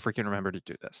everybody better freaking remember to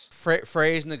do this.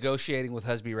 Frey's negotiating with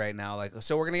Husby right now. Like,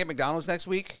 so we're gonna get McDonald's next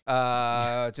week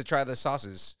to try the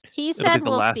sauces. He It'll be said the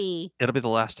we'll last- see. It'll be the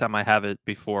last time I have it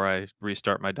before I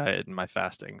restart my diet and my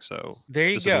fasting. So There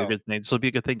you this will be go. a good thing. This will be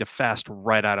a good thing to fast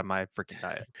right out of my freaking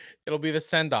diet. It'll be the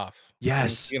send off.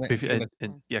 Yes, yeah,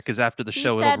 because after the He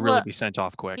show, said it'll really we'll- be sent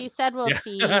off quick. He said we'll Yeah,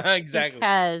 see exactly.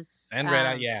 because And right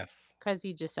out, yes. because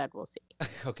he just said we'll see.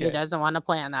 He Okay. doesn't want to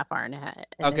plan that far in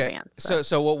Okay. advance.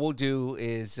 So what we'll do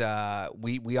is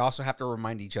we also have to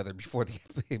remind each other before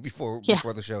the before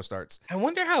the show starts. I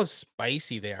wonder how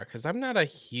spicy they are because I'm not a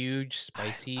huge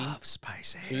spicy I love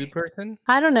spicy. food person.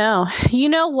 I don't know. You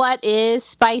know what is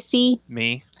spicy?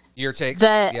 Me, Your takes?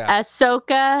 The yeah.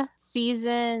 Ahsoka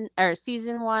season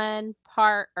 1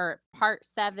 part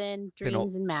 7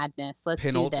 Dreams and Madness. Let's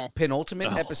do this. Penultimate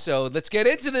Oh. episode. Let's get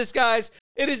into this, guys.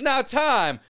 It is now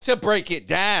time to break it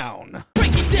down.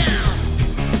 Break it down.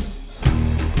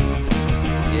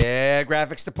 Yeah,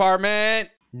 graphics department.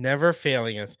 Never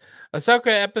failing us. Ahsoka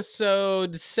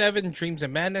episode 7 Dreams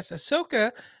of Madness.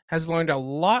 Ahsoka has learned a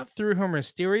lot through her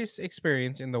mysterious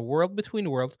experience in the world between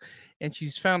worlds, and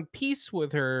she's found peace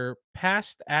with her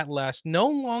past at last. No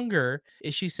longer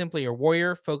is she simply a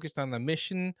warrior focused on the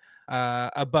mission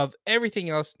above everything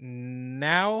else.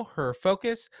 Now her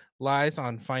focus lies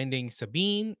on finding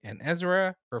Sabine and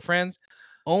Ezra, her friends.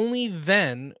 Only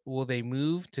then will they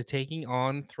move to taking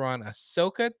on Thrawn.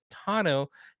 Ahsoka Tano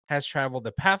has traveled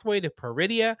the pathway to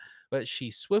Peridia, but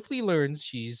she swiftly learns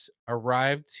she's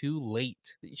arrived too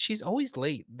late. She's always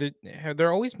late.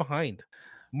 They're always behind.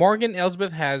 Morgan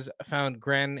Elsbeth has found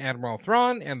Grand Admiral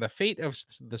Thrawn, and the fate of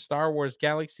the Star Wars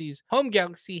galaxy's home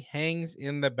galaxy hangs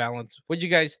in the balance. What do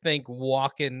you guys think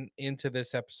walking into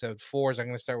this episode? Fours, I'm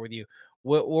going to start with you.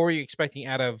 What were you expecting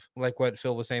out of, like what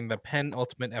Phil was saying, the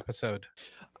penultimate episode?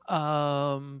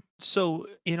 So,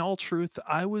 in all truth,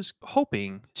 I was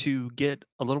hoping to get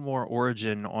a little more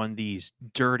origin on these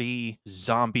dirty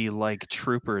zombie like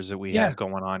troopers that we Yeah. have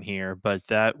going on here, but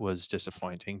that was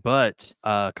disappointing. But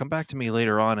come back to me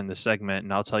later on in the segment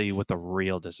and I'll tell you what the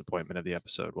real disappointment of the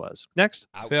episode was. Next.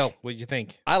 Ouch. Phil, what do you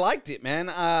think? I liked it, man.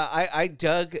 I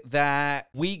dug that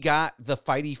we got the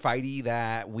fighty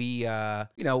that we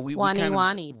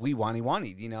Wanted. we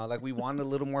wanted, like we wanted a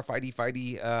little more fighty.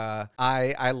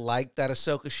 I liked that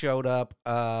Ahsoka showed up.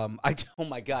 Oh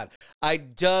my god, I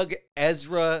dug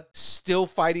Ezra still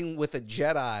fighting with a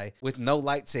Jedi with no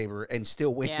lightsaber and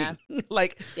still winning.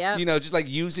 Like, Yep. just like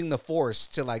using the Force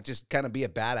to like just kind of be a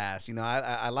badass.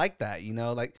 I like that.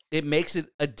 Like it makes it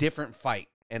a different fight.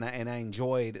 And I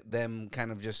enjoyed them kind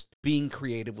of just being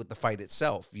creative with the fight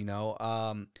itself.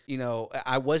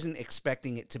 I wasn't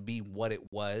expecting it to be what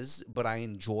it was, but I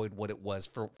enjoyed what it was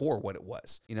for what it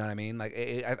was. You know what I mean? Like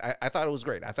I thought it was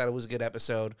great. I thought it was a good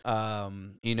episode.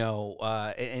 And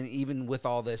even with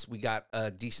all this, we got a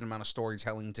decent amount of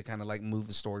storytelling to kind of like move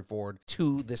the story forward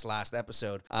to this last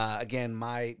episode. Again,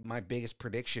 my biggest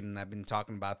prediction, and I've been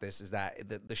talking about this, is that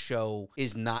the show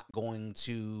is not going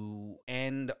to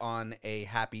end on a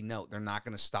happy note. They're not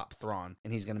going to stop Thrawn,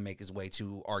 and he's going to make his way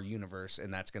to our universe,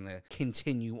 and that's going to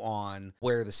continue on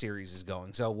where the series is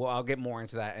going. So I'll get more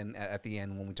into that at the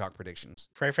end when we talk predictions.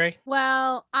 Frey?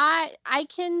 Well, I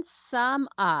can sum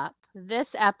up this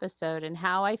episode and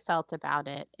how I felt about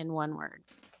it in one word.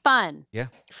 Fun.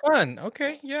 Fun.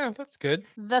 Okay. Yeah, that's good.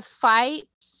 The fights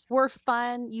were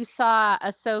fun. You saw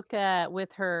Ahsoka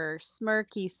with her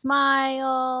smirky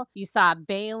smile. You saw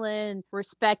Balin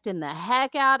respecting the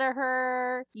heck out of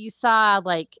her. You saw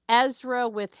like Ezra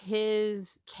with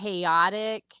his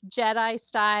chaotic Jedi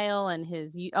style and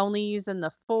his only using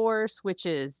the Force, which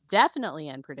is definitely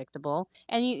unpredictable.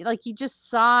 And you just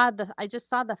saw I just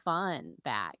saw the fun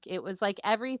back. It was like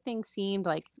everything seemed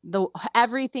like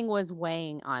everything was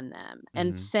weighing on them.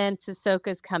 And Mhm. since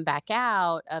Ahsoka's come back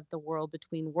out of the world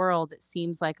between worlds, it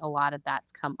seems like a lot of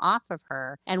that's come off of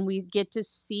her. And we get to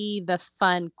see the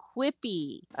fun,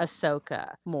 quippy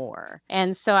Ahsoka more.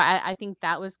 And so I think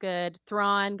that was good.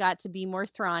 Thrawn got to be more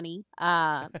Thrawny.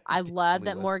 I love Definitely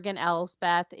that was. Morgan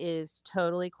Elsbeth is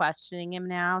totally questioning him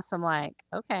now. So I'm like,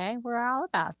 okay, we're all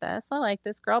about this. I like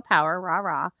this girl power, rah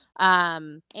rah.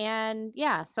 And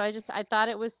yeah, so I thought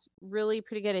it was really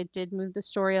pretty good. It did move the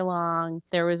story along.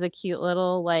 There was a cute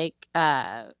little like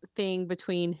thing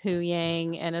between Hu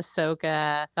Yang and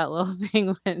Ahsoka. That little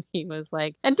thing when he was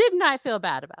like, and didn't I feel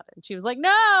bad about it? And she was like,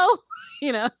 no,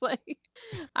 it's like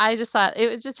I just thought it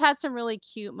was just had some really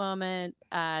cute moment.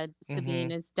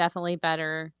 Sabine is definitely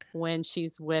better when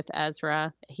she's with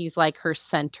Ezra. He's like her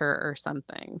center or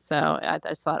something. So I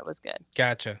just thought it was good.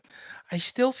 Gotcha. I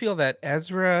still feel that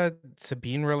Ezra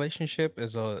Sabine relationship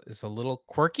is a little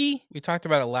quirky. We talked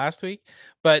about it last week,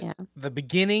 but Yeah. the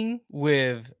beginning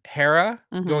with Hera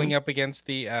Mhm. going up against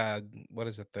the what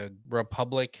is it, the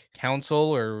Republic Council,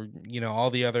 or all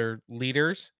the other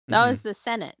leaders, That Mhm. was the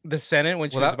Senate. the Senate, when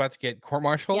she Well, was that- about to get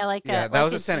court-martialed. Yeah, like Yeah, a that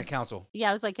was like a Senate Council. Yeah,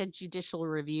 it was like a judicial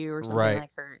review or something Right.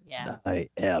 like her. Yeah. I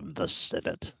am the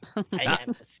Senate. I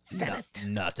am the Senate.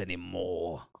 Not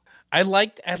anymore. I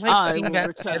liked I seeing will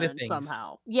that side of return things.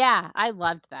 somehow. Yeah, I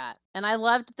loved that. And I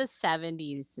loved the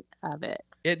 70s of it.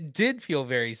 It did feel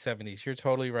very 70s. You're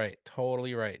totally right.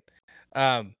 Totally right.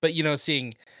 But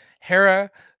seeing Hera,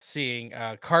 seeing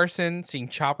Carson, seeing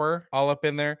Chopper all up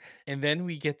in there, and then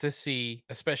we get to see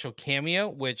a special cameo,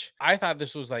 which I thought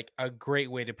this was like a great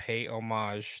way to pay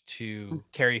homage to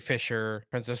Carrie Fisher,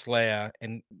 Princess Leia,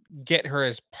 and get her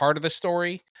as part of the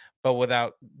story, but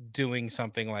without doing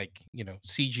something like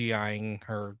CGIing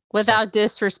her. Without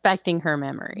disrespecting her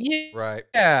memory. Yeah. Right.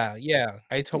 Yeah.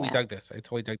 I totally Yeah. dug this.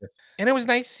 And it was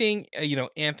nice seeing,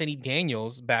 Anthony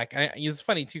Daniels back. It was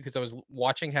funny too, because I was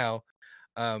watching how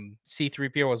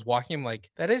C-3PO was walking. I'm like,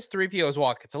 that is 3PO's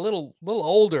walk. It's a little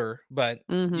older, but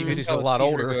you Mhm. Because can he's a tell it's lot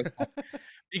older. C-3PO's walk.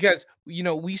 Because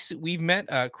we've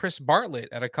met Chris Bartlett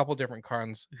at a couple different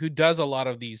cons, who does a lot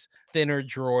of these thinner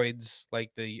droids,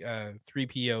 like the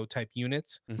 3PO type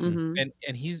units. Mhm. Mhm.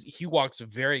 And he walks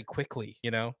very quickly,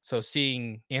 so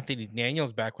seeing Anthony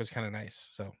Daniels back was kind of nice.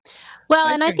 So Well,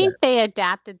 I and I dig think they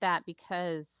adopted that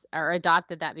because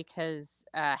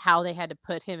how they had to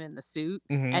put him in the suit,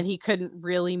 Mhm. and he couldn't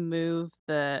really move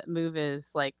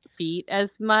his like feet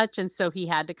as much, and so he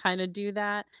had to kind of do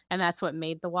that, and that's what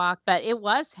made the walk. But it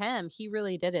was him. He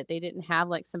really did it. They didn't have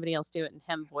like somebody else do it and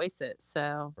him voice it.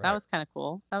 So that Right. was kind of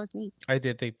cool. That was neat. I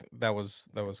did think that was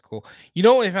cool. You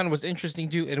know what I found was interesting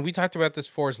too, and we talked about this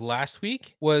for last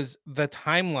week, was the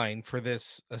timeline for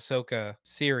this Ahsoka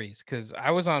series. Because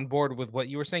I was on board with what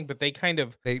you were saying, but they kind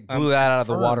of They blew that out of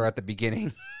the water confirmed- at the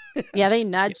beginning. Yeah, they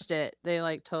nudged it. They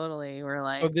like totally were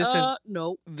like,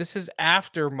 nope. This is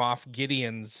after Moff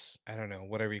Gideon's, I don't know,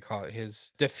 whatever you call it,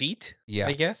 his defeat, Yeah.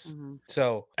 I guess. Mhm.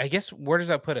 So I guess where does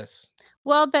that put us?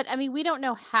 Well, but I mean, we don't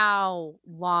know how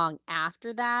long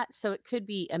after that. So it could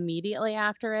be immediately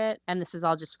after it, and this is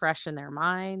all just fresh in their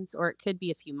minds, or it could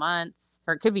be a few months,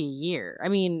 or it could be a year. I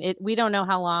mean, we don't know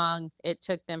how long it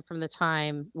took them from the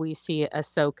time we see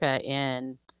Ahsoka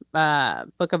in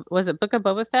Book of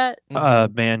Boba Fett?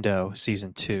 Mando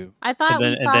season 2. I thought then- we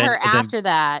and saw then- her and then- after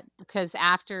that because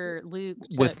after Luke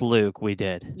With took Luke, we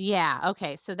did. Yeah,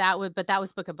 okay. So that was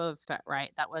Book of Boba Fett,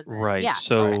 right? That wasn't Right. Yeah.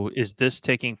 So is this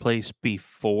taking place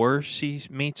before she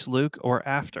meets Luke or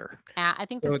after? I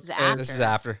think So this it is says- after. This is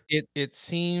after. It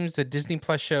seems the Disney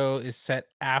Plus show is set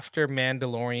after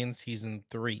Mandalorian season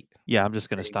 3. Yeah, I'm just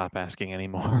going to stop asking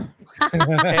anymore.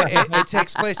 It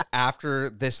takes place after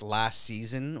this last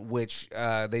season, which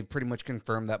they've pretty much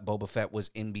confirmed that Boba Fett was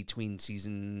in between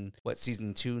season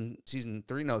 2 and season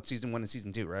 3? No, it's season 1 and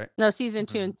season 2, right? No, season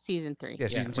 2 and season 3. Yeah,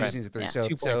 season 2 right. and season 3. Yeah. So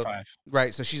 2.5.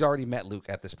 right, so she's already met Luke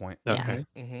at this point. Yeah.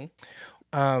 Okay.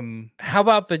 How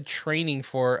about the training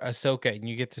for Ahsoka and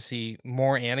you get to see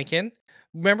more Anakin?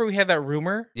 Remember we had that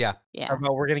rumor Yeah. Yeah.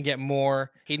 about we're gonna get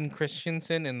more Hayden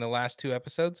Christensen in the last 2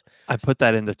 episodes? I put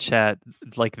that in the chat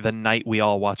like the night we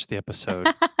all watched the episode.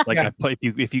 Like Yeah. I put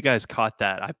if you guys caught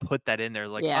that, I put that in there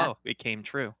like, Yeah. oh, it came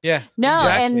true. Yeah. No,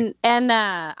 exactly. and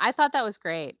I thought that was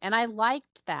great. And I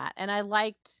liked that. And I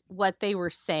liked what they were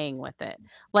saying with it.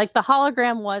 Like the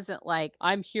hologram wasn't like,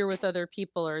 I'm here with other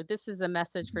people or this is a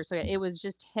message for so it was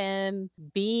just him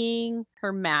being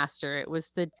her master. It was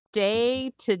the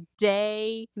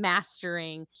day-to-day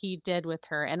mastering he did with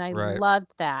her. And I Right. loved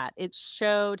that. It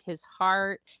showed his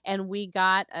heart. And we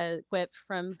got a quip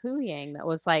from Hu Yang that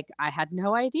was like, I had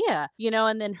no idea,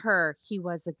 and then he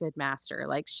was a good master.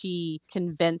 Like she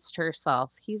convinced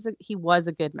herself he was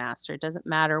a good master. It doesn't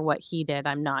matter what he did.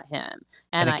 I'm not him.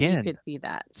 And you again, could see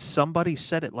that. Somebody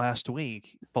said it last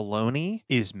week. Filoni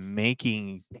is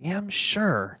making damn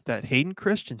sure that Hayden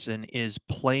Christensen is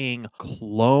playing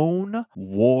Clone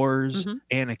Wars Mhm.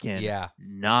 Anakin, Yeah.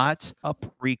 not a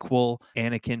prequel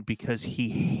Anakin, because he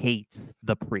hates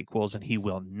the prequels and he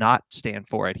will not stand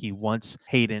for it. He wants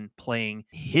Hayden playing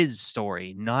his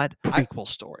story, not prequel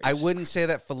stories. I wouldn't say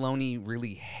that Filoni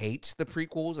really hates the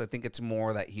prequels. I think it's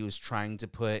more that he was trying to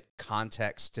put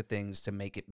context to things to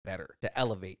make it better, to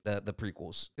elevate the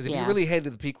prequels. Because if he Yeah. really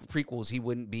hated the prequels, he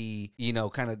wouldn't be,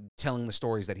 kind of telling the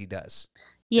stories that he does.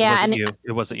 Yeah, it and wasn't you.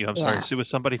 It wasn't you. I'm sorry. Yeah. So it was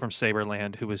somebody from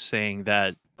Saberland who was saying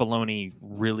that Filoni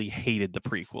really hated the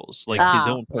prequels. Like his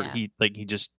Oh, own part, yeah. he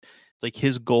just like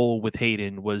his goal with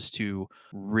Hayden was to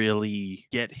really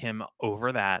get him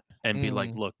over that and be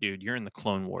like, look, dude, you're in the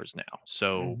Clone Wars now.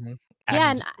 So Mhm.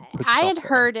 Yeah, and put I had yourself there.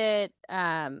 heard it.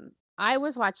 I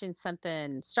was watching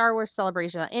something Star Wars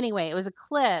Celebration. Anyway, it was a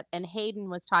clip, and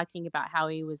Hayden was talking about how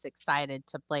he was excited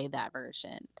to play that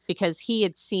version because he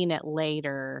had seen it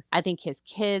later. I think his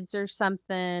kids or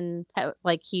something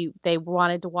they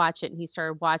wanted to watch it, and he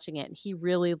started watching it, and he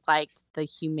really liked the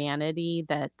humanity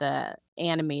that the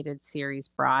animated series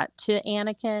brought to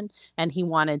Anakin, and he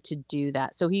wanted to do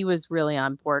that. So he was really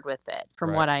on board with it,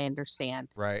 from Right. what I understand.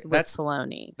 Right. With That's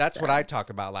Filoni. That's what So, I talked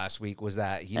about last week, was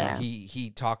that, Yeah.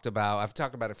 he talked about, I've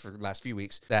talked about it for the last few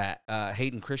weeks, that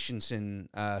Hayden Christensen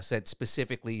said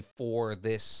specifically for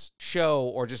this show,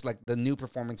 or just like the new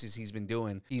performances he's been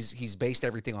doing, he's based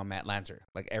everything on Matt Lanter.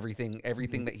 Like everything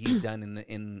that he's done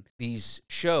in these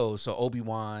shows, so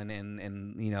Obi-Wan and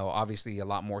obviously a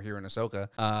lot more here in Ahsoka,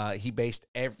 he based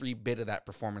every bit of that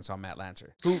performance on Matt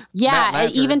Lanter. Yeah, Matt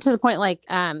Lanter- even to the point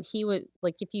he would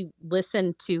if you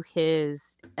listen to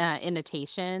his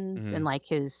annotations Mhm.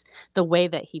 and the way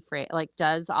that he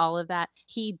does all of that,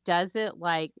 he does it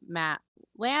like Matt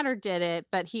Lanner did it,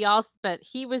 but he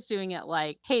was doing it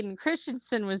like Hayden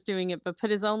Christensen was doing it, but put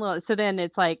his own little. So then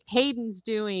it's like Hayden's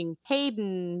doing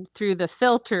Hayden through the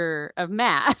filter of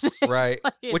Matt. Right.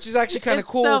 Which is actually kind of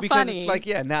it's cool so because funny. it's like,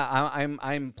 yeah, now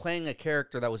I'm playing a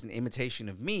character that was an imitation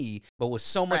of me, but was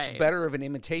so much Right. better of an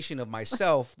imitation of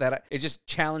myself that it just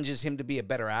challenges him to be a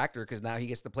better actor because now he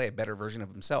gets to play a better version of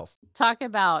himself. Talk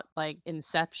about like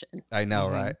Inception. I know,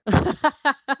 Mhm. right?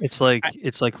 It's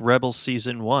like Rebels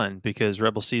season 1, because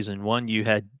Rebels season 1 you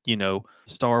had,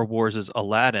 Star Wars'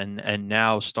 Aladdin, and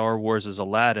now Star Wars'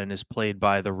 Aladdin is played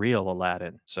by the real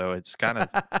Aladdin. So it's kind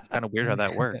of weird how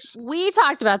that works. We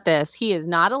talked about this. He is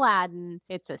not Aladdin.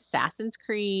 It's Assassin's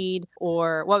Creed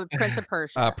or Prince of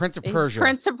Persia. Prince of He's Persia.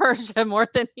 Prince of Persia more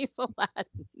than he's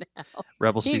Aladdin now.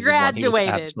 Rebels He season 1 he was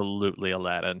graduated. absolutely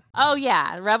Aladdin. Oh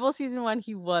yeah, Rebel season 1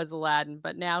 he was Aladdin,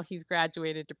 but now he's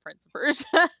graduated to Prince of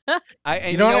Persia.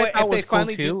 And You know what I If thought they was cool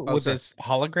finally too do, with sorry. this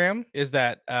hologram is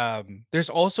that there's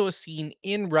also a scene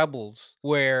in Rebels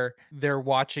where they're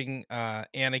watching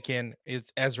Anakin,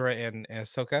 it's Ezra and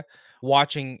Ahsoka,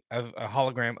 watching a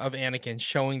hologram of Anakin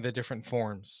showing the different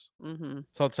forms. hmm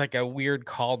So it's like a weird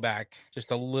callback,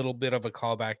 just a little bit of a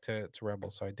callback to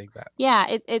Rebels. So I dig that. Yeah,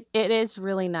 it is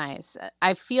really nice.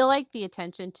 I feel like the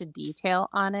attention to detail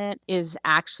on it is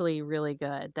actually really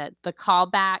good. That the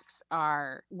callbacks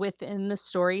are within the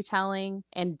storytelling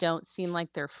and don't seem like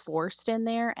they're forced in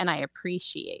there, and I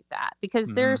appreciate that because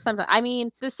there are some. I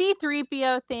mean, the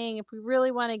C-3PO thing. If we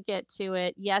really want to get to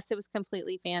it, yes, it was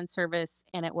completely fan service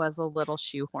and it was a little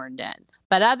shoehorned in.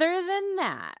 But other than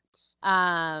that,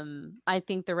 I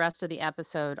think the rest of the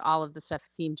episode, all of the stuff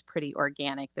seemed pretty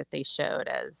organic that they showed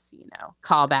as,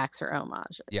 callbacks or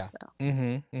homages. Yeah. So.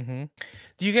 Mm-hmm.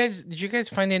 Did you guys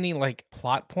find any like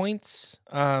plot points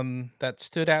that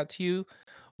stood out to you?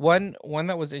 One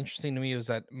that was interesting to me was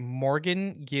that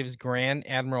Morgan gives Grand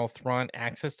Admiral Thrawn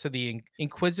access to the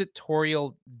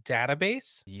Inquisitorial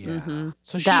database. Yeah. Mhm.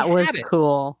 So she That was had it.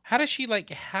 cool. How does she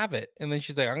like have it? And then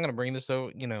she's like, I'm gonna bring this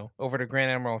over to Grand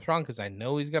Admiral Thrawn because I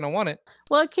know he's gonna want it.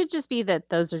 Well, it could just be that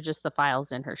those are just the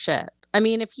files in her ship. I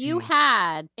mean, if you Mm.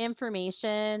 had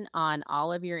information on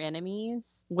all of your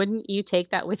enemies, wouldn't you take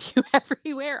that with you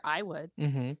everywhere? I would.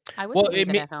 Mm-hmm. I Well, wouldn't leave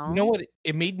it at home. you know what?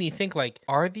 It made me think like,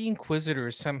 are the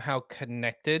Inquisitors somehow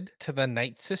connected to the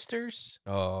Night Sisters?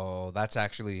 Oh, that's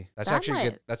actually That good.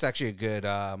 might- That's actually a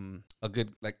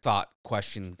good like thought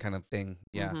question kind of thing.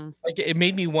 Yeah. Mhm. Like it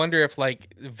made me wonder if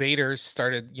like Vader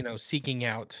started, seeking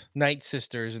out Night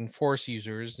Sisters and Force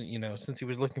users, since he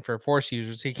was looking for Force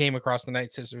users, he came across the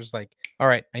Night Sisters like, all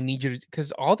right, I need you to,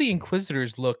 because all the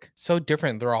Inquisitors look so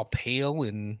different. They're all pale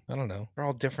and I don't know, they're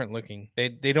all different looking. They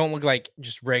don't look like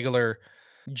just regular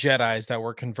Jedis that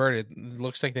were converted. It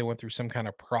looks like they went through some kind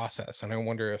of process, and I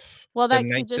wonder if Well, the that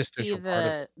Night could just Sisters be were part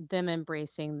of it. them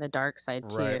embracing the dark side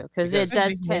Right. too, because it Because-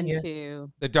 does Yeah, tend yeah.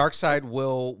 to, The dark side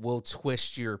will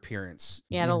twist your appearance.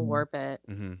 it'll Mhm. warp it.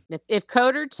 hmm If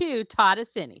Coder 2 taught us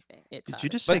anything, it Did taught you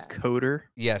us just say that. coder?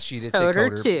 Yes, she did say Coder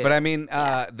coder, too. but I mean,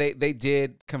 Yeah. they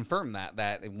did confirm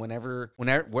that whenever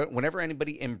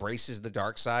anybody embraces the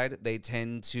dark side, they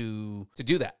tend to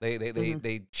do that.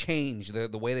 They change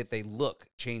the way that they look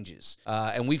changes,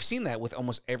 and we've seen that with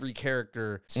almost every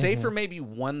character, save for maybe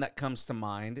one that comes to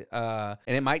mind, and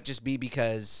it might just be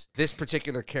because this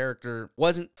particular character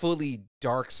wasn't fully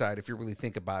dark side. If you really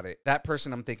think about it, that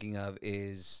person I'm thinking of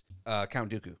is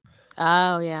Count Dooku.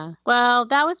 Oh yeah. Well,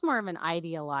 that was more of an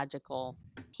ideological.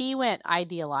 He went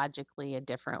ideologically a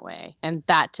different way, and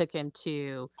that took him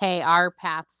to, hey, our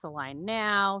paths align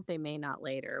now; they may not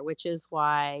later, which is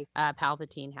why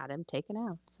Palpatine had him taken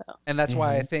out. So And that's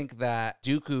why I think that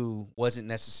Dooku wasn't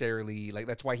necessarily like,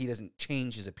 that's why he doesn't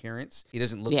change his appearance. He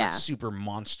doesn't look Yeah. like super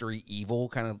monstery evil,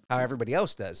 kind of how everybody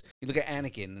else does. You look at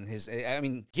Anakin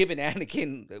and given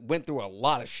Anakin went through a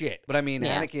lot of shit, but I mean,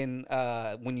 Yeah.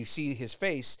 Anakin, when you see his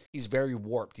face, he's very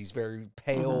warped. He's very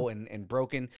pale and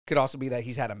broken. Could also be that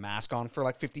he's had a mask on for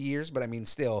like 50 years, but I mean,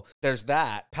 still, there's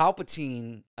that.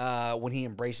 Palpatine, when he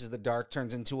embraces the dark,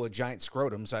 turns into a giant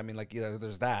scrotum. So I mean, like,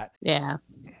 there's that. yeah.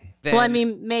 Then, Well, I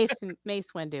mean,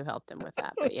 Mace Windu helped him with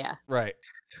that, but yeah. right.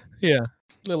 Yeah,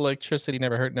 little electricity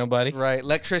never hurt nobody. Right,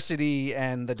 electricity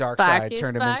and the dark Sparky, side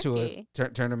turned him into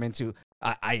sparky. turn him into.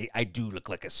 I do look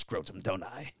like a scrotum, don't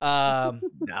I?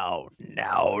 No.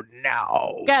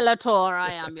 Skeletor,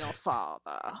 I am your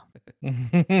father.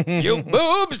 You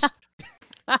boobs.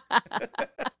 All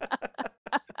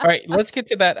right, let's get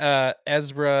to that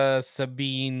Ezra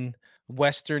Sabine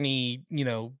westerny,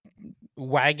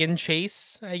 wagon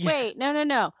chase. I guess. Wait,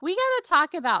 no. We got to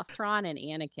talk about Thrawn and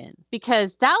Anakin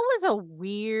because that was a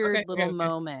weird Okay, little okay.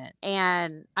 moment.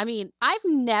 And I mean, I've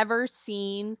never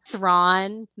seen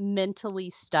Thrawn mentally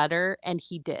stutter, and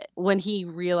he did when he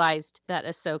realized that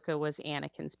Ahsoka was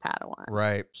Anakin's Padawan.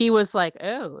 Right. He was like,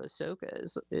 "Oh, Ahsoka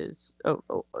is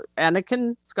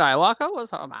Anakin Skywalker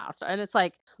was her master," and it's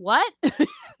like, what?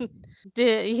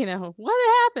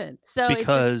 What happened? So it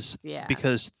because yeah.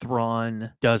 because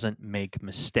Thrawn doesn't make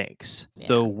mistakes.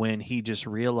 So Yeah. when he just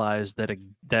realized that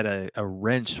a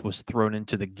wrench was thrown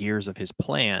into the gears of his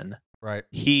plan, Right.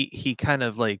 he kind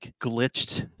of like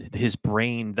glitched his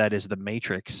brain, that is the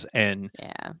Matrix, and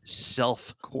Yeah.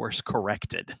 self course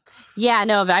corrected. Yeah,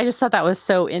 no, but I just thought that was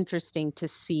so interesting to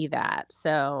see that.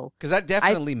 So Because that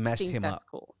definitely I messed think him that's up.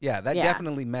 cool. Yeah, that Yeah.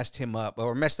 definitely messed him up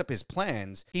or messed up his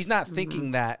plans. He's not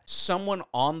thinking that someone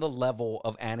on the level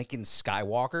of Anakin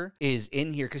Skywalker is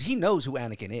in here because he knows who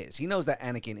Anakin is. He knows that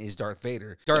Anakin is Darth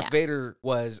Vader. Darth Yeah. Vader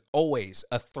was always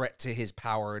a threat to his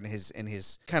power and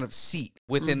his kind of seat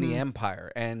within the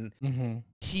Empire. And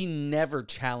he never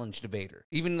challenged Vader.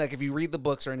 Even like if you read the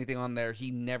books or anything on there,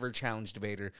 he never challenged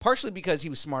Vader. Partially because he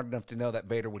was smart enough to know that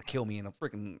Vader would kill me in a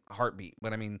freaking heartbeat.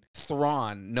 But I mean,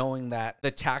 Thrawn, knowing that the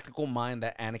tactical mind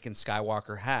that Anakin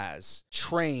Skywalker has,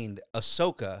 trained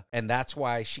Ahsoka, and that's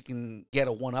why she can get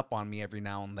a one-up on me every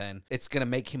now and then. It's going to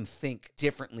make him think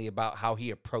differently about how he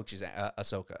approaches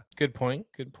Ahsoka. Good point.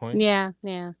 Yeah.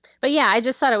 But yeah, I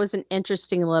just thought it was an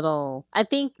interesting little. I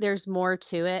think there's more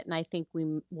to it, and I think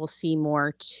we will see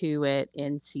more to it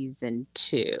in season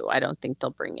 2. I don't think they'll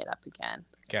bring it up again.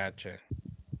 Gotcha.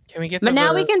 Can we get But to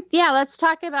now the- we can, let's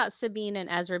talk about Sabine and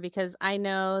Ezra because I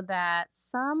know that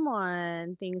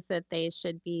someone thinks that they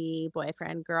should be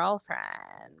boyfriend, girlfriend.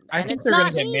 I and think it's they're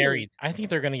not gonna get me. married. I think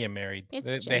they're gonna get married.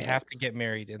 It's They have to James. get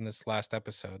married in this last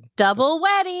episode. Double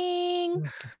wedding.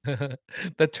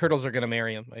 The turtles are gonna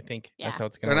marry him. I think Yeah. that's how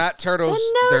it's They're gonna work. not turtles,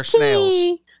 The they're snails.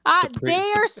 Noki. The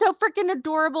They are so freaking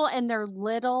adorable in their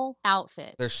little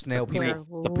outfit. They're snail people. They're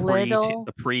The little.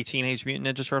 pre-Teenage Mutant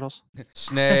Ninja Turtles.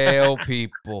 Snail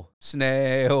people.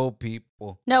 Snail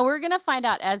people. No, we're gonna find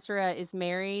out Ezra is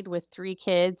married with 3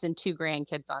 kids and 2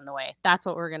 grandkids on the way. That's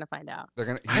what we're gonna find out, He's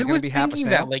I gonna was be half a thinking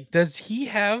snail. that. Like, does he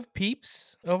have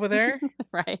peeps over there?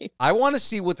 right? I want to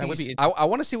see what That would these. be I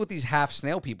want to see what these half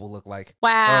snail people look like.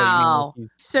 Wow. like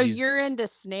So he's- you're into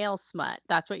snail smut.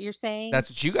 That's what you're saying? That's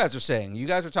what you guys are saying. You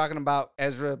guys are talking about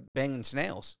Ezra banging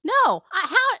snails. No,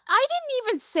 I didn't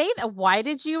even say that. Why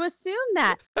did you assume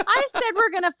that? I said we're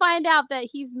gonna find out that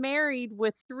he's married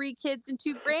with 3 kids and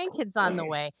 2 grandkids on the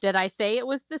way. Did I say it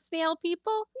was the snail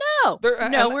people? No. They're-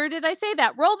 Nowhere did I say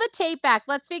that. Roll the tape back.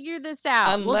 Let's figure this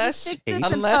out. We'll just fix this in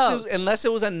post. Unless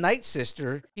it was a night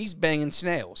sister, he's banging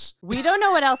snails. We don't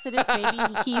know what else it is.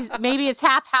 Maybe it's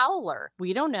half howler.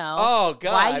 We don't know. Oh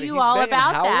God! Why are you he's all banging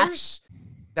about that? howlers?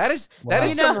 That is Wow.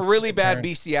 some really bad Sorry.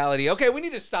 bestiality. Okay, we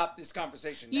need to stop this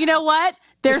conversation. You now. know what?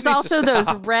 There's needs to also those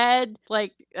stop. red,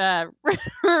 red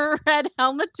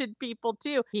helmeted people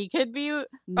too. He could be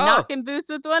knocking boots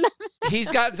with one of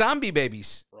He's got zombie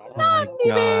babies. Oh my them,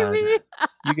 God. baby.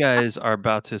 You guys are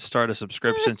about to start a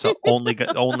subscription to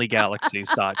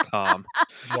onlygalaxies.com.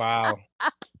 Wow.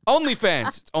 OnlyFans.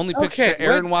 It's only pictures Okay, of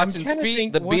Aaron I'm Watson's trying to feet,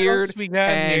 think the what else beard, we got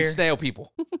and here. snail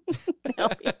people.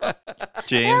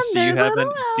 James, do you there's have a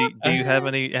do you have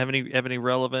lot. any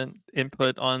relevant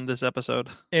input on this episode?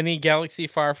 Any galaxy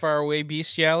far, far away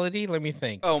bestiality? Let me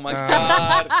think. Oh my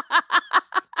God.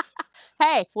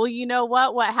 Hey, well, you know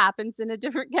what? What happens in a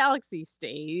different galaxy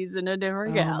stays in a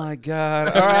different Oh galaxy. my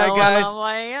God. You All right, know what guys. I'm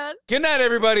saying? Good night,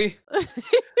 everybody.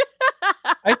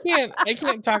 I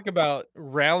can't talk about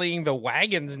rallying the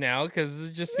wagons now because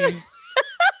it just seems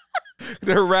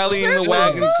They're rallying the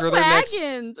Where's wagons for their next.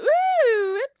 wagons.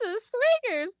 Woo! It's a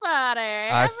swingers party.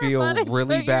 I feel Everybody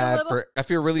really put your bad little- I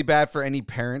feel really bad for any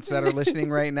parents that are listening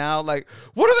right now. Like,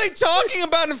 what are they talking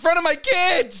about in front of my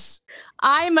kids?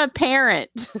 I'm a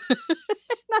parent.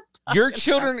 Not Your talking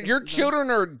children, about your this. children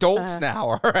are adults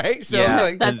now, all right? So Yeah.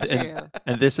 like, That's and- true.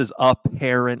 And this is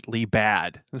apparently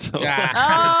bad. So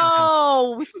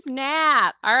Oh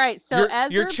snap! All right, so your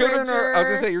Ezra children are. I was gonna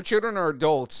Bridger- say your children are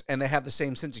adults and they have the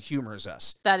same sense of humor as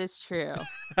us. That is true.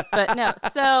 But no,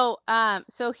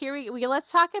 so here we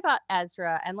let's talk about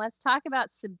Ezra and let's talk about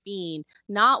Sabine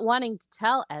not wanting to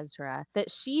tell Ezra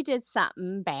that she did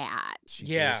something bad. She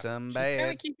yeah. did some she's kind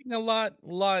bad. of keeping a lot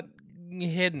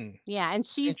hidden. Yeah, and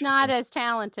she's not Interesting. as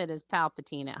talented as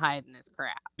Palpatine at hiding his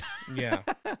crap. Yeah,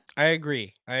 I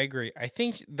agree. I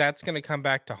think that's gonna come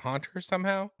back to haunt her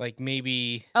somehow. Like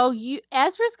maybe. Oh,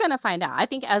 Ezra's gonna find out. I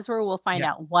think Ezra will find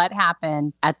Yeah. out what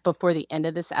happened before the end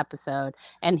of this episode,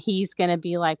 and he's gonna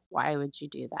be like, "Why would you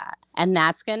do that?" And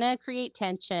that's gonna create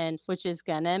tension, which is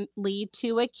gonna lead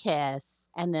to a kiss,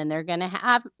 and then they're gonna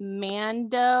have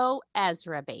Mando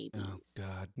Ezra babies. Oh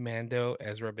God. Mando,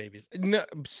 Ezra babies. No,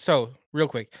 so real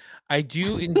quick, I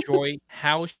do enjoy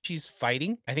how she's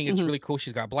fighting. I think it's Mhm. really cool.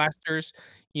 She's got blasters,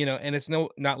 and it's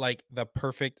not like the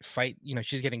perfect fight.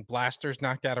 She's getting blasters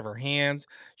knocked out of her hands.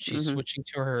 She's Mhm. switching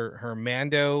to her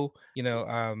Mando,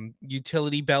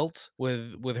 utility belt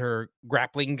with her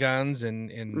grappling guns and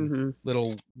Mhm.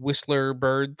 little whistler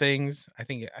bird things. I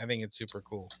think it's super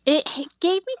cool. It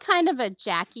gave me kind of a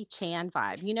Jackie Chan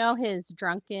vibe. You know his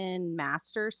drunken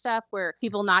master stuff where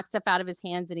people knock stuff out of his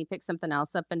hands and he picks something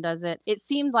else up and does it. It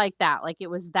seemed like that. Like it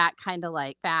was that kind of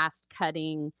like fast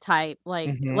cutting type,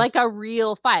 Mhm, like a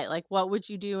real fight. Like what would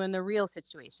you do in the real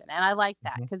situation? And I like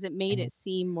that mhm, because it made mhm. it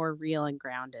seem more real and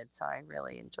grounded. So I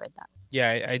really enjoyed that.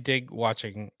 Yeah, I dig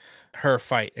watching her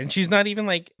fight, and she's not even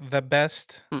like the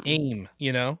best Mm-mm. aim,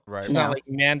 Right. She's not No. like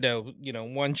Mando,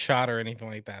 one shot or anything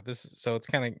like that. So it's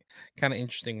kind of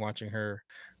interesting watching her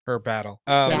battle.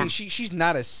 I Yeah. mean, she's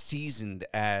not as seasoned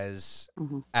as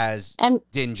Mhm. as And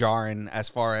Din Djarin as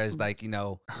far as Mhm. like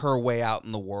her way out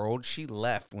in the world. She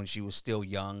left when she was still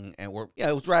young, and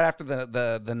it was right after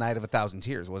the Night of 1,000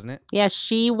 Tears, wasn't it? yeah,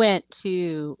 she went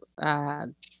to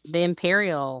the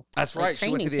Imperial That's right. She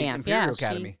went to training the camp. Imperial Yeah,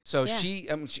 Academy. So yeah.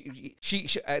 she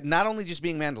not only just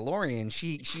being Mandalorian,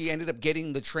 she ended up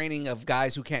getting the training of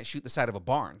guys who can't shoot the side of a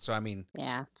barn. So I mean,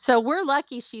 Yeah. So we're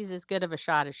lucky she's as good of a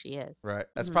shot as she is. right.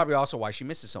 That's Mhm. probably also why she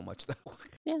misses so much, though.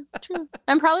 Yeah, true.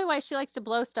 And probably why she likes to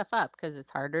blow stuff up because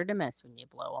it's harder to miss when you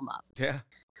blow them up. Yeah.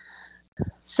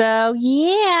 So,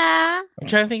 yeah. I'm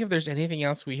trying to think if there's anything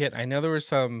else we hit. I know there was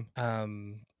some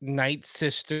Night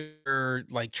Sister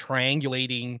like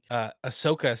triangulating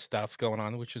Ahsoka stuff going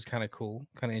on, which was kind of cool,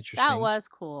 kind of interesting. That was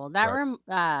cool. That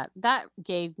Right. that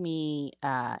gave me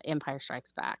Empire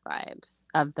Strikes Back vibes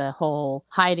of the whole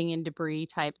hiding in debris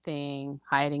type thing,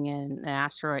 hiding in an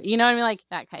asteroid. You know what I mean? Like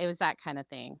that. It was that kind of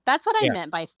thing. That's what I Yeah.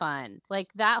 meant by fun. Like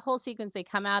that whole sequence. They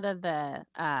come out of the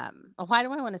why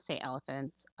do I want to say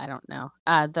elephants? I don't know.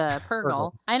 The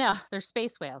Purgle. I know they're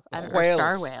space whales. I don't know,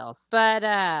 star Whales. whales. But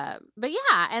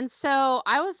yeah. And so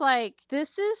I was like,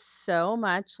 this is so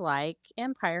much like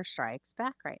Empire Strikes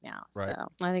Back right now. Right. So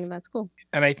I think that's cool.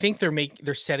 And I think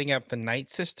they're setting up the Night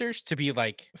Sisters to be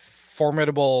like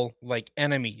formidable like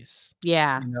enemies.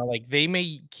 Yeah. Like they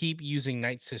may keep using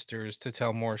Night Sisters to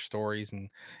tell more stories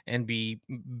and be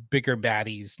bigger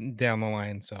baddies down the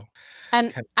line. So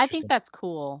And kind of I think interesting. that's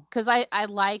cool because I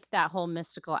like that whole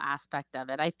mystical aspect of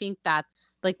it. I think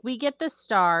that's like we get the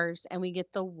stars and we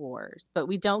get the wars, but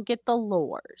we don't get the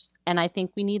lores. And I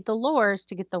think we need the lores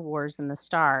to get the wars and the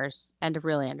stars and to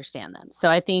really understand them. So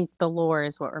I think the lore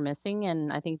is what we're missing.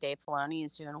 And I think Dave Filoni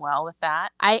is doing well with that.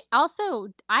 I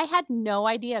had no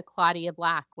idea Claudia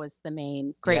Black was the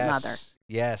main Great Mother.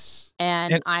 Yes.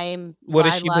 And And what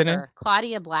has I she love been in? her.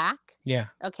 Claudia Black. Yeah.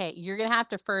 Okay, you're gonna have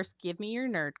to first give me your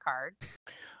nerd card.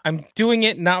 I'm doing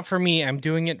it not for me. I'm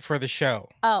doing it for the show.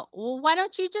 Oh, well, why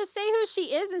don't you just say who she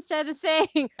is instead of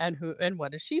saying and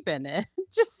what has she been in?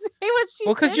 Just say what she's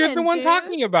Well, because been you're in, the one dude.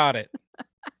 talking about it.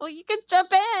 Well, you can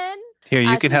jump in. Here, you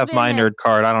can she's have been my in nerd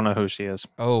card. I don't know who she is.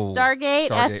 Oh, Stargate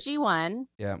SG-1.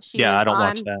 Yeah. She Yeah, I was don't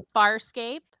watch on that.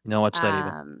 Farscape. No watch that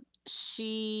either.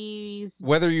 She's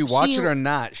Whether you watch she- it or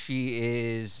not, she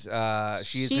is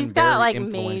she's in got very like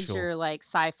influential. major like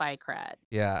sci-fi cred.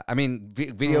 Yeah, I mean,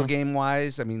 video game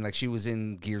wise, I mean, like she was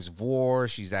in Gears of War.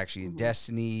 She's actually in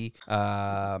Destiny,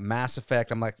 Mass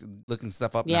Effect. I'm like looking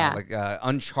stuff up Yeah. now, like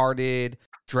Uncharted,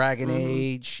 Dragon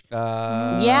Age.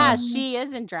 Yeah, she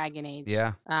is in Dragon Age.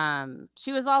 Yeah.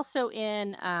 She was also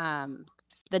in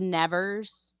The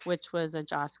Nevers, which was a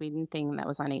Joss Whedon thing that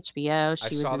was on HBO. She I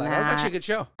was saw in that. That was actually a good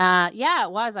show. Yeah,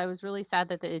 it was. I was really sad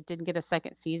that it didn't get a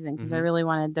second season because I Mhm. really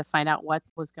wanted to find out what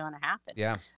was going to happen.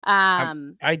 Yeah.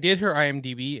 I did her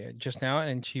IMDb just now,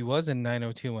 and she was in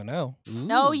 90210.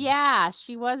 Oh Ooh. yeah,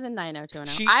 she was in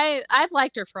 90210. She- I've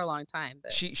liked her for a long time,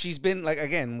 but She's been like,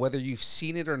 again, whether you've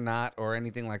seen it or not or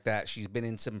anything like that, she's been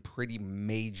in some pretty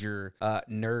major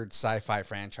nerd sci-fi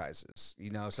franchises,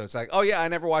 so it's like, oh yeah, I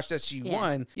never watched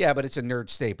SG1, then yeah, but it's a nerd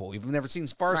staple. If you've never seen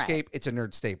Farscape, Right. it's a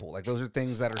nerd staple. Like those are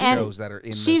things that are And shows that are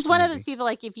in this she's one of those community. people,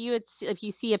 like, if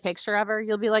you see a picture of her,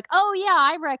 you'll be like, "Oh, yeah,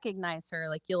 I recognize her."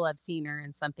 Like, you'll have seen her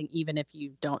in something even if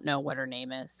you don't know what her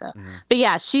name is, so Mhm. but,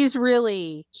 yeah, she's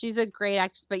a great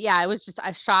actress, but, yeah, it was just,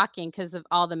 shocking because of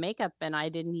all the makeup, and I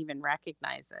didn't even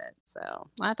recognize it, so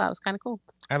I thought it was kinda cool.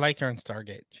 I liked her in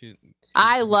Stargate. She's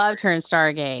I pretty loved her in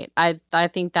Stargate. I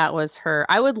think that was her.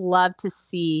 I would love to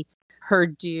see her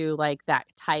do like that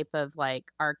type of like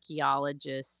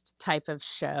archaeologist type of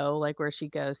show, like where she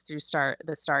goes through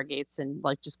the Stargates and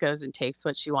like just goes and takes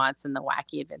what she wants and the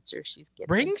wacky adventures she gets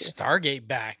Bring into. Stargate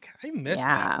back. I missed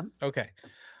Yeah. that. Okay.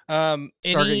 Stargate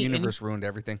Any Universe ruined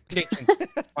everything. predictions?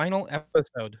 Final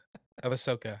episode of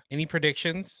Ahsoka. Any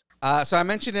predictions? So I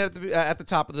mentioned it at the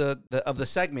top of the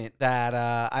segment that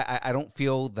I don't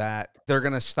feel that they're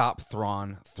gonna stop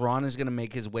Thrawn. Thrawn is gonna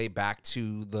make his way back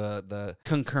to the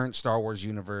concurrent Star Wars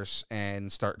universe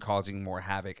and start causing more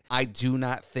havoc. I do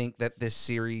not think that this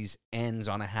series ends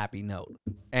on a happy note,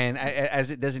 and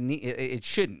as it doesn't need, it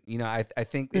shouldn't. You know, I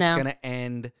think it's No. gonna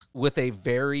end with a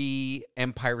very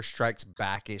Empire Strikes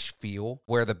Back-ish feel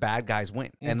where the bad guys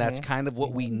win, and that's kind of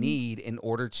what we need in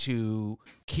order to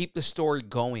keep the story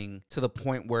going to the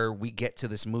point where we get to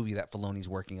this movie that Filoni's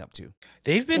working up to.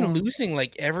 They've been Yeah. losing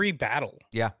like every battle.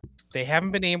 Yeah. They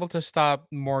haven't been able to stop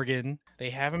Morgan.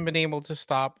 They haven't been able to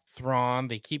stop Thrawn.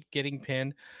 They keep getting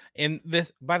pinned. And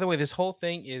this, by the way, this whole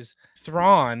thing is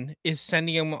Thrawn is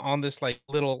sending him on this like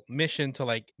little mission to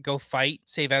like go fight,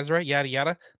 save Ezra, yada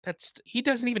yada. He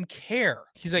doesn't even care.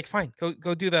 He's like, fine,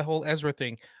 go do that whole Ezra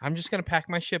thing. I'm just gonna pack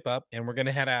my ship up and we're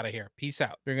gonna head out of here. Peace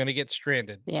out. You're gonna get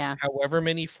stranded. Yeah. However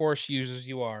many Force users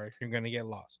you are, you're gonna get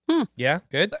lost. Hmm. Yeah,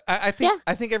 good. I think Yeah.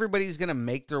 I think everybody's gonna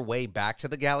make their way back to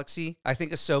the galaxy. I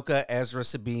think Ahsoka, Ezra,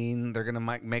 Sabine, they're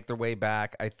gonna make their way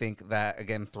back. I think that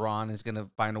again, Thrawn is gonna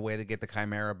find a way to get the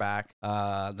Chimera back.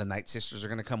 The Night Sisters are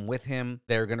gonna come with him.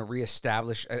 They're gonna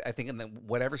reestablish. I think in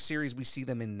whatever series we see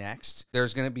them in next,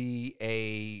 there's gonna be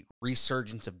a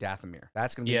resurgence of Dathomir.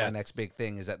 That's gonna be my Yes. next big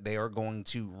thing. Is that they are going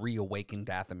to reawaken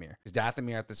Dathomir, because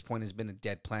Dathomir at this point has been a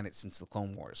dead planet since the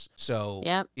Clone Wars. So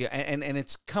Yep. yeah, and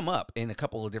it's come up in a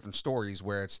couple of different stories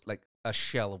where it's like a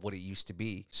shell of what it used to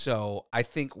be. So I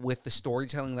think with the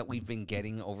storytelling that we've been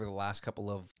getting over the last couple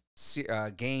of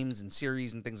games and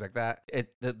series and things like that,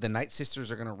 the Night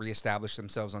Sisters are going to reestablish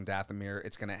themselves on Dathomir.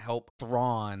 It's going to help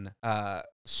Thrawn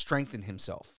strengthen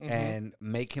himself and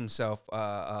make himself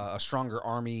a stronger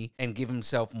army and give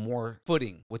himself more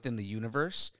footing within the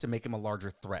universe to make him a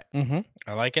larger threat.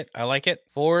 I like it. I like it.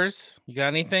 Fours, you got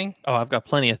anything? Oh, I've got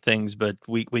plenty of things, but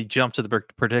we jumped to the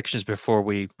predictions before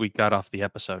we got off the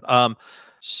episode.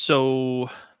 So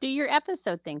Do your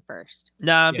episode thing first.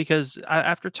 nah, Yeah. because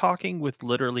after talking with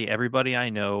literally everybody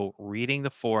I know, reading the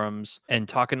forums, and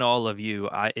talking to all of you,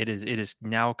 it has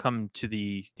now come to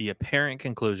the apparent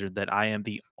conclusion that I am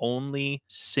the only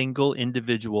single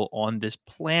individual on this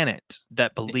planet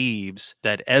that believes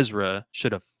that Ezra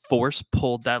should have force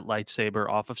pulled that lightsaber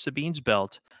off of Sabine's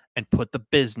belt and put the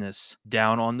business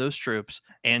down on those troops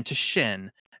and to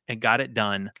Shin and got it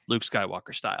done Luke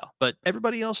Skywalker style. But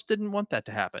everybody else didn't want that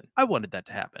to happen. I wanted that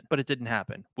to happen, but it didn't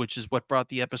happen, which is what brought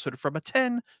the episode from a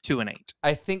 10 to an 8.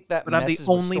 I think that But I'm the messes with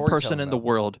only person storytelling, in the though.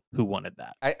 world who wanted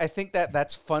that. I think that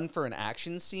that's fun for an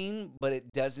action scene, but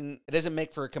it doesn't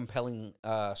make for a compelling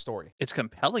story. It's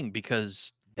compelling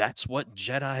because that's what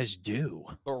Jedis do.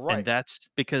 But right, And that's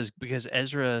because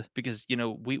Ezra, because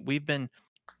we've been,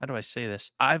 how do I say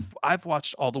this? I've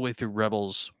watched all the way through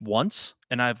Rebels once,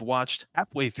 and I've watched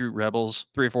halfway through Rebels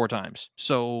 3 or 4 times.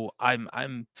 So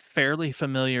I'm fairly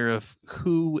familiar of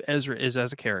who Ezra is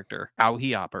as a character, how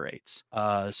he operates,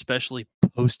 especially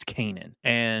post Kanan.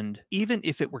 And even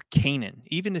if it were Kanan,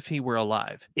 even if he were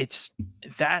alive, it's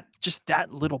that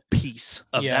little piece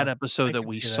of Yeah, that episode I that can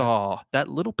we see that. saw, that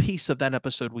little piece of that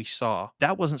episode we saw,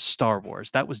 that wasn't Star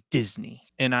Wars, that was Disney.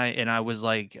 And I was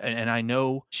like, and I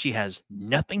know she has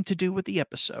nothing to do with the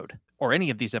episode or any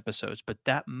of these episodes, but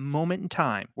that moment in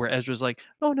time where Ezra's like,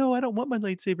 oh no, I don't want my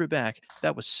lightsaber back,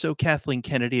 that was so Kathleen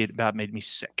Kennedy, it about made me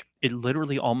sick. It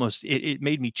literally almost, it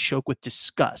made me choke with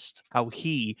disgust how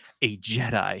he, a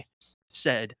Jedi,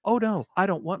 said, oh no, I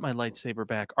don't want my lightsaber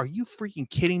back. Are you freaking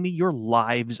kidding me? Your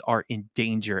lives are in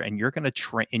danger, and you're gonna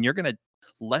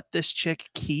let this chick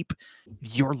keep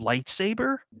your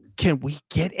lightsaber? Can we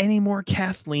get any more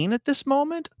Kathleen at this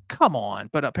moment? Come on.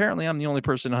 But apparently I'm the only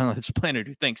person on this planet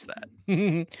who thinks that.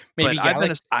 Maybe But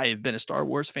Galax. I've been a Star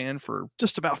Wars fan for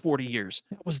just about 40 years.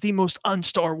 It was the most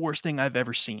un-Star Wars thing I've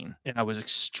ever seen, and I was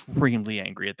extremely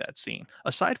angry at that scene.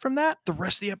 Aside from that, the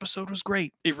rest of the episode was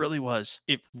great. It really was.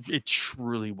 It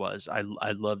truly was. I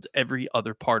loved every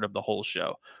other part of the whole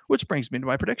show, which brings me to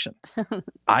my prediction.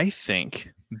 I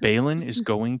think Balin is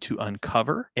going to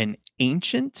uncover an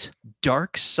ancient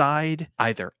dark side,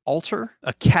 either altar,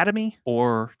 academy,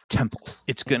 or temple.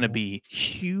 It's going to be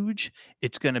huge.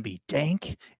 It's going to be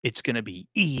dank. It's going to be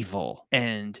evil.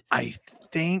 And I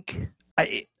think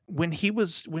when he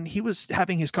was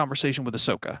having his conversation with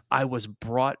Ahsoka, I was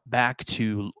brought back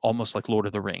to almost like Lord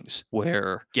of the Rings,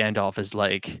 where Gandalf is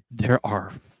like, there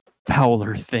are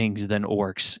fouler things than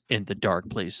orcs in the dark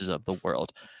places of the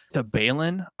world. To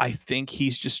Balin, I think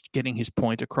he's just getting his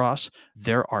point across.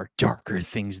 There are darker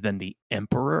things than the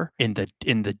Emperor in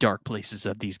the dark places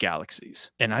of these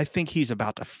galaxies. And I think he's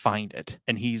about to find it.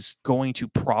 And he's going to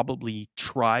probably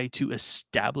try to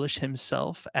establish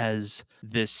himself as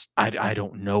this, I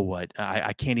don't know what.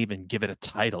 I can't even give it a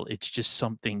title. It's just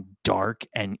something dark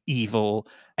and evil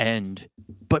and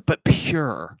but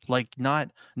pure, like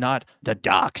not the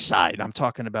dark side. I'm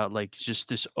talking about like just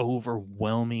this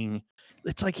overwhelming.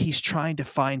 It's like he's trying to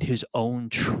find his own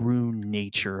true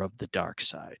nature of the dark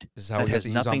side. This is how That we get has to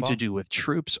nothing to Yuzan do with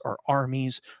troops or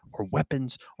armies or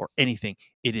weapons or anything.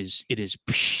 It is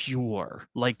pure,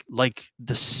 like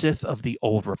the Sith of the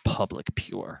Old Republic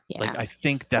pure. Like Yeah. I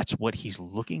think that's what he's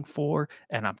looking for.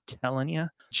 And I'm telling you,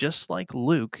 just like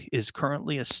Luke is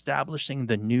currently establishing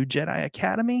the new Jedi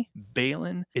Academy,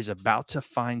 Balin is about to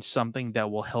find something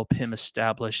that will help him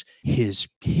establish his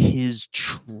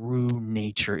true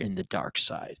nature in the dark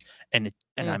side. And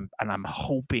I'm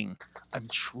hoping, I'm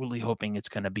truly hoping it's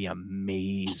going to be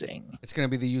amazing. It's going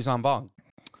to be the Yuzan Vong.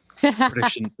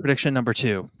 Prediction number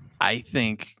 2. I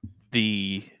think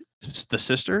the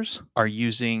sisters are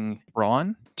using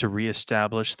Thrawn to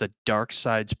reestablish the dark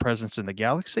side's presence in the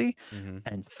galaxy,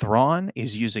 and Thrawn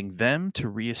is using them to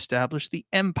reestablish the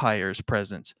Empire's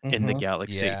presence in the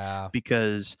galaxy. Yeah.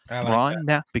 Because I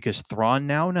like Thrawn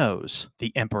now knows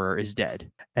the Emperor is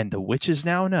dead, and the witches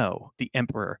now know the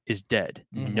Emperor is dead.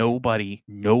 Mhm.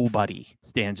 Nobody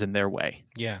stands in their way.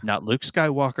 Yeah. Not Luke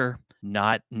Skywalker,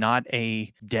 not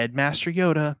a dead Master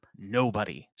Yoda.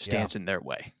 Nobody stands in their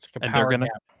way. It's like a And power gap.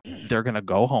 they're gonna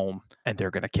go home and they're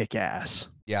gonna kick ass.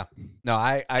 Yeah. No,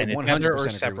 I And it- 100% Together or agree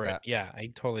with separate. that. Yeah, I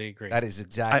totally agree. That is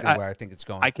exactly I- where I think it's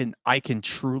going. I can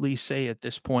truly say at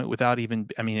this point without even,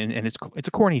 I mean, and it's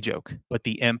a corny joke, but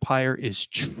the Empire is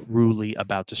truly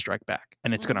about to strike back,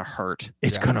 and it's gonna hurt.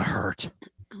 It's Yeah. gonna hurt.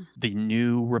 The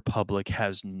New Republic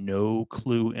has no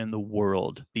clue in the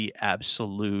world the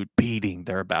absolute beating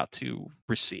they're about to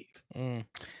receive. Mm.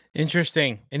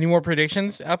 Interesting. Any more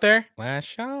predictions out there? Last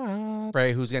shot.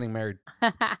 Frey, who's getting married?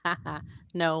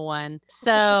 No one.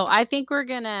 So I think we're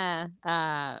gonna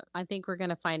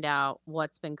find out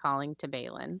what's been calling to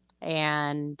Balin.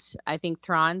 And I think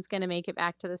Thrawn's gonna make it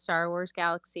back to the Star Wars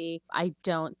galaxy. I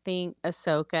don't think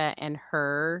Ahsoka and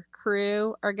her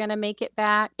crew are gonna make it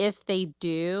back. If they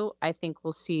do, I think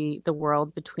we'll see the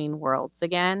world between worlds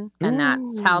again. And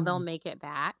that's how they'll make it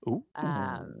back. Ooh.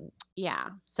 Yeah,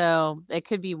 so it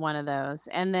could be one of those.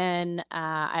 And then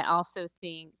I also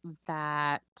think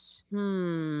that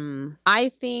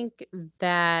I think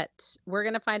that we're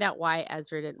gonna find out why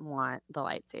Ezra didn't want the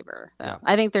lightsaber. So Yeah.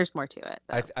 I think there's more to it.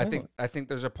 I, though. I think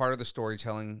there's a part of the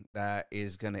storytelling that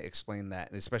is going to explain that,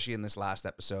 and especially in this last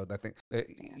episode. I think that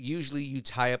usually you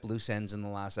tie up loose ends in the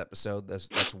last episode.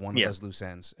 That's one of those loose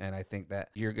ends, and I think that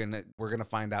we're gonna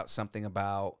find out something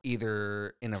about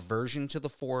either an aversion to the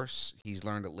Force. He's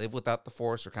learned to live without the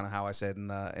Force, or kind of how I said in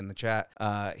the chat.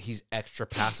 He's extra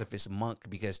pacifist monk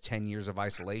because 10 years of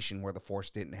isolation where the Force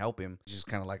didn't help him. He's just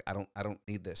kind of like, I don't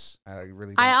need this. I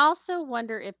really don't. I also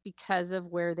wonder if because of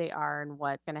where they are and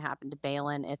what's going to happen to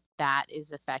Balin, if that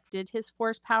is affected his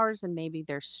force powers and maybe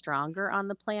they're stronger on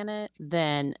the planet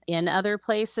than in other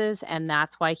places. And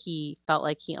that's why he felt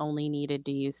like he only needed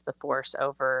to use the force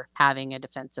over having a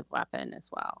defensive weapon as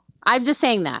well. I'm just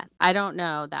saying that. I don't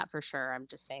know that for sure. I'm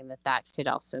just saying that that could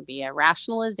also be a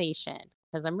rationalization.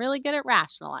 because I'm really good at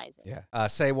rationalizing. Yeah.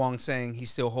 Say Wong saying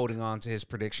he's still holding on to his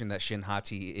prediction that Shin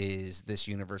Hati is this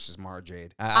universe's Mara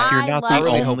Jade. You're not love the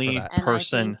really hope for only that. And I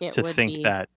person think it to would think be-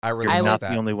 that. I really You're hope not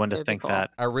that. the only one to It would be think cool. that.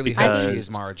 I really hope she because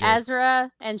is Mara Jade.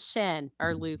 Ezra and Shin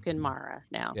are Luke and Mara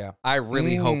now. Yeah, I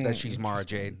really hope that she's Mara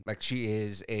Interesting. Jade. Like she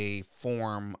is a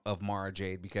form of Mara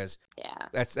Jade because Yeah.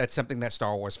 that's something that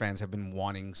Star Wars fans have been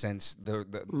wanting since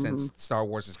since Mm-hmm. Star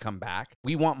Wars has come back.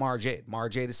 We want Mara Jade. Mara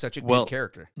Jade is such a Well, good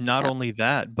character. Not Yep. only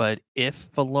that, but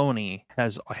if Filoni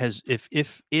has if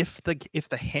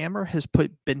the hammer has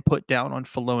been put down on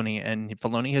Filoni and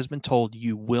Filoni has been told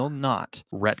you will not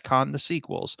retcon the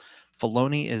sequels,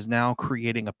 Filoni is now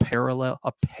creating a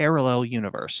parallel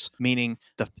universe, meaning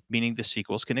the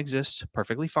sequels can exist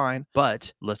perfectly fine,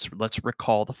 but let's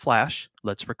recall the Flash.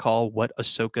 Let's recall what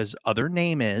Ahsoka's other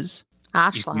name is.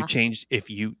 If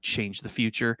you change the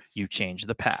future, you change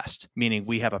the past. Meaning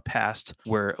we have a past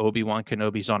where Obi-Wan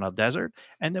Kenobi's on a desert,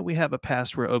 and then we have a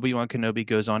past where Obi-Wan Kenobi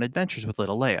goes on adventures with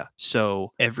little Leia.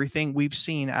 So everything we've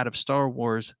seen out of Star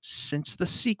Wars since the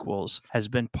sequels has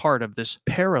been part of this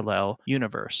parallel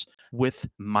universe with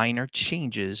minor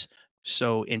changes.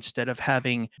 So instead of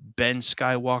having Ben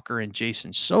Skywalker and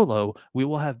Jason Solo, we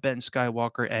will have Ben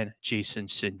Skywalker and Jason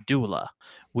Syndulla.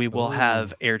 We will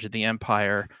have Heir to the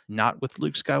Empire, not with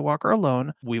Luke Skywalker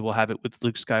alone. We will have it with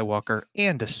Luke Skywalker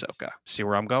and Ahsoka. See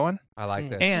where I'm going? I like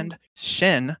this. And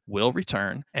Shin will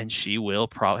return, and she will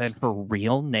and her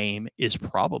real name is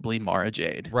probably Mara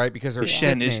Jade. Right, because her Sith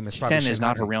Shin name is probably Shin is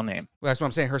not her Hati. real name. Well, that's what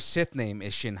I'm saying. Her Sith name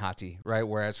is Shin Hati, right?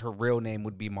 Whereas her real name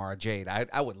would be Mara Jade.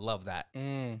 I would love that.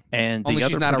 Mm. And Only the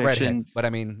she's other not a prediction, redhead. But I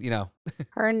mean, you know.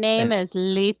 Her name is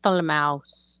Lethal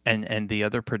Mouse. and the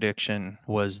other prediction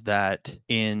was that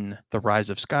in The Rise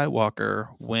of Skywalker,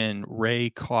 when Rey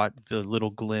caught the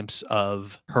little glimpse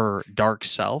of her dark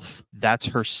self, that's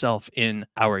herself in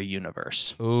our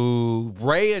universe. Ooh,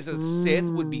 Rey as a Sith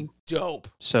would be dope.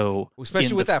 So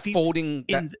Especially in with the that fu- folding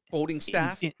in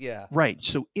staff. in- Yeah. Right.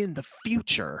 So in the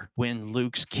future, when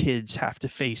Luke's kids have to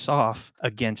face off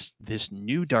against this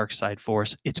new dark side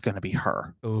force, it's going to be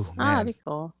her. Ooh, Oh, man. that'd be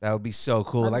cool. That would be so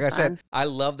cool. That'd Like be I said, fun. I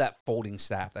love that folding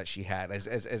staff that she had.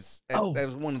 Oh. That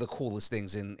was one of the coolest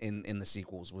things in the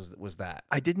sequels was that.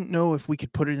 I didn't know if we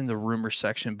could put it in the rumor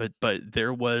section, but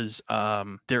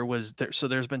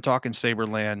there's been talk in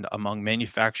Saberland among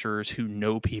manufacturers who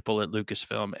know people at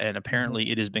Lucasfilm, and apparently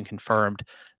it has been confirmed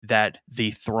that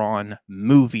the Thrawn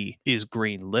movie is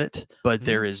greenlit, but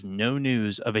there is no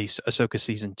news of Ahsoka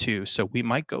season 2. So we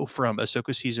might go from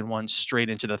Ahsoka season 1 straight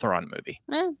into the Thrawn movie.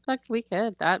 Fuck, we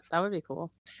could. That would be cool.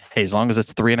 Hey, as long as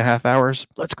it's 3.5 hours,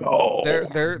 let's go.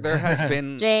 There has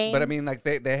been, but I mean, James.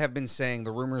 like they have been saying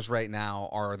the rumors right now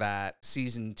are that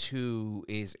season 2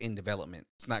 is in development.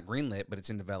 It's not greenlit, but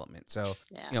it's in development. So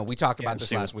Yeah. you know, we talked Yeah, about this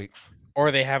see what- last week. Or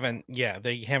they haven't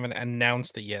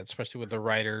announced it yet, especially with the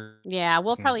writer. Yeah,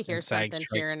 we'll and- probably hear and SAG something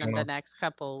strike here in going the on. next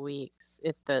couple of weeks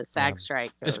if the SAG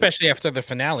strike goes. Especially after the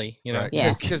finale, you know. Right.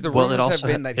 Yeah. Because the Well, rumors it also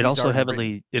have been that it he's also already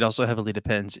heavily it also heavily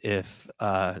depends if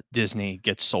Disney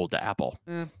gets sold to Apple.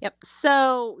 Yep.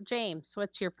 So, James,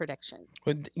 what's your prediction?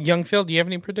 Young Phil, do you have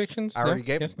any predictions? I already No?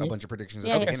 gave Yes, a no? bunch of predictions at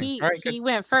Yeah, the beginning. he All right, good. he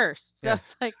went first, so Yeah.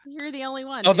 it's like you're the only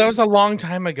one. Oh, that dude. was a long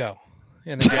time ago.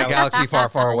 In In a galaxy far,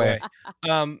 far away.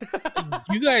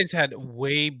 You guys had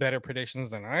way better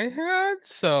predictions than I had.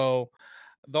 So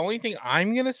the only thing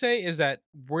I'm gonna say is that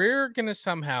we're gonna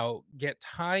somehow get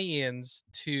tie-ins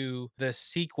to the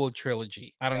sequel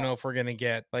trilogy. I don't Yeah. know if we're gonna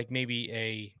get like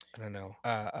maybe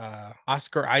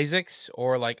Oscar Isaacs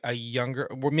or like a younger,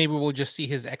 or maybe we'll just see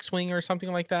his X-wing or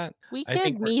something like that. We I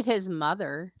think could we're- meet his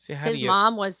mother. See, how do His you?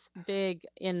 mom was big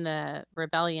in the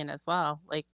rebellion as well.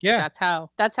 Like Yeah. that's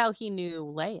how he knew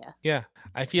Leia. Yeah,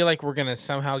 I feel like we're gonna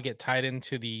somehow get tied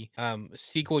into the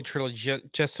sequel trilogy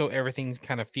just so everything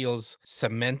kind of feels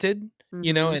cemented,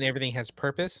 you know, Mhm. and everything has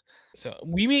purpose. So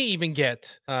we may even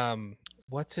get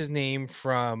what's his name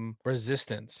from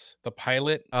Resistance, the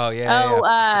pilot. Oh yeah. Oh,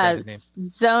 forgot his name.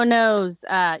 Zono's.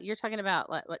 You're talking about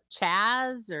what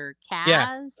Chaz or Kaz?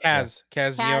 Yeah, Kaz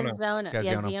Kaz Ziono. Zono. Yeah,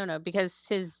 Ziono. Ziono, because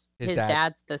his His dad.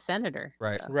 dad's the senator.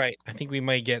 Right. so. Right. I think we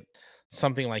might get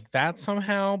something like that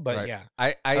somehow. But Right. yeah,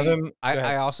 I Other than- go I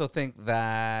ahead. also think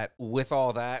that with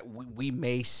all that, we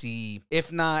may see,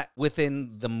 if not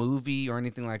within the movie or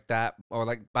anything like that, or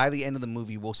like by the end of the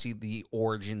movie, we'll see the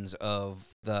origins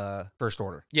of the First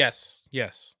Order. yes.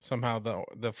 Somehow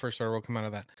the First Order will come out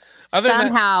of that. Other than that-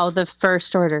 Somehow the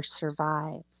First Order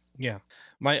survives. Yeah.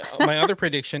 My other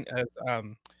prediction is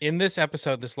in this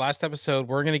last episode,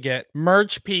 we're gonna get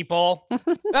merch, people.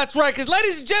 That's right, because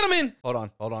ladies and gentlemen, hold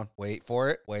on, wait for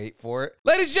it.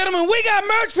 Ladies and gentlemen, we got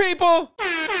merch, people.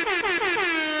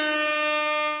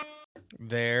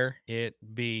 there it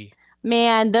be.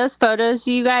 Man, those photos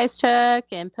you guys took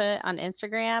and put on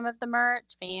Instagram of the merch,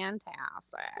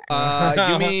 fantastic.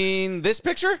 You mean this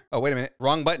picture? Oh, wait a minute.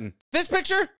 Wrong button. This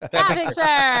picture? That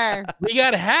picture. We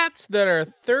got hats that are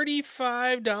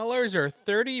 $35 or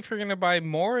 $30 if you're gonna buy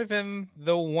more than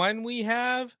the one we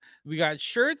have. We got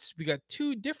shirts. We got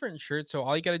 2 different shirts. So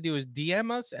all you gotta do is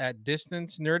DM us at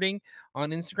Distance Nerding on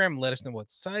Instagram. Let us know what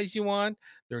size you want.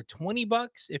 They're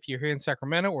 $20 if you're here in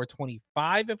Sacramento, or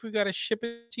 $25 if we gotta ship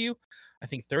it to you. I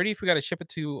think $30 if we gotta ship it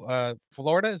to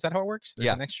Florida. Is that how it works? There's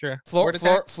Yeah. an extra Florida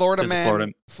tax? Florida There's a man.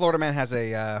 Florida- Florida man has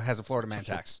a Florida man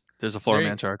tax. There's a Florida There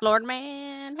man charge. Florida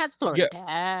man has Florida.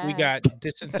 We tag. got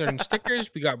Distance Learning stickers.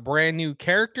 We got brand new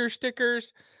character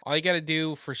stickers. All you got to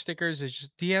do for stickers is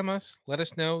just DM us. Let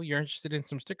us know you're interested in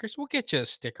some stickers. We'll get you a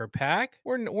sticker pack.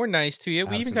 We're nice to you.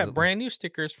 We even got Absolutely. brand new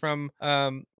stickers from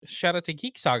shout out to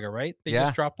Geek Saga, right? They Yeah.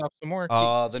 just dropped off some more.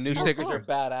 The new stickers are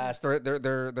badass.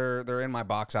 They're in my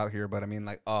box out here, but I mean,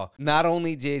 like, not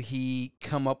only did he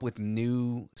come up with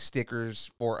new stickers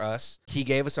for us, he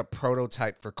gave us a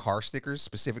prototype for car stickers,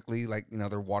 specifically, like,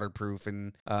 they're waterproof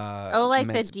and like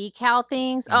meant the decal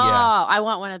things. Oh, Yeah. I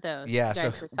want one of those. Yeah, You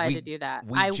guys so decided we- to do that.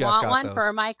 we I just want got one those.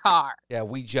 for my car. yeah,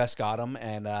 we just got them,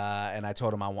 and I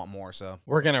told him I want more. So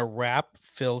We're gonna wrap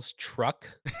Phil's truck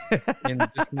in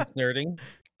Distance Nerding.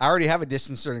 I already have a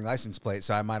distance learning license plate,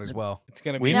 so I might as well. It's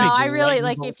gonna We be need No, to I really lightning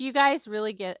like bolt. if you guys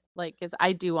really get like, 'cause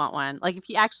I do want one. Like if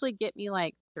you actually get me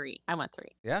like 3, I want 3.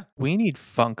 Yeah, We need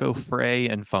Funko Fray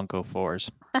and Funko Fours.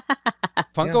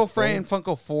 Funko Fray right. and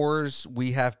Funko Fours,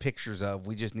 we have pictures of.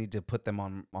 We just need to put them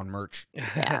on merch.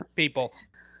 Yeah. People.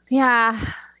 Yeah.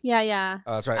 Yeah.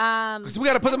 Oh, that's right. 'Cause we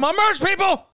got to put them on merch,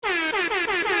 people.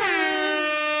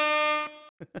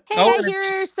 Hey, Oh, I and-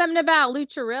 hear something about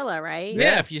Lucharilla, right?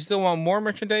 Yeah, if you still want more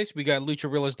merchandise, we got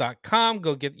lucharillas.com.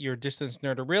 Go get your Distance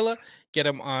Nerdarilla. Get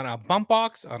them on a bump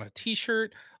box, on a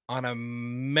t-shirt, on a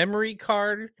memory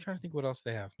card. I'm trying to think what else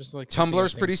they have. Just like something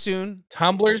Tumblr's I think- pretty soon.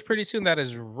 Tumblr's pretty soon. That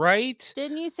is right.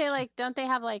 Didn't you say like, don't they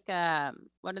have like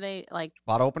what are they like,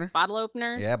 Bottle opener. bottle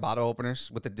openers? Yeah, bottle openers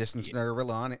with the distance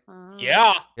Nerdarilla on it.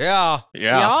 Yeah. Yeah.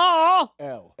 Yeah.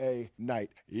 L.A.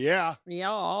 Night. Yeah.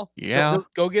 Yeah. Yeah. So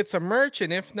go get some merch,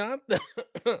 and if not,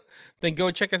 then go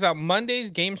check us out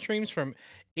Mondays game streams from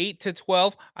 8 to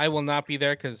 12. I will not be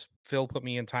there because Phil put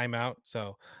me in timeout,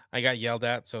 so I got yelled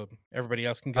at. So everybody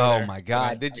else can go. Oh there. my But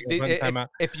God! I Did will run you, timeout.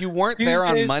 if you weren't there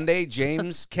on Tuesdays- Monday,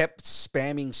 James kept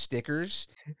spamming stickers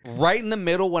right in the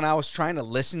middle when I was trying to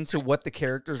listen to what the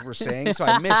characters were saying, so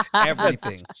I missed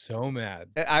everything. So mad.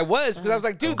 I was because I was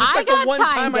like, dude, this is I like the got one time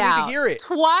timed I need to out hear it.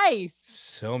 twice.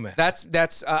 So mad.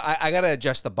 That's I gotta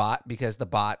adjust the bot because the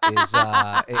bot is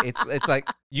it's like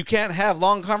you can't have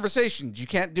long conversations. You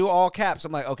can't do all caps.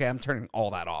 I'm like, okay, I'm turning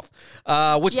all that off.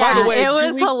 Which by the way, it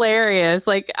was hilarious.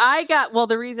 Like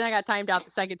the reason I got timed out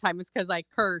the second time was because I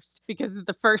cursed because of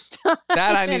the first time.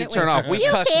 that I and need to it turn went, off. We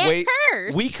 "You cuss can't way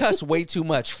curse." we cuss way too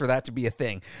much for that to be a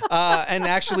thing. And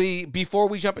actually, before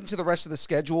we jump into the rest of the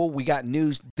schedule, we got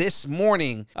news this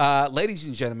morning. Ladies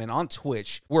and gentlemen, on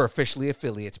Twitch, we're officially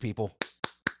affiliates, people.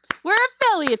 We're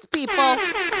affiliates, people.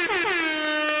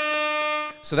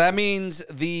 So that means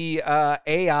the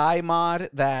AI mod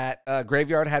that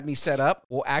Graveyard had me set up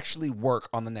will actually work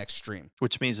on the next stream.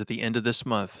 Which means at the end of this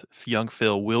month, young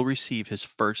Phil will receive his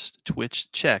first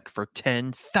Twitch check for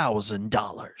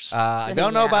 $10,000. I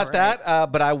don't know Yeah, about right.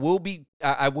 that, but I will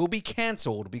be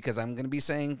canceled because I'm going to be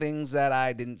saying things that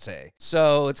I didn't say.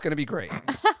 So it's going to be great.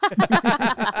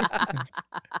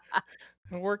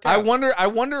 It'll work I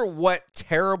out. wonder what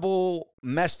terrible,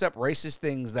 messed up, racist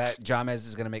things that Jamez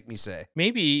is going to make me say.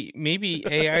 Maybe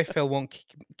AI Phil won't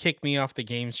kick me off the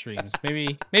game streams.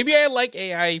 Maybe I like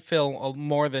AI Phil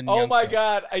more than. Oh young my Phil.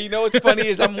 God! You know what's funny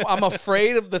is I'm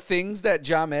afraid of the things that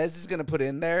Jamez is going to put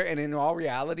in there, and in all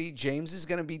reality, James is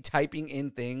going to be typing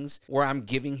in things where I'm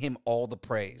giving him all the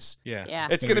praise. Yeah. Yeah.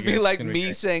 It's going to be good. like It's gonna be me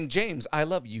great. saying, "James, I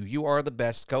love you. You are the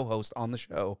best co-host on the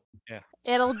show."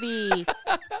 It'll be.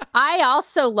 I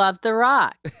also love The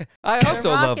Rock. I also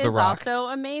The Rock love is The Rock. also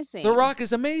amazing. The Rock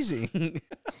is amazing.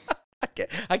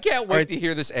 I can't wait Alright, to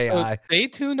hear this So AI. stay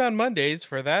tuned on Mondays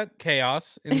for that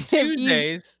chaos. And If you-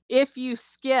 Tuesdays, If you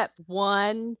skip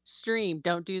one stream,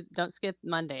 don't skip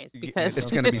Mondays because It's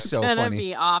gonna be so gonna funny.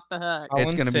 be off the hook. It's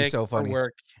Calling gonna be sick so for funny.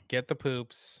 Work, get the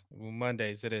poops.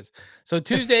 Mondays it is. So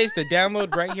Tuesdays the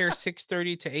download right here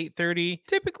 6:30 to 8:30.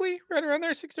 Typically right around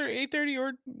there 6:30, 8:30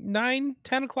 or 9,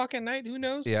 10 o'clock at night. Who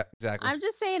knows? Yeah, exactly. I'm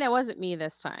just saying it wasn't me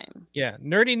this time. Yeah,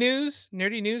 nerdy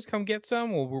news. Come get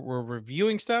some. We're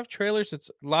reviewing stuff, trailers. It's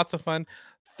lots of fun.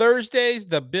 Thursdays,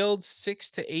 the build 6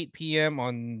 to 8 p.m.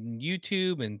 on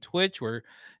YouTube and Twitch, where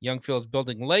Young Phil's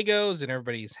building Legos and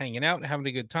everybody's hanging out and having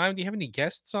a good time. Do you have any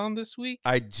guests on this week?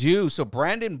 I do. So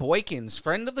Brandon Boykins,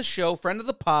 friend of the show, friend of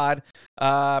the pod.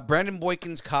 Brandon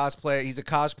Boykins cosplay. He's a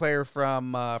cosplayer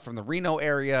from the Reno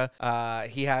area.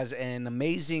 He has an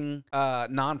amazing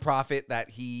nonprofit that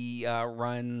he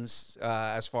runs.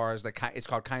 As far as it's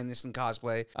called Kindness in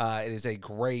Cosplay. It is a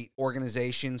great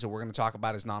organization. So we're going to talk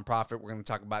about his nonprofit. We're going to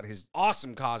talk about his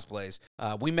awesome cosplays.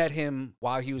 We met him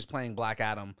while he was playing Black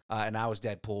Adam, and I was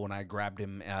Deadpool, and I grabbed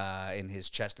him in his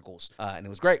chesticles, and it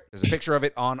was great. There's a picture of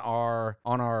it on our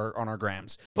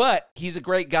grams. But he's a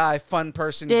great guy, fun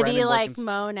person. Did Brandon he like Boykins.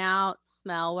 moan out,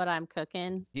 smell what I'm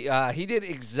cooking? He did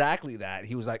exactly that.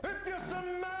 He was like,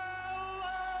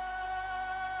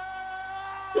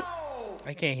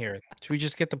 I can't hear it. Should we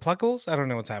just get the pluggles? I don't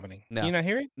know what's happening. No. You not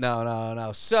hear it?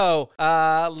 no. So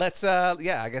let's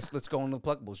I guess let's go into the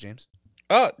pluggables, James.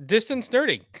 Oh, distance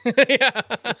nerding. Yeah.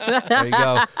 There you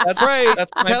go. Frey,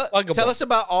 that's my pluggable. tell us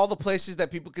about all the places that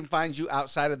people can find you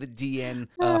outside of the DN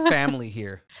family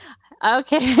here.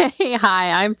 Okay.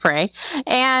 Hi, I'm Prey.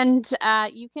 And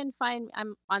you can find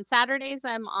I'm on Saturdays,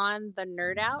 I'm on the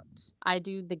Nerd Out. I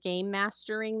do the game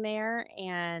mastering there.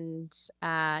 And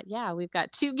yeah, we've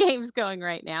got 2 games going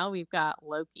right now. We've got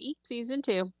Loki season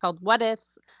 2 called What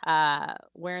Ifs.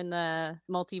 We're in the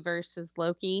multiverse as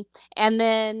Loki. And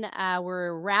then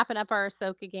we're wrapping up our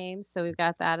Ahsoka games. So we've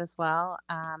got that as well.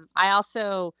 I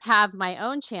also have my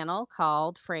own channel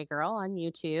called Frey Girl on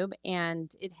YouTube.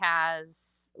 And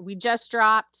we just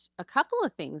dropped a couple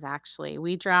of things, actually.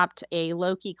 We dropped a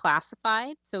Loki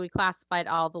classified. So we classified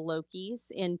all the Lokis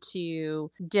into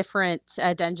different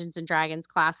Dungeons and Dragons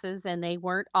classes, and they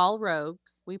weren't all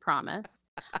rogues, we promise.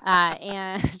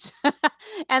 And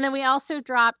and then we also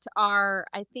dropped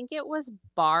I think it was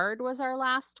Bard was our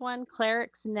last one,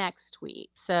 Clerics next week.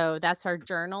 So that's our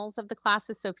journals of the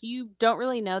classes. So if you don't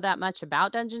really know that much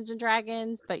about Dungeons and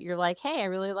Dragons, but you're like, hey, I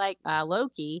really like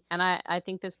Loki, and I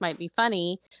think this might be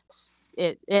funny.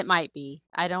 It might be.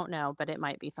 I don't know, but it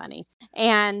might be funny.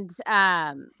 And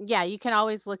yeah, you can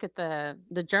always look at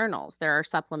the journals. There are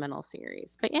supplemental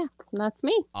series. But yeah, that's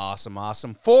me.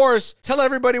 Awesome. Force, tell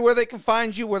everybody where they can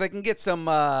find you, where they can get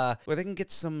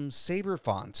some Saber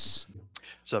fonts.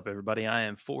 What's up, everybody? I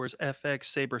am Force FX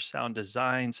Saber Sound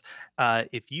Designs.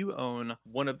 If you own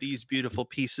one of these beautiful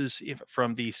pieces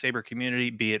from the Saber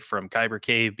community, be it from Kyber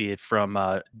Cave, be it from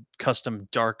custom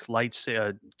dark lights,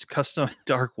 custom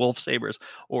dark wolf sabers,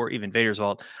 or even Vader's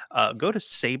Vault, go to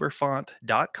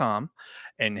saberfont.com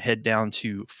and head down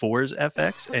to Force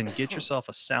FX and get yourself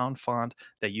a sound font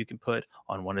that you can put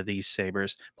on one of these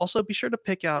sabers. Also, be sure to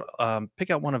pick out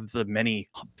one of the many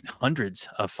hundreds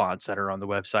of fonts that are on the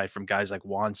website from guys like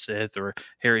Juan Sith or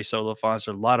Harry Solo Fonts.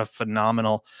 There are a lot of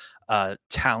phenomenal,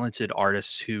 talented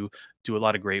artists who do a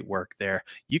lot of great work there.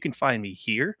 You can find me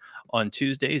here on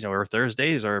Tuesdays or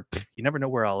Thursdays, or you never know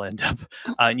where I'll end up.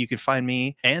 And you can find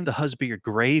me and the Husbeard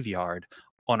Graveyard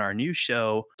on our new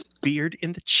show, Beard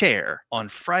in the Chair, on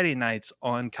Friday nights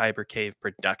on Kyber Cave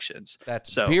Productions.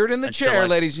 That's Beard in the Chair,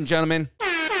 ladies and gentlemen.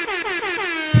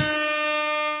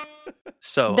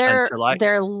 So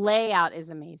their layout is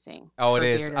amazing. Oh, it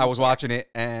is. I was watching it,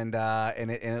 and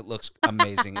it looks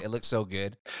amazing. It looks so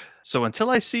good. So until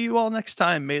I see you all next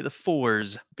time, may the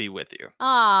fours be with you.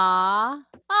 Aww.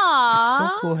 It's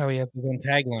so cool how he has his own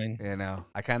tagline. You know,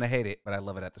 I kind of hate it, but I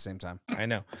love it at the same time. I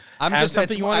know. I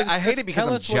hate it because tell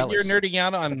I'm us jealous. What you're nerding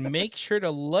out on. Make sure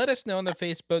to let us know in the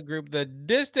Facebook group, the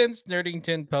Distance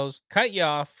Nerdington post. Cut you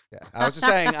off. Yeah, I was just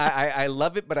saying, I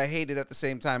love it, but I hate it at the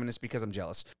same time, and it's because I'm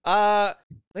jealous.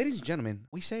 Ladies and gentlemen,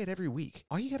 we say it every week.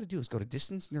 All you got to do is go to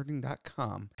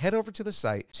distancenerding.com, head over to the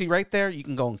site. See right there, you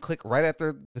can go and click right at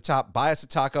the top, buy us a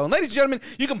taco. And ladies and gentlemen,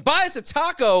 you can buy us a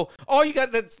taco. All you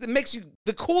got that makes you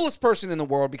the coolest person in the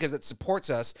world because it supports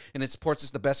us, and it supports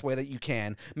us the best way that you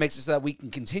can. Makes it so that we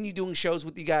can continue doing shows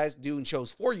with you guys, doing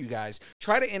shows for you guys,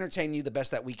 try to entertain you the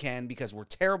best that we can because we're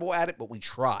terrible at it, but we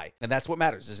try. And that's what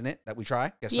matters, isn't it? That we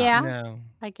try? Guess yeah, not. No.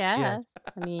 I guess.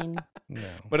 I mean, No.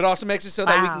 But it also makes it so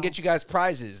that we can Wow. get you guys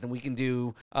prizes, and we can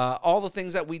do all the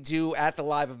things that we do at the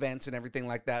live events and everything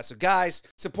like that. So guys,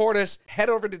 support us. Head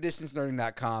over to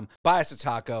distancenerding.com, buy us a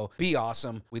taco. Be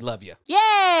awesome. We love you.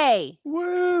 yay!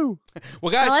 Woo!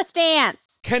 Well, Now guys, let's dance.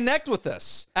 connect with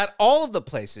us at all of the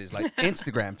places like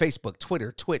Instagram, Facebook,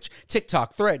 Twitter, Twitch,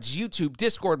 TikTok, Threads, YouTube,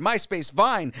 Discord, MySpace,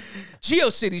 Vine,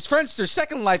 GeoCities, Friendster,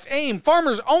 Second Life, AIM,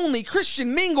 Farmers Only,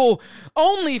 Christian Mingle,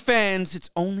 OnlyFans. It's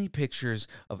only pictures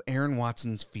of Aaron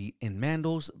Watson's feet and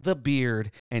Mandels the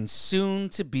Beard and soon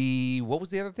to be, what was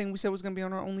the other thing we said was going to be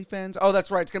on our OnlyFans? Oh, that's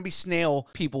right. It's going to be snail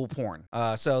people porn.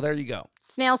 So there you go.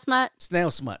 Snail smut. Snail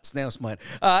smut.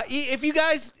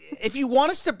 If you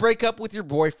want us to break up with your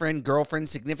boyfriend, girlfriend,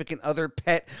 significant other,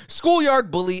 pet,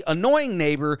 schoolyard bully, annoying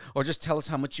neighbor, or just tell us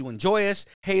how much you enjoy us,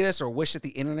 hate us, or wish that the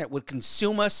internet would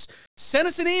consume us, send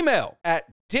us an email at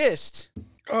dist.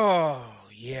 Oh,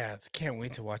 yeah. Can't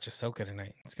wait to watch Ahsoka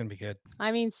tonight. It's going to be good.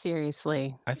 I mean,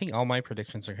 seriously. I think all my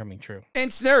predictions are coming true.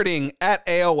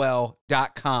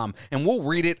 Nerding@AOL.com, and we'll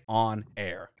read it on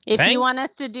air. If Thanks. you want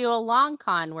us to do a long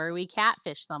con where we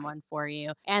catfish someone for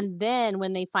you, and then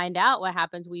when they find out what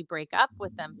happens, we break up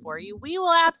with them for you, we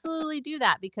will absolutely do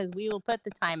that because we will put the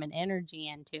time and energy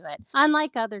into it,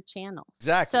 unlike other channels.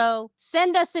 Exactly. So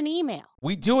send us an email.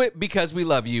 We do it because we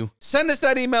love you. Send us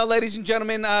that email, ladies and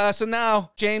gentlemen. So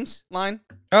now, James, line.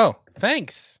 Oh,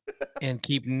 thanks. And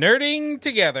keep nerding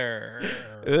together.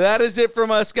 That is it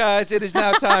from us, guys. It is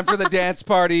now time for the dance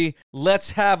party.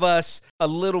 Let's have us a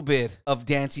little bit of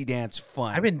dancey dance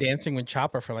fun. I've been dancing with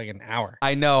Chopper for like an hour.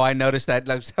 I know. I noticed that.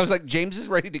 I was like, James is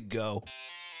ready to go.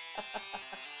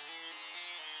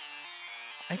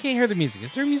 I can't hear the music.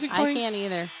 Is there music I playing? can't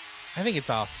either. I think it's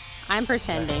off. I'm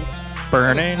pretending.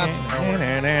 Burning. I'm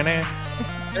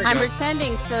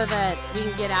pretending so that we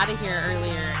can get out of here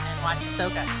earlier and watch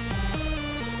Ahsoka.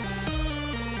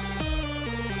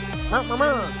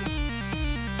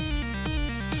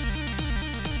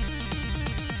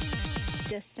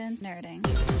 Distance nerding.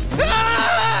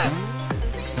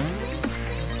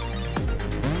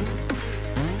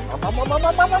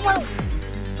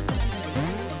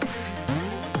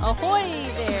 Ahoy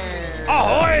there!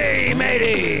 Ahoy,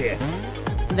 matey!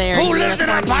 There. Who lives in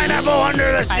a pineapple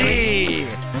under the sea?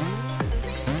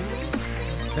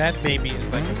 That baby is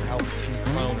like a Palpatine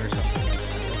clone or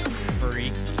something.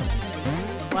 Freaky.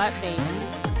 What baby?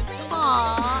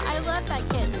 Aw, I love that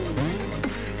kitten.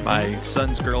 My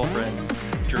son's girlfriend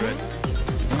drew it.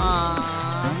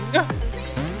 Aw. Yeah.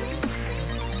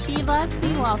 She loves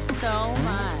you all so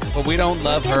much. But we don't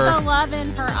love Look at the her. love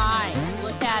in her eyes.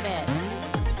 Look at it.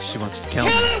 She wants to kill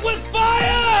me. it with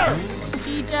fire!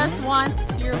 She just wants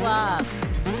your love.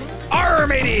 Arr,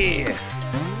 matey!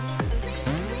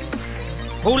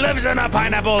 Who lives in a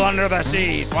pineapple under the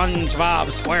sea? SpongeBob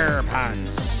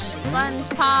SquarePants.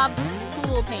 SpongeBob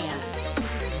Cool Pants.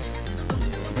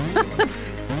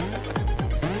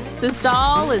 This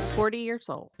doll is 40 years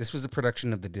old. This was a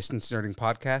production of the Distance Nerding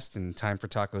Podcast and Time for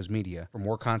Tacos Media. For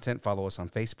more content, follow us on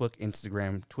Facebook,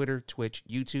 Instagram, Twitter, Twitch,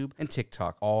 YouTube, and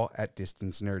TikTok, all at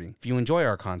Distance Nerding. If you enjoy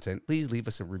our content, please leave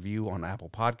us a review on Apple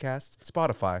Podcasts,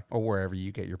 Spotify, or wherever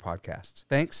you get your podcasts.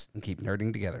 Thanks, and keep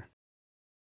nerding together.